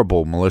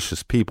horrible,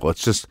 malicious people.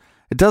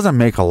 It doesn't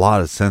make a lot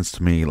of sense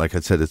to me. Like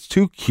I said, it's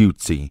too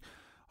cutesy.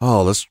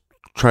 Oh, let's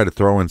try to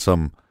throw in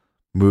some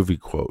movie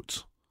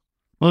quotes.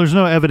 Well, there's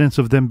no evidence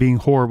of them being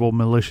horrible,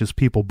 malicious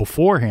people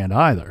beforehand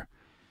either.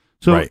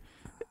 So right.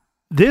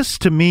 This,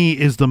 to me,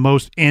 is the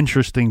most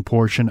interesting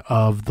portion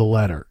of the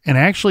letter. And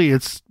actually,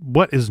 it's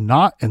what is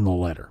not in the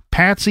letter.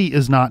 Patsy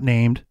is not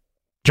named.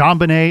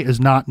 JonBenét is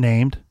not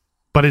named,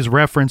 but is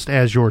referenced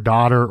as your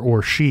daughter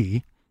or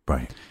she.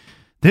 Right.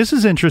 This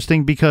is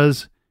interesting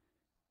because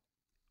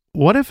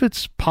what if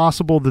it's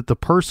possible that the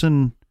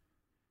person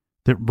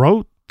that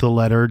wrote the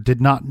letter did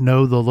not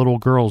know the little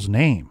girl's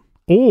name?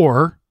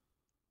 Or,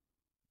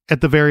 at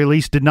the very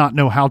least, did not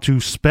know how to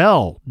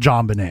spell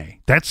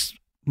JonBenét? That's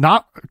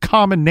not a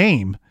common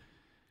name.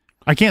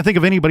 I can't think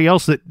of anybody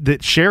else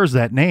that shares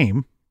that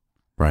name.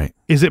 Right.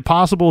 Is it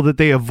possible that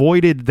they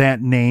avoided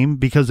that name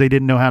because they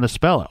didn't know how to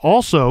spell it?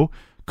 Also,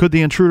 could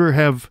the intruder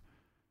have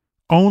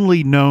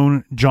only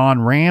known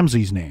John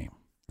Ramsey's name?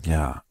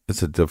 Yeah,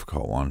 it's a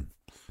difficult one.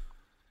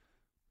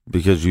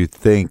 Because you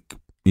think,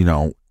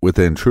 with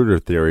the intruder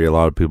theory, a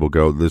lot of people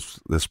go,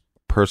 this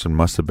person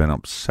must have been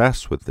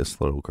obsessed with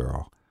this little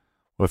girl.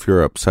 Well, if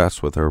you're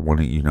obsessed with her,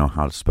 wouldn't you know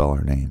how to spell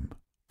her name?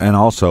 And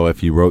also,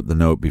 if you wrote the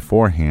note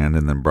beforehand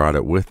and then brought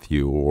it with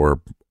you, or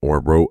or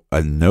wrote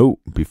a note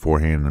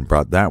beforehand and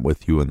brought that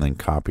with you and then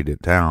copied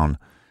it down,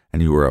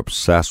 and you were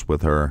obsessed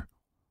with her,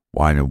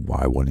 why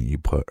wouldn't you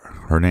put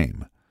her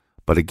name?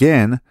 But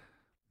again,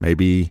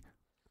 maybe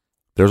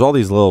there's all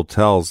these little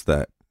tells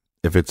that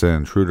if it's an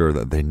intruder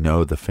that they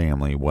know the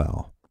family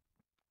well,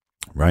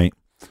 right?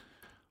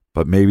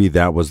 But maybe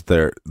that was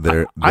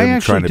I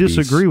actually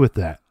disagree with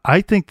that.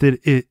 I think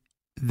that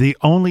the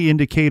only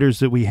indicators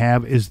that we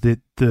have is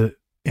that the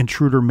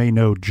intruder may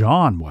know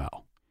John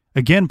well.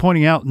 Again,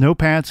 pointing out no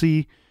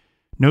Patsy,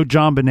 no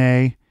John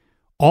Bonet,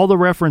 all the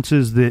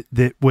references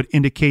that would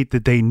indicate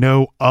that they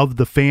know of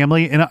the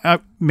family. And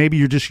maybe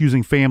you're just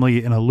using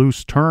family in a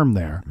loose term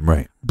there.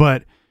 Right.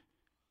 But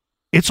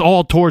it's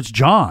all towards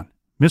John.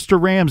 Mr.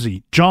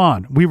 Ramsey,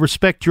 John, we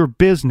respect your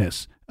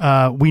business.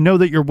 We know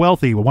that you're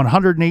wealthy,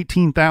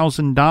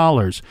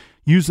 $118,000.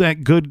 Use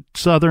that good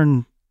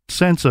Southern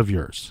sense of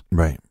yours.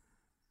 Right.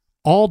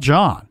 All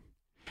John.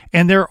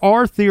 And there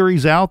are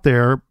theories out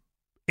there,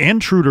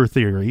 intruder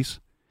theories,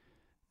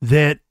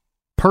 that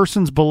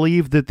persons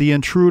believe that the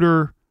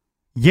intruder,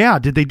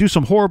 did they do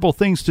some horrible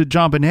things to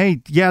John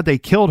Bonet? Yeah, they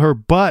killed her,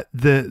 but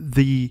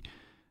the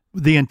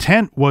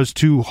intent was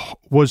to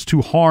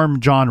harm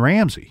John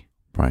Ramsey.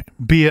 Right.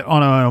 Be it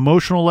on an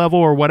emotional level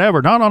or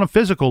whatever, not on a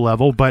physical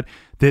level, but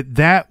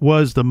that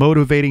was the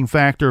motivating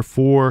factor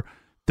for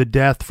the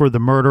death, for the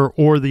murder,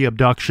 or the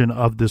abduction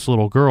of this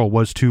little girl,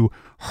 was to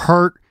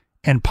hurt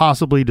and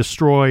possibly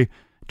destroy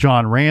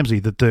John Ramsey.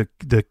 That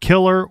the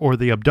killer or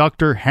the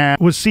abductor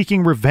was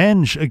seeking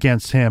revenge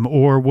against him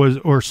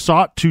or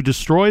sought to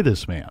destroy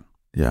this man.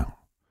 Yeah.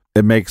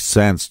 It makes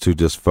sense to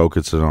just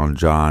focus it on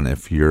John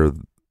if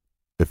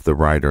the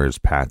writer is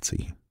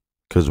Patsy.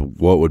 Because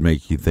what would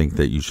make you think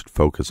that you should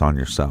focus on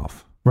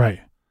yourself? Right.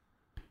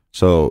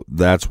 So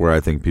that's where I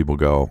think people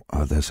go,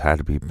 oh, this had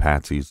to be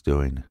Patsy's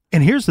doing.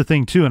 And here's the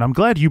thing, too, and I'm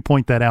glad you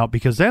point that out,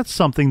 because that's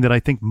something that I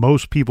think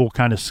most people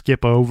kind of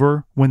skip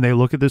over when they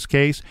look at this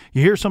case.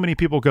 You hear so many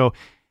people go,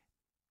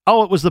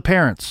 oh, it was the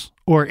parents,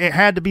 or it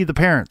had to be the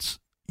parents.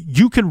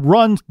 You can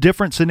run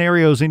different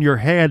scenarios in your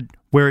head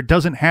where it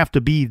doesn't have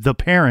to be the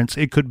parents.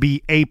 It could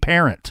be a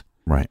parent.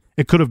 Right.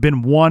 It could have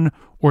been one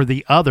or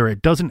the other.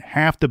 It doesn't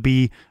have to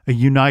be a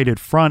united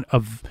front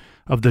of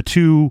the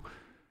two.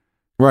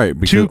 Right.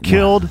 Two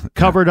killed,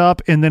 covered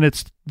up, and then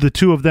it's the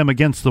two of them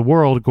against the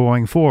world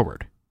going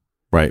forward.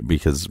 Right.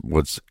 Because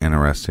what's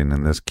interesting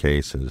in this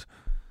case is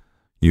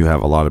you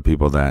have a lot of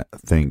people that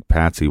think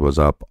Patsy was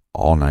up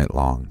all night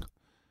long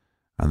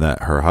and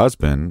that her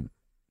husband,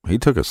 he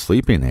took a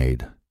sleeping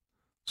aid.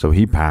 So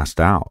he passed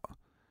out.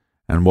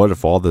 And what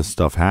if all this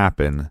stuff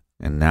happened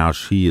and now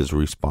she is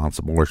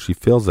responsible, or she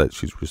feels that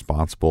she's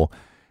responsible,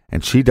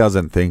 and she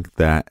doesn't think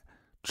that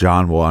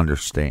John will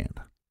understand.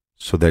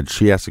 So that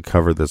she has to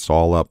cover this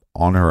all up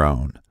on her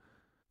own.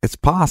 It's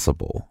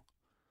possible.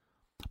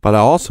 But I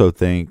also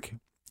think,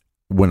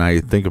 when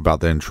I think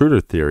about the intruder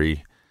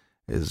theory,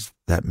 is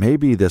that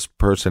maybe this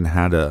person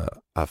had a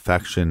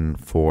affection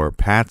for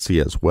Patsy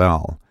as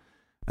well.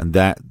 And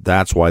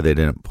that's why they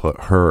didn't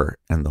put her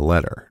in the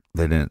letter.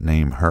 They didn't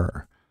name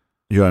her.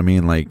 You know what I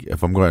mean? Like,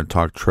 if I'm going to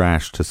talk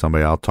trash to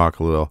somebody, I'll talk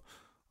a little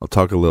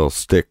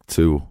stick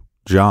to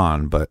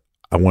John, but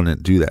I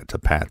wouldn't do that to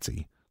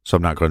Patsy. So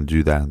I'm not going to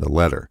do that in the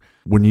letter.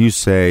 When you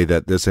say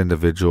that this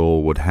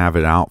individual would have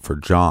it out for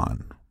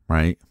John,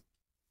 right?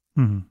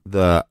 Mm-hmm.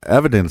 The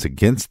evidence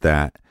against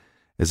that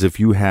is if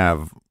you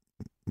have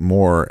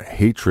more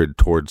hatred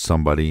towards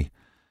somebody,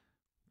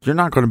 you're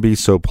not going to be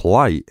so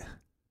polite.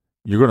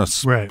 You're going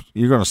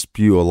to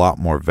spew a lot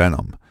more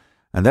venom.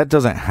 And that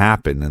doesn't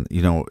happen. And,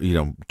 you know,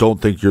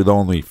 don't think you're the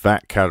only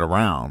fat cat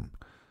around.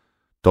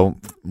 So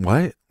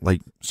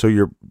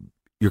you're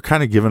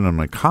kind of giving them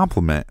a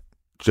compliment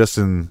just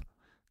in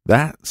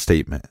that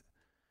statement.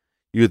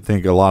 You would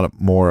think a lot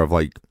more of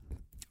like,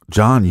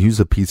 John, you's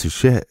a piece of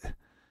shit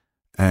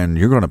and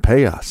you're going to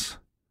pay us.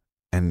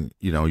 And,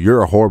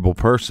 you're a horrible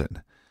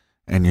person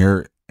and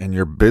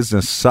your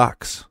business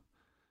sucks.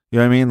 You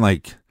know what I mean?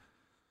 Like,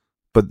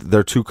 but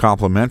they're too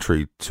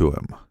complimentary to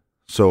him.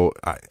 So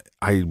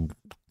I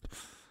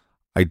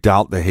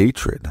doubt the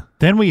hatred.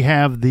 Then we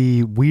have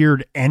the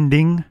weird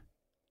ending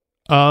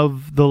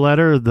of the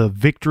letter, the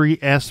Victory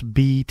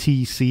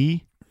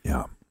SBTC.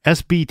 Yeah.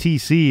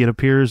 SBTC, it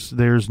appears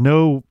there's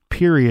no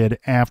period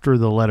after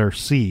the letter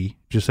C,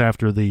 just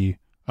after the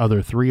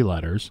other three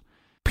letters.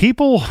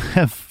 People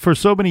have, for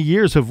so many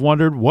years, have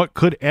wondered what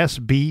could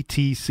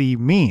SBTC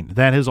mean.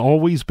 That has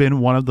always been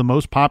one of the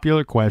most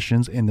popular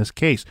questions in this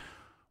case.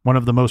 One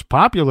of the most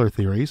popular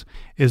theories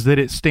is that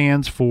it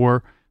stands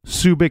for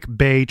Subic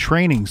Bay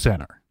Training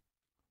Center.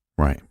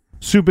 Right.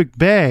 Subic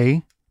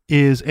Bay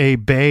is a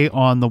bay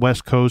on the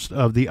west coast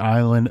of the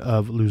island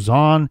of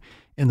Luzon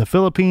in the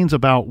Philippines,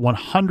 about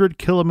 100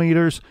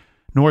 kilometers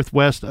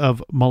northwest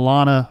of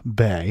Malana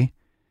Bay,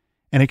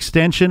 an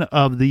extension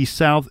of the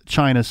South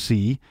China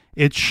Sea.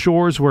 Its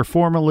shores were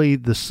formerly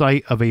the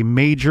site of a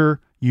major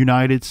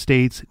United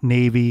States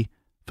Navy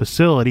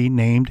facility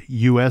named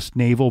U.S.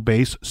 Naval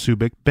Base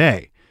Subic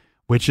Bay,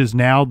 which is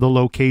now the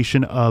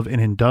location of an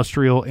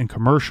industrial and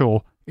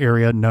commercial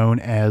area known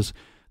as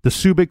the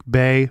Subic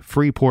Bay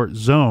Freeport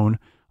Zone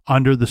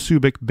under the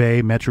Subic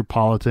Bay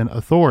Metropolitan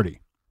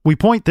Authority. We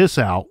point this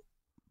out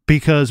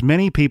because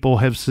many people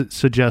have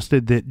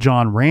suggested that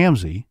John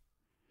Ramsey,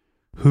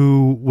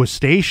 who was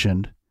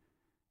stationed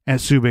at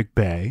Subic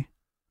Bay,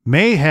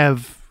 may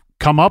have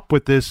come up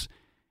with this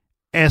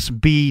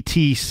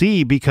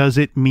SBTC because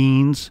it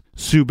means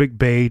Subic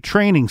Bay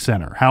Training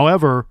Center.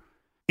 However,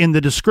 in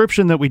the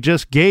description that we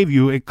just gave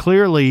you, it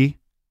clearly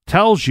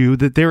tells you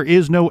that there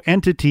is no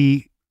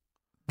entity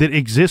that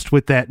exists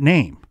with that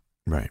name.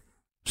 Right.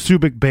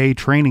 Subic Bay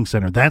Training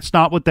Center. That's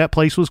not what that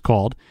place was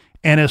called.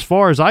 And as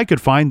far as I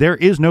could find, there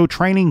is no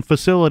training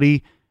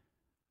facility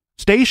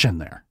stationed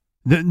there.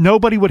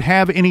 Nobody would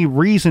have any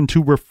reason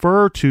to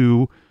refer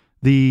to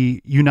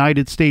the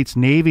United States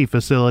Navy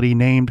facility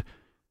named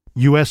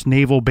U.S.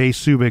 Naval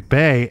Base Subic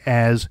Bay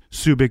as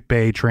Subic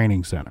Bay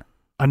Training Center.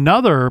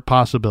 Another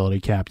possibility,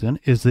 Captain,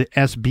 is that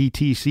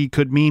SBTC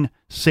could mean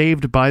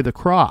Saved by the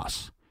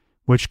Cross,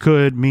 which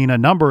could mean a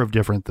number of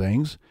different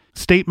things.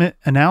 Statement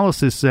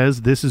analysis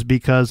says this is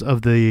because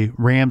of the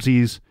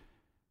Ramseys'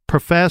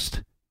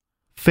 professed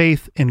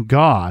faith in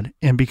God,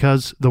 and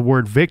because the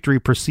word victory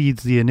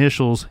precedes the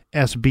initials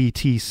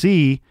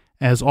SBTC.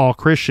 As all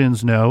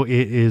Christians know, it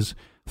is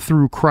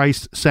through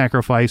Christ's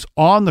sacrifice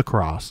on the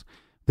cross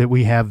that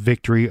we have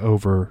victory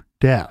over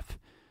death.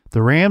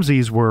 The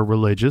Ramseys were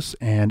religious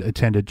and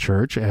attended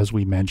church, as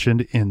we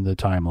mentioned in the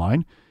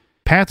timeline.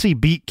 Patsy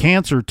beat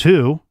cancer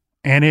too,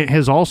 and it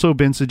has also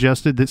been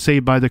suggested that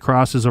Saved by the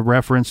Cross is a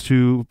reference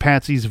to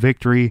Patsy's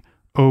victory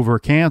over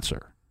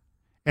cancer.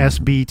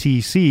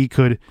 SBTC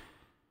could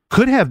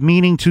have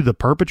meaning to the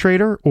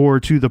perpetrator or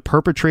to the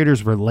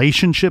perpetrator's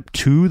relationship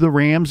to the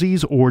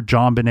Ramseys or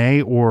John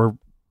Bonet, or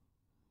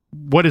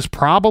what is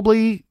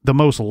probably the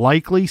most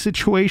likely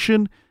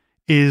situation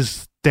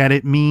is that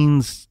it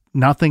means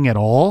nothing at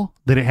all,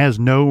 that it has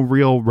no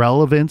real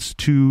relevance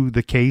to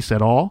the case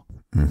at all.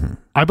 Mm-hmm.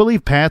 I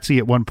believe Patsy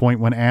at one point,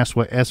 when asked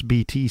what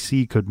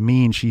SBTC could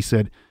mean, she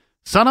said,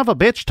 "Son of a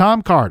bitch,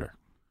 Tom Carter."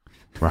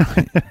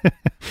 Right.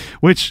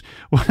 Which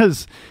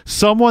was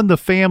someone the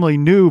family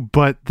knew,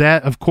 but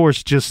that, of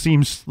course, just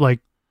seems like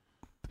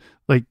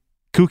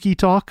kooky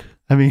talk.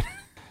 I mean,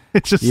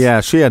 it's just...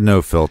 Yeah, she had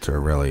no filter,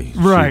 really.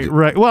 Right.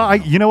 Well,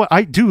 you know what?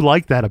 I do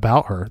like that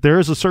about her. There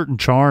is a certain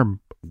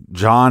charm.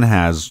 John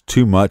has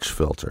too much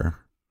filter.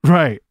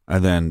 Right.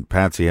 And then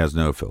Patsy has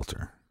no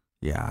filter.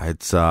 Yeah,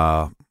 it's...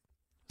 Son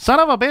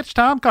of a bitch,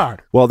 Tom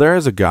Carter. Well, there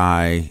is a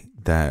guy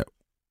that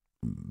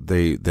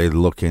they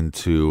look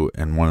into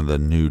in one of the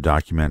new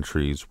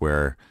documentaries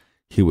where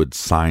he would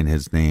sign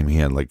his name. He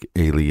had like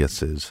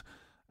aliases,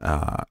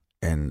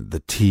 and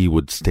the T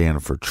would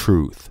stand for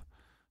truth.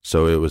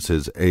 So it was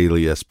his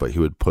alias, but he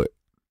would put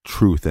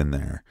truth in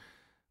there.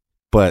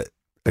 But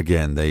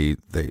again, they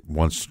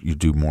once you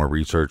do more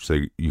research,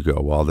 you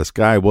go, well, this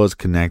guy was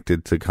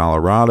connected to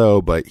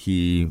Colorado, but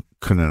he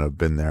couldn't have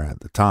been there at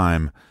the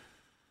time.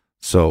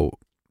 So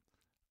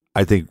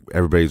I think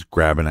everybody's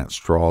grabbing at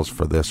straws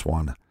for this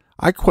one.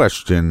 I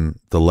question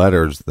the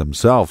letters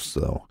themselves,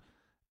 though.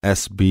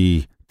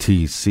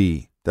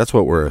 SBTC. That's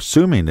what we're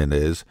assuming it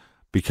is,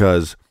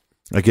 because,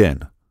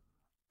 again,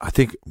 I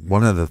think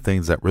one of the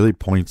things that really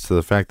points to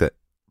the fact that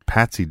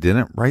Patsy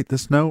didn't write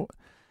this note,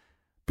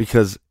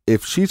 because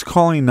if she's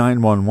calling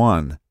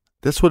 911,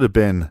 this would have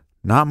been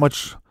not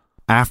much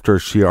after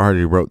she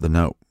already wrote the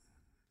note,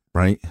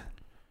 right?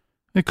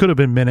 It could have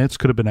been minutes,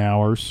 could have been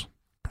hours.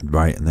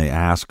 Right, and they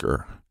ask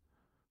her,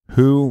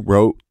 who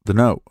wrote the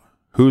note?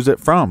 Who's it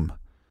from?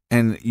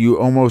 And you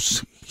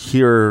almost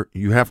hear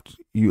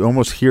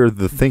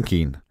the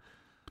thinking,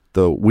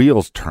 the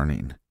wheels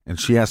turning, and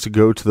she has to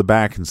go to the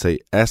back and say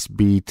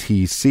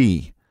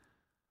SBTC.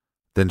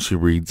 Then she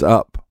reads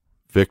up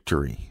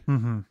victory.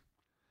 Mm-hmm.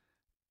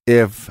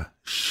 If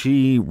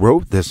she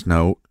wrote this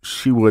note,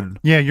 she would...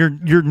 Yeah, your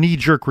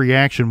knee-jerk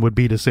reaction would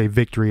be to say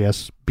victory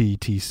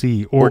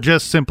SBTC, or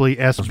just simply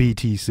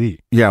SBTC.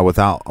 Yeah,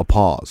 without a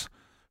pause.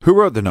 Who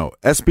wrote the note?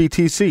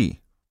 SBTC.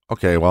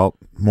 Okay, well,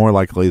 more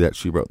likely that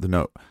she wrote the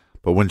note.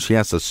 But when she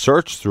has to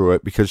search through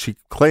it, because she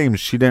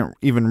claims she didn't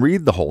even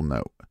read the whole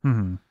note.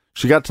 Mm-hmm.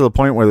 She got to the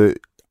point where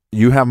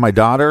you have my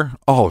daughter?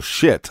 Oh,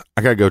 shit.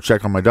 I got to go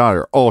check on my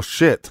daughter. Oh,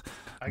 shit.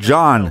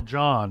 John.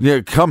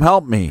 Yeah, come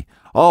help me.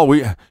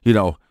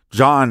 Oh,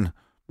 John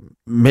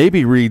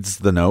maybe reads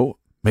the note.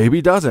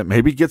 Maybe doesn't.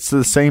 Maybe gets to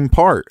the same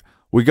part.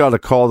 We got to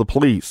call the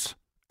police.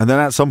 And then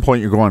at some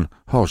point you're going,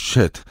 oh,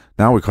 shit.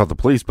 Now we call the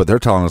police, but they're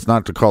telling us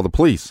not to call the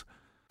police.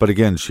 But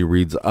again, she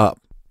reads up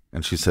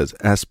and she says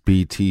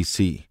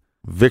SBTC,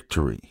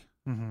 victory.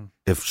 Mm-hmm.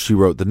 If she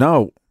wrote the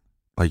note,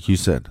 like you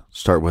said,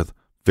 start with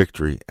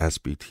victory,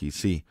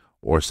 SBTC,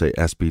 or say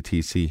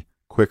SBTC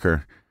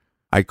quicker.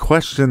 I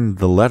question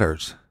the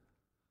letters.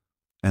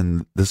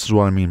 And this is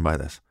what I mean by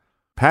this.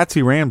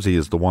 Patsy Ramsey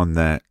is the one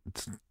that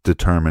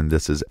determined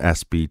this is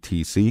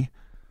SBTC.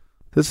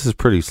 This is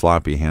pretty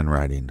sloppy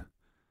handwriting.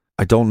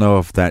 I don't know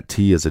if that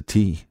T is a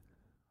T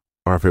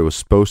or if it was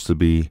supposed to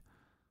be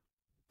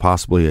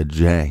possibly a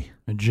J.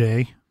 A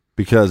J?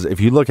 Because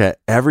if you look at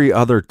every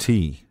other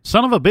T...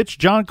 Son of a bitch,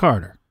 John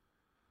Carter.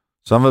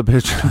 Son of a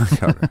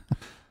bitch.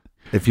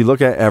 If you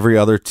look at every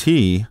other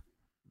T,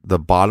 the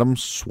bottom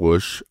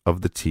swoosh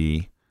of the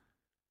T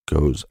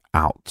goes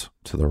out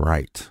to the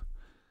right.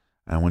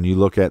 And when you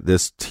look at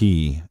this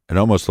T, it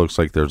almost looks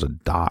like there's a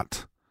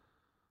dot.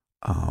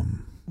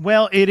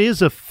 Well, it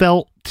is a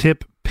felt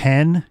tip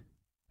pen.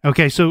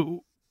 Okay,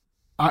 so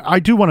I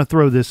do want to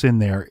throw this in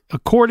there.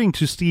 According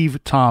to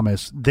Steve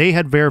Thomas, they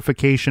had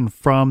verification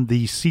from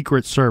the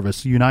Secret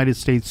Service, the United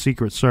States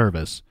Secret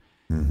Service,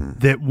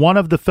 that one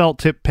of the felt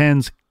tip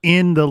pens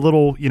in the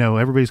little,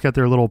 everybody's got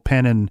their little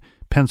pen and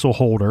pencil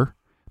holder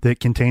that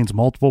contains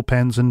multiple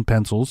pens and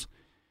pencils,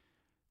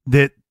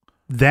 that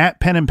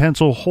pen and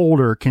pencil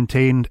holder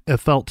contained a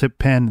felt tip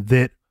pen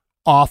that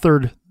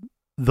authored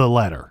the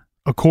letter,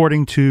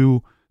 according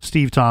to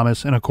Steve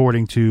Thomas and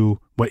according to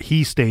what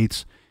he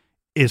states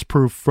is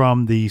proof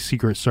from the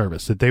Secret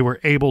Service, that they were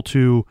able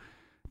to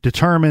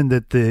determine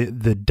that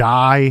the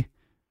dye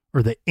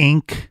or the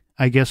ink,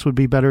 I guess would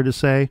be better to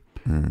say,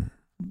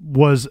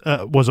 was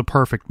a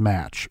perfect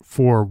match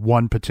for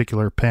one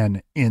particular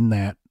pen in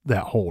that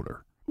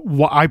holder.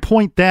 I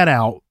point that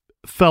out,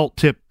 felt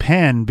tip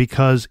pen,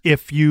 because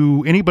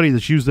anybody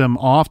that's used them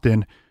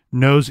often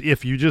knows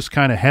if you just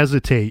kind of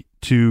hesitate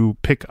to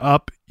pick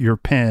up your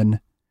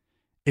pen,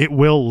 it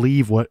will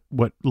leave what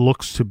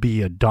looks to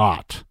be a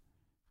dot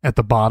at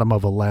the bottom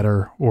of a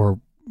letter or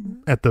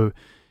at the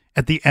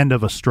end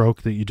of a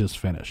stroke that you just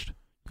finished.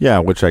 Yeah,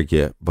 which I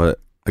get,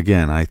 but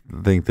again, I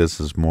think this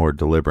is more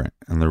deliberate,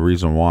 and the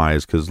reason why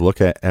is because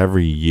look at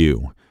every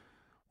U.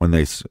 When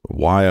they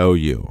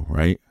Y-O-U,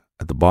 right?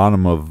 At the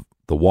bottom of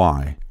the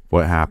Y,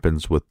 what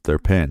happens with their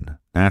pen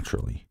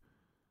naturally?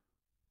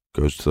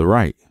 Goes to the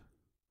right.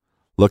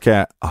 Look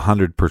at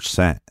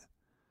 100%.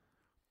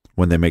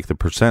 When they make the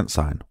percent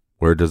sign,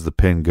 where does the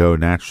pen go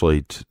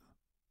naturally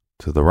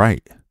to the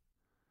right?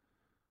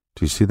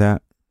 Do you see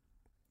that?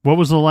 What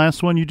was the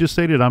last one you just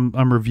stated?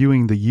 I'm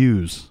reviewing the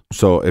U's.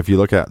 So if you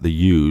look at the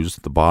U's,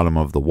 the bottom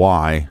of the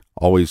Y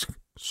always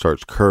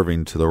starts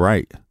curving to the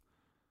right.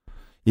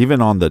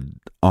 Even on the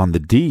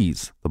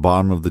D's, the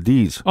bottom of the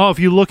D's. Oh, if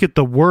you look at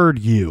the word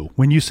U,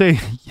 when you say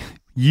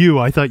U,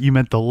 I thought you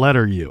meant the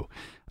letter U.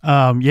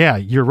 Yeah,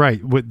 you're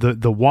right. With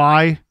the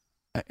Y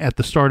at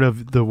the start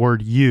of the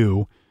word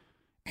U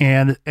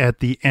and at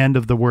the end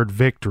of the word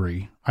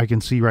victory, I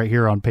can see right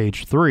here on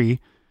page 3.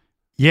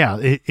 Yeah,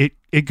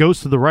 it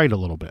goes to the right a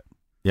little bit.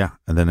 Yeah,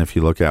 and then if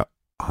you look at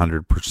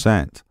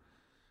 100%,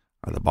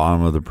 at the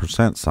bottom of the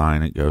percent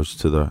sign, it goes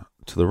to the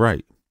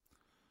right.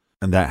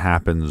 And that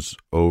happens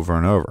over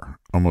and over.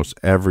 Almost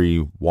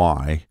every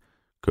Y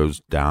goes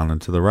down and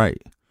to the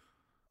right.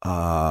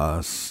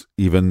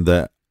 Even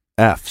the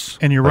F's.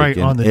 And you're right,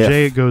 on the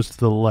J it goes to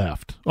the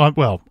left. On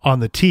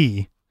the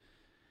T,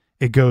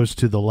 it goes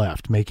to the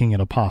left, making it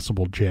a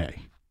possible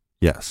J.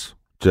 Yes,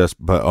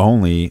 but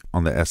only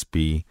on the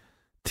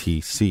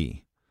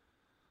SBTC.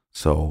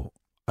 So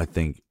I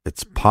think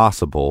it's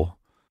possible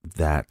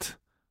that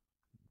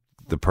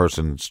the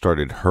person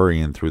started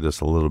hurrying through this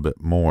a little bit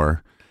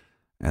more,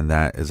 and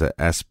that is a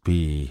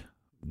SBJC,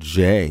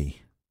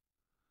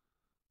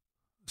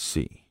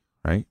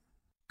 right?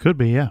 Could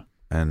be, yeah.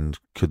 And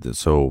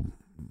so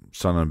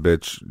son of a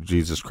bitch,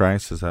 Jesus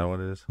Christ, is that what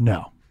it is?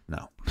 No.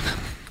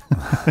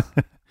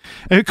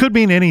 It could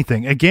mean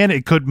anything. Again,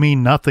 it could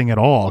mean nothing at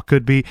all. It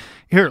could be,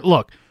 here,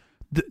 look,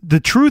 the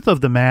truth of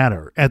the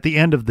matter at the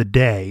end of the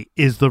day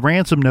is the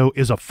ransom note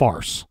is a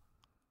farce.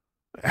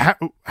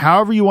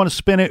 However you want to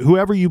spin it,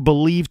 whoever you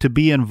believe to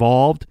be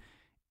involved,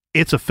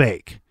 it's a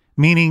fake.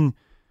 Meaning,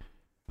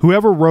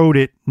 whoever wrote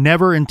it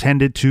never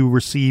intended to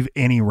receive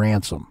any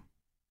ransom.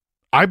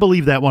 I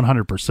believe that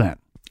 100%.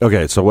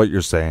 Okay, so what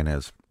you're saying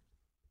is,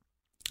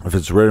 if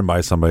it's written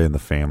by somebody in the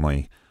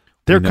family,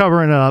 they're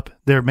covering it up.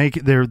 They're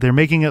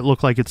making it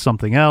look like it's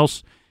something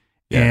else.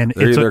 Yeah, and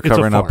they're either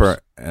covering up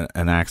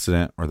an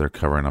accident or they're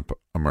covering up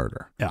a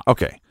murder. Yeah.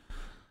 Okay.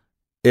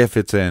 If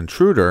it's an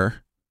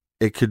intruder,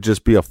 it could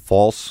just be a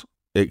false.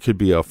 It could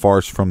be a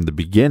farce from the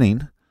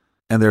beginning,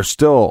 and they're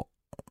still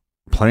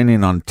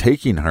planning on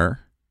taking her,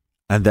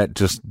 and that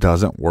just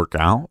doesn't work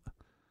out.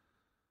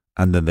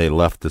 And then they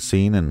left the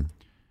scene and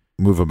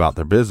move about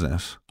their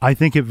business. I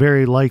think it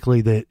very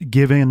likely that,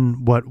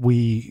 given what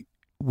we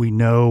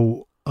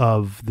know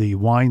of the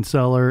wine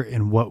cellar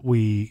and what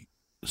we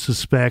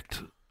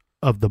suspect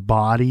of the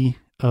body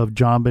of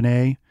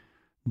JonBenét,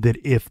 that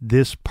if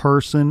this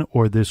person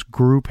or this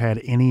group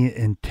had any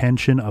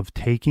intention of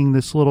taking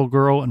this little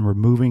girl and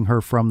removing her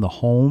from the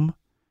home,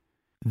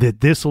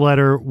 that this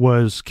letter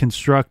was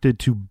constructed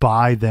to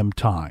buy them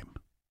time.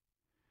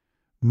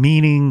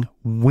 Meaning,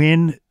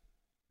 when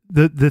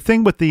the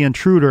thing with the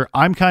intruder,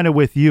 I'm kind of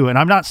with you, and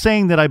I'm not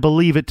saying that I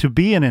believe it to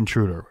be an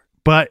intruder,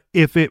 but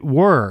if I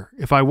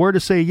were to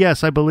say,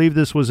 yes, I believe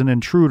this was an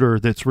intruder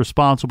that's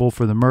responsible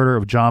for the murder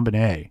of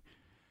JonBenét,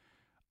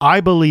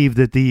 I believe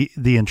that the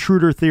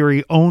intruder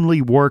theory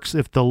only works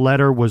if the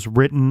letter was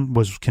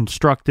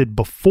constructed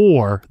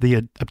before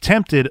the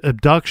attempted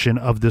abduction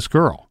of this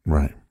girl.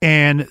 Right.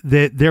 And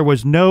that there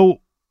was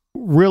no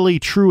really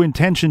true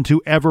intention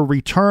to ever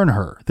return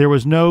her. There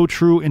was no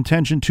true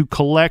intention to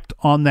collect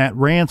on that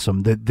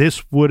ransom, that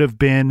this would have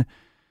been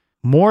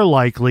more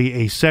likely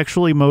a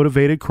sexually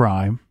motivated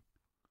crime,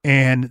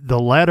 and the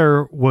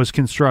letter was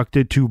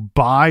constructed to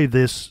buy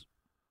this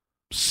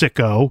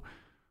sicko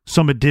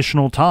some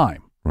additional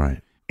time.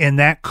 Right. And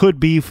that could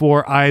be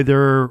for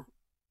either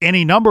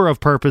any number of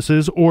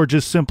purposes or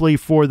just simply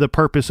for the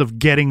purpose of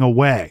getting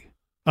away,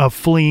 of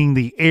fleeing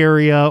the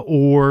area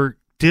or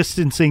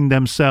distancing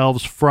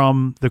themselves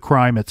from the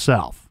crime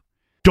itself.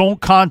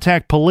 Don't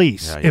contact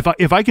police. Yeah.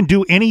 If I can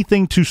do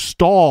anything to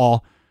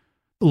stall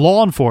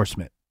law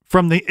enforcement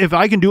if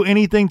I can do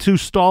anything to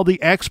stall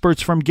the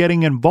experts from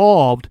getting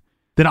involved,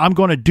 then I'm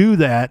going to do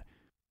that,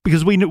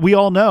 because we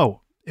all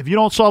know if you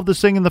don't solve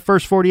this thing in the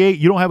first 48,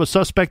 you don't have a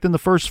suspect in the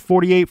first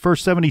 48,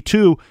 first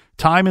 72,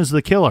 time is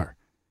the killer.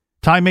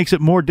 Time makes it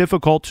more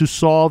difficult to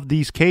solve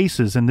these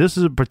cases, and this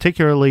is a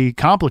particularly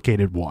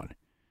complicated one.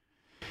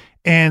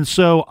 And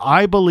so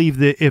I believe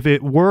that if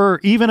it were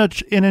even an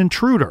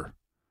intruder,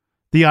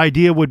 the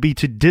idea would be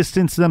to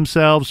distance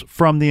themselves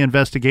from the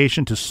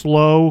investigation, to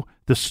slow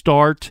the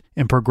start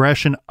and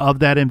progression of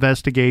that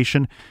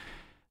investigation.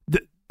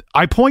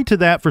 I point to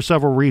that for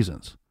several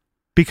reasons.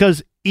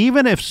 Because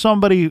even if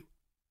somebody...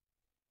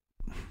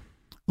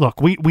 Look,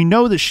 we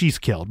know that she's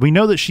killed. We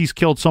know that she's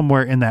killed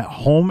somewhere in that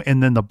home,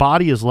 and then the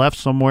body is left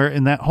somewhere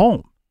in that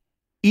home.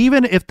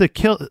 Even if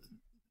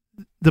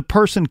the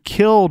person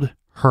killed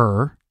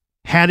her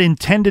had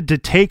intended to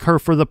take her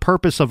for the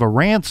purpose of a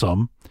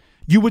ransom,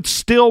 you would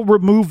still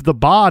remove the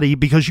body,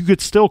 because you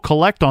could still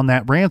collect on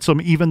that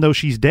ransom even though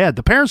she's dead.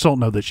 The parents don't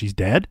know that she's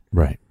dead.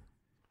 Right.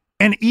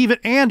 And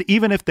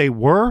even if they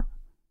were,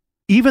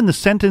 even the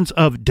sentence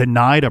of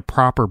denied a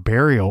proper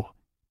burial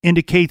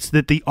indicates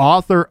that the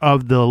author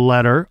of the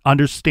letter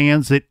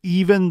understands that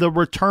even the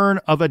return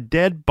of a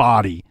dead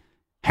body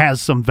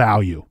has some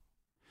value.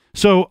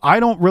 So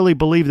I don't really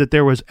believe that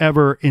there was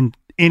ever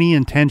any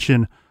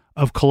intention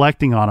of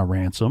collecting on a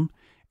ransom.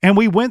 And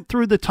we went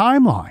through the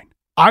timeline.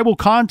 I will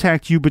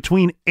contact you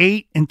between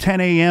 8 and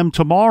 10 a.m.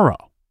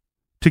 tomorrow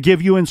to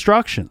give you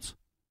instructions.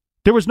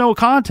 There was no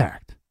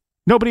contact.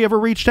 Nobody ever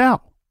reached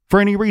out for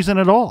any reason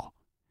at all.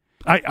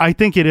 I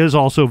think it is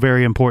also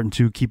very important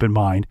to keep in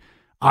mind.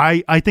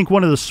 I think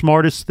one of the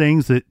smartest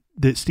things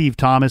that Steve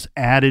Thomas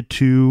added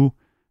to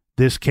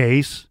this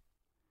case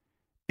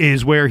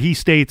is where he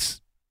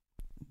states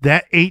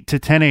that 8 to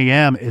 10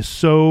 a.m. is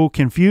so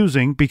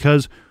confusing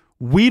because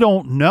we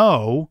don't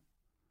know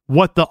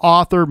what the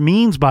author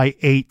means by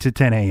 8 to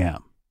 10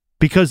 a.m.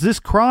 Because this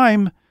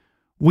crime,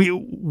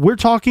 we're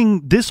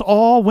talking, this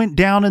all went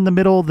down in the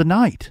middle of the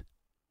night.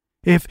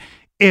 If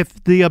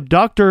the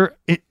abductor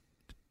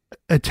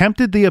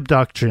attempted the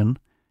abduction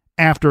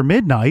after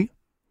midnight,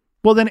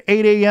 well, then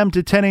 8 a.m.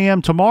 to 10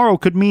 a.m. tomorrow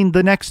could mean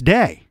the next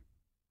day.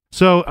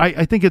 So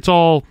I think it's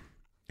all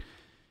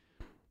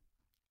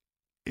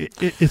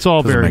it's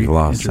all Doesn't very make a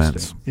lot of interesting.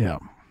 sense. Yeah.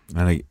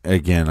 And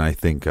again, I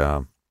think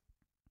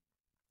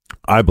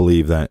I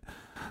believe that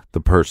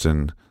the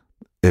person,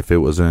 if it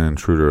was an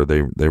intruder,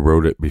 they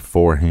wrote it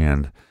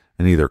beforehand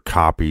and either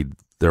copied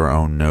their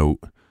own note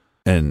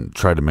and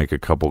tried to make a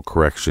couple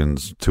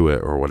corrections to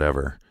it or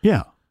whatever.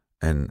 Yeah.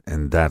 And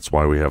that's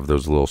why we have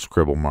those little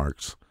scribble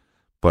marks.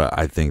 But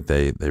I think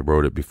they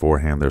wrote it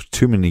beforehand. There's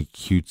too many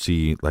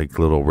cutesy like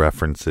little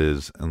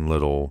references and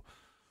little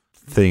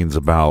things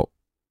about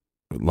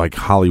like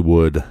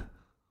Hollywood.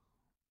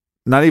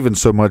 Not even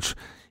so much,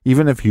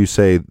 even if you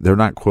say they're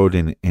not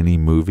quoting any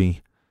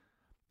movie,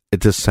 it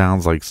just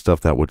sounds like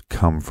stuff that would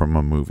come from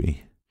a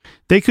movie.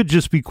 They could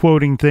just be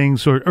quoting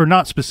things or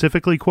not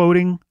specifically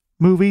quoting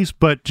movies,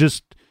 but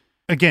just,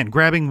 again,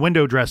 grabbing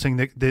window dressing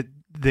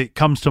that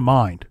comes to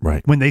mind.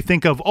 Right. When they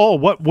think of, oh,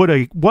 what would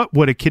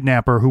a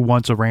kidnapper who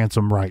wants a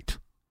ransom write?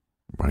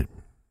 Right.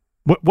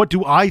 What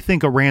do I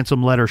think a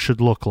ransom letter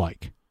should look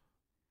like?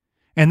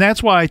 And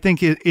that's why I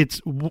think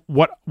it's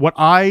what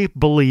I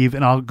believe,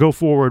 and I'll go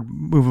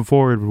moving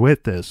forward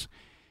with this,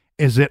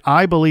 is that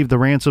I believe the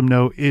ransom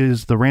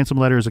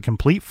letter is a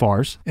complete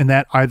farce, and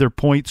that either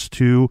points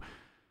to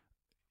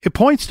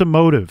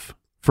motive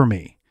for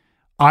me.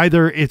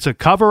 Either it's a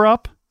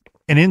cover-up,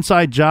 an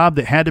inside job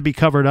that had to be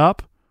covered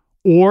up,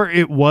 or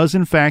it was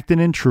in fact an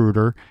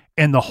intruder,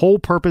 and the whole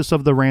purpose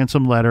of the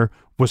ransom letter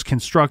was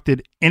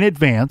constructed in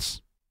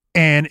advance,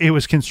 and it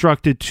was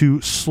constructed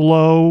to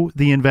slow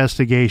the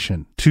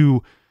investigation,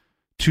 to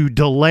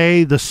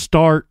delay the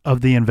start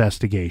of the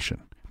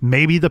investigation.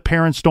 Maybe the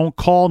parents don't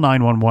call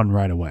 911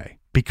 right away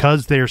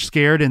because they're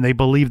scared and they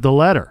believe the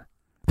letter.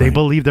 They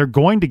believe they're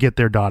going to get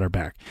their daughter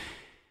back.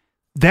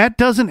 That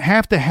doesn't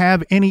have to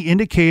have any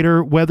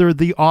indicator whether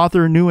the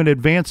author knew in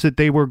advance that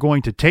they were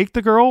going to take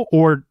the girl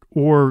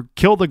or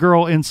kill the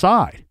girl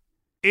inside.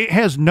 It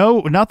has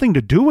nothing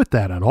to do with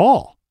that at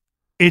all.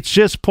 It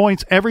just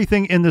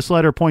everything in this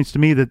letter points to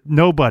me that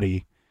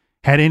nobody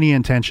had any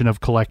intention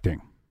of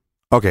collecting.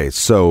 Okay,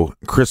 so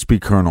Crispy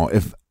Colonel,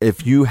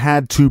 if you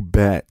had to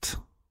bet,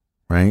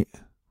 right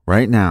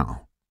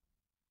now,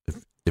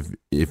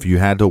 if you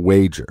had to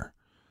wager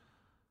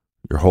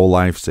your whole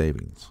life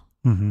savings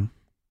Mm-hmm.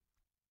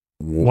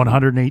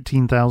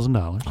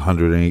 $118,000.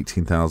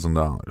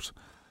 $118,000.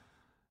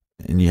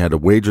 And you had to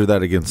wager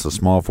that against a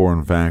small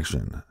foreign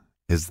faction.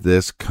 Is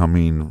this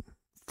coming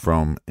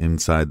from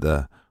inside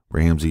the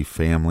Ramsey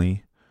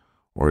family,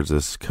 or is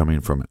this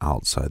coming from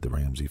outside the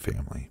Ramsey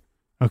family?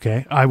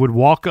 Okay. I would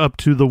walk up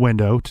to the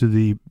window, to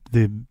the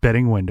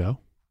betting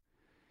window,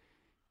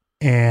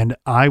 and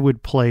I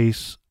would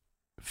place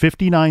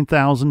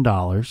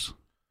 $59,000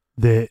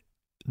 that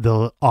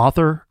the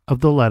author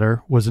of the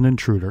letter was an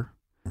intruder.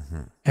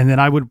 Mm-hmm. And then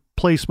I would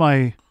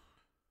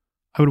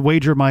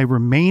wager my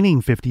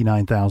remaining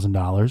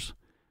 $59,000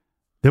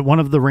 that one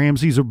of the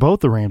Ramseys or both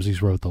the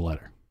Ramseys wrote the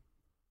letter.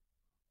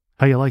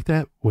 How you like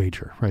that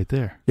wager right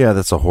there? Yeah,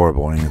 that's a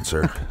horrible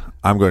answer.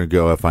 I'm going to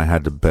go, if I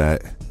had to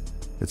bet,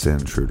 it's an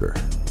intruder.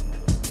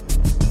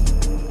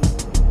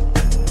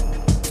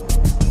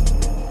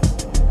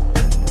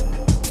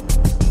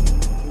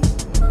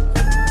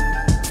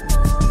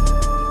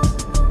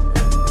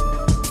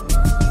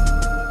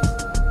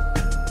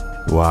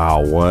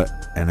 Wow, what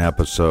an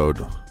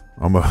episode.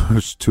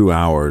 Almost 2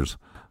 hours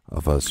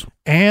of us.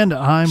 And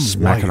I'm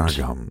smacking white.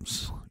 our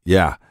gums.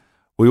 Yeah.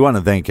 We want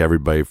to thank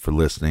everybody for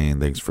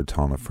listening. Thanks for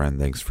telling a friend.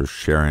 Thanks for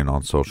sharing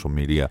on social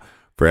media.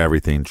 For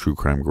everything True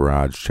Crime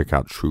Garage, check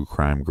out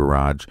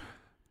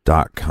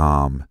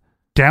truecrimegarage.com.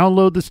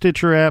 Download the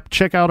Stitcher app.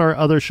 Check out our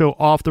other show,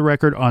 Off the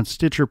Record, on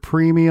Stitcher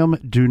Premium.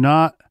 Do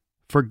not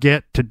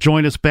forget to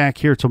join us back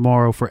here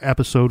tomorrow for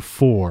episode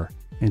 4.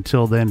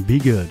 Until then, be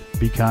good,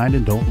 be kind,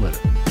 and don't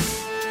litter.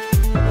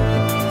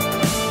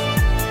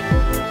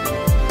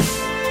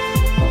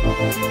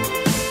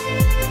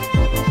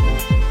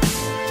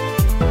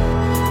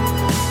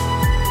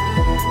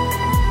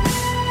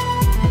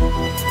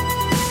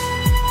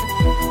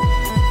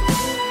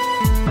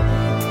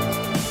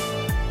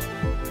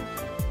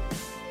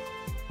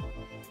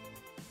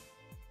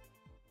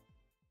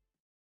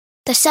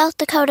 The South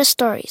Dakota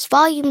Stories,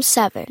 Volume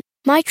 7.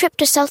 My trip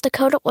to South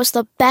Dakota was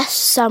the best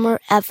summer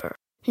ever.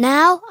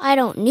 Now I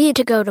don't need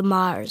to go to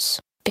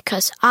Mars,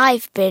 because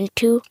I've been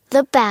to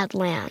the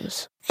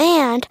Badlands.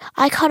 And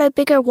I caught a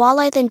bigger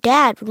walleye than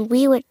Dad when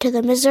we went to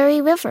the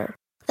Missouri River.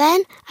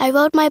 Then I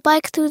rode my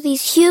bike through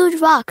these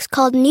huge rocks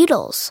called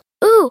needles.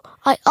 Ooh,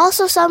 I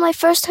also saw my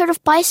first herd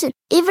of bison,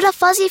 even a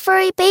fuzzy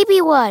furry baby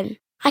one.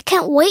 I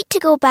can't wait to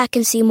go back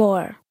and see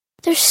more.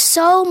 There's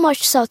so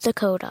much South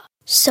Dakota,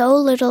 so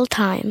little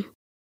time.